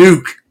launching a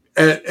nuke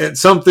at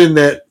something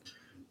that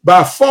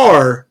by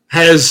far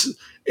has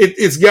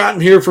it's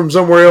gotten here from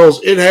somewhere else.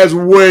 It has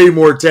way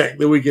more tech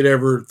than we could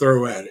ever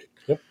throw at it.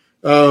 Yep.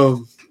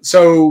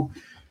 So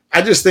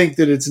I just think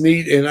that it's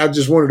neat, and I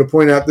just wanted to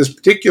point out this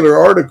particular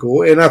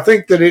article, and I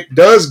think that it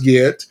does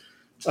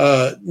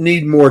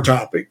need more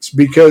topics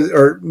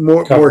or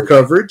more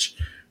coverage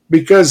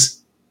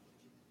because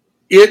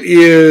it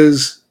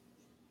is.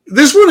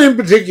 This one in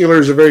particular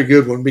is a very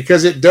good one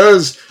because it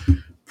does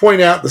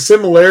point out the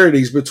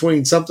similarities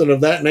between something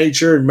of that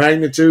nature and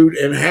magnitude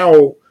and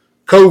how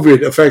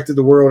COVID affected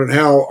the world and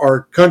how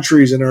our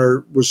countries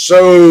was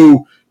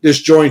so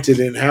disjointed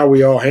in how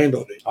we all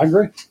handled it. I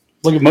agree.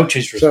 Look at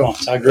Mochi's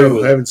response. I agree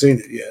with it. I haven't seen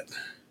it yet.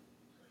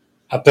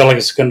 I feel like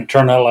it's going to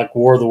turn out like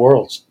War of the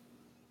Worlds.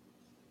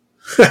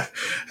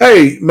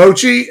 Hey,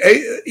 Mochi,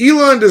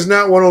 Elon does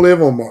not want to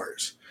live on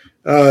Mars.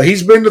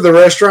 He's been to the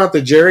restaurant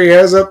that Jerry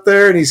has up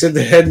there, and he said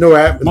they had no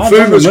atmosphere.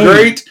 The food was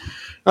great.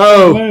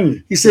 Oh,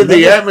 he said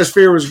the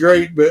atmosphere was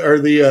great,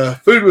 the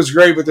food was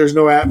great, but there's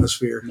no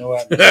atmosphere. No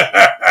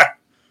atmosphere.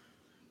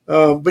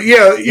 But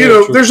yeah,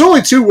 there's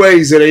only 2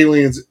 ways that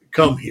aliens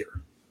come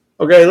here.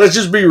 Okay, let's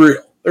just be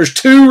real. There's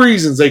 2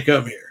 reasons they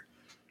come here.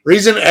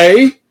 Reason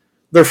A,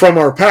 they're from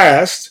our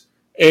past,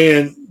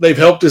 and they've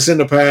helped us in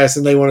the past,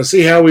 and they want to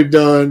see how we've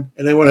done,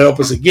 and they want to help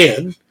us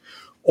again.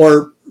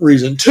 Or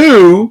reason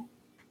 2,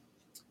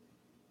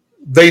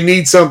 they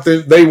need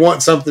something, they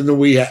want something that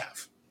we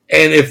have.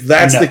 And if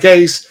that's the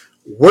case,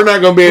 we're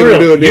not going to be able to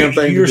do a damn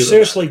thing. You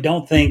seriously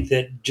don't think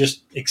that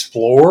just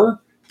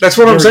explore? That's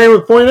what I'm saying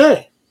with point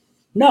A.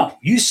 No,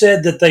 you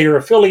said that they are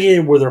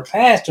affiliated with our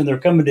past and they're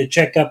coming to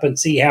check up and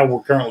see how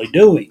we're currently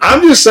doing.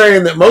 I'm just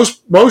saying that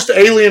most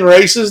alien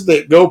races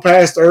that go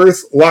past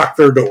Earth lock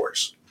their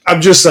doors.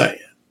 I'm just saying.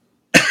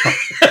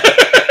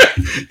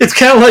 It's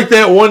kind of like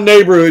that one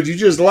neighborhood. You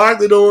just lock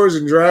the doors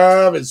and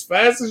drive as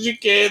fast as you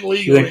can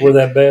legally. You think we're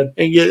that bad?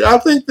 And I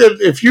think that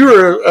if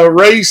you're a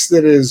race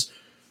that is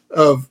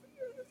of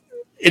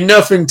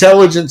enough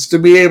intelligence to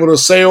be able to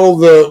sail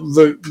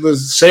the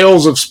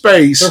sails of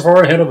space, they're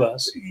far ahead of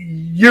us.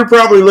 You're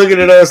probably looking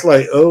at us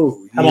like,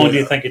 oh. How long do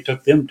you think it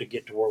took them to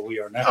get to where we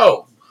are now?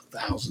 Oh,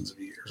 thousands of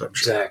years, I'm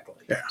sure. Exactly.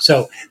 Yeah.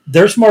 So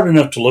they're smart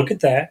enough to look at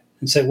that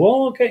and say,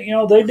 well, okay,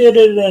 they did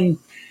it in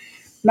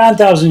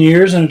 9,000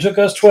 years and it took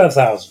us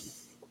 12,000.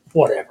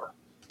 Whatever.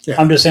 Yeah.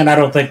 I'm just saying I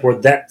don't think we're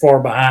that far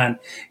behind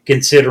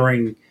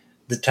considering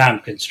the time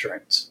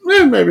constraints.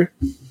 Yeah, maybe.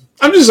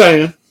 I'm just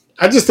saying.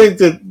 I just think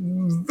that,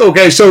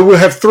 okay, so we'll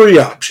have 3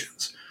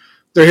 options.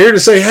 They're here to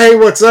say, hey,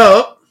 what's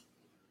up?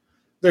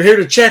 They're here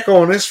to check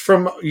on us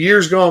from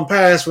years gone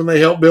past when they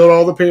helped build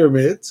all the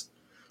pyramids.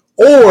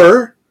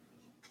 Or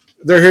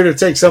they're here to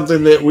take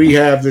something that we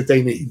have that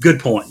they need. Good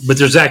point. But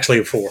there's actually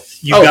a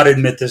 4th. You've got to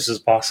admit this is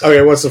possible.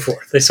 Okay, what's the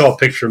 4th? They saw a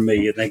picture of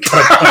me and they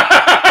got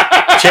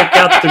check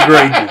out the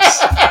greatness.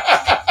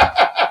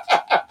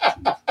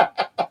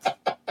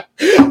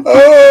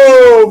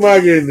 Oh, my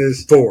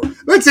goodness. 4.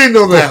 Let's end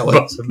on that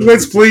one.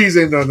 Let's please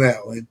end on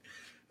that one.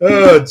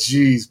 Oh,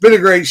 geez. Been a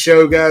great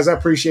show, guys. I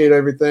appreciate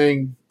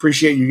everything.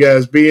 Appreciate you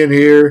guys being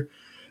here.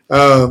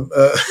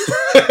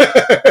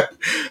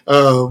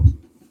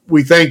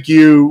 We thank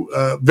you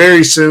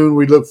very soon.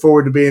 We look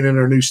forward to being in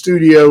our new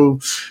studio.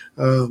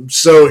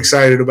 So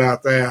excited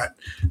about that.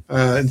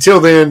 Until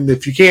then,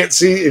 if you can't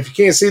see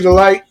the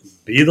light,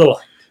 be the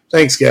light.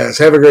 Thanks, guys.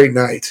 Have a great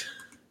night.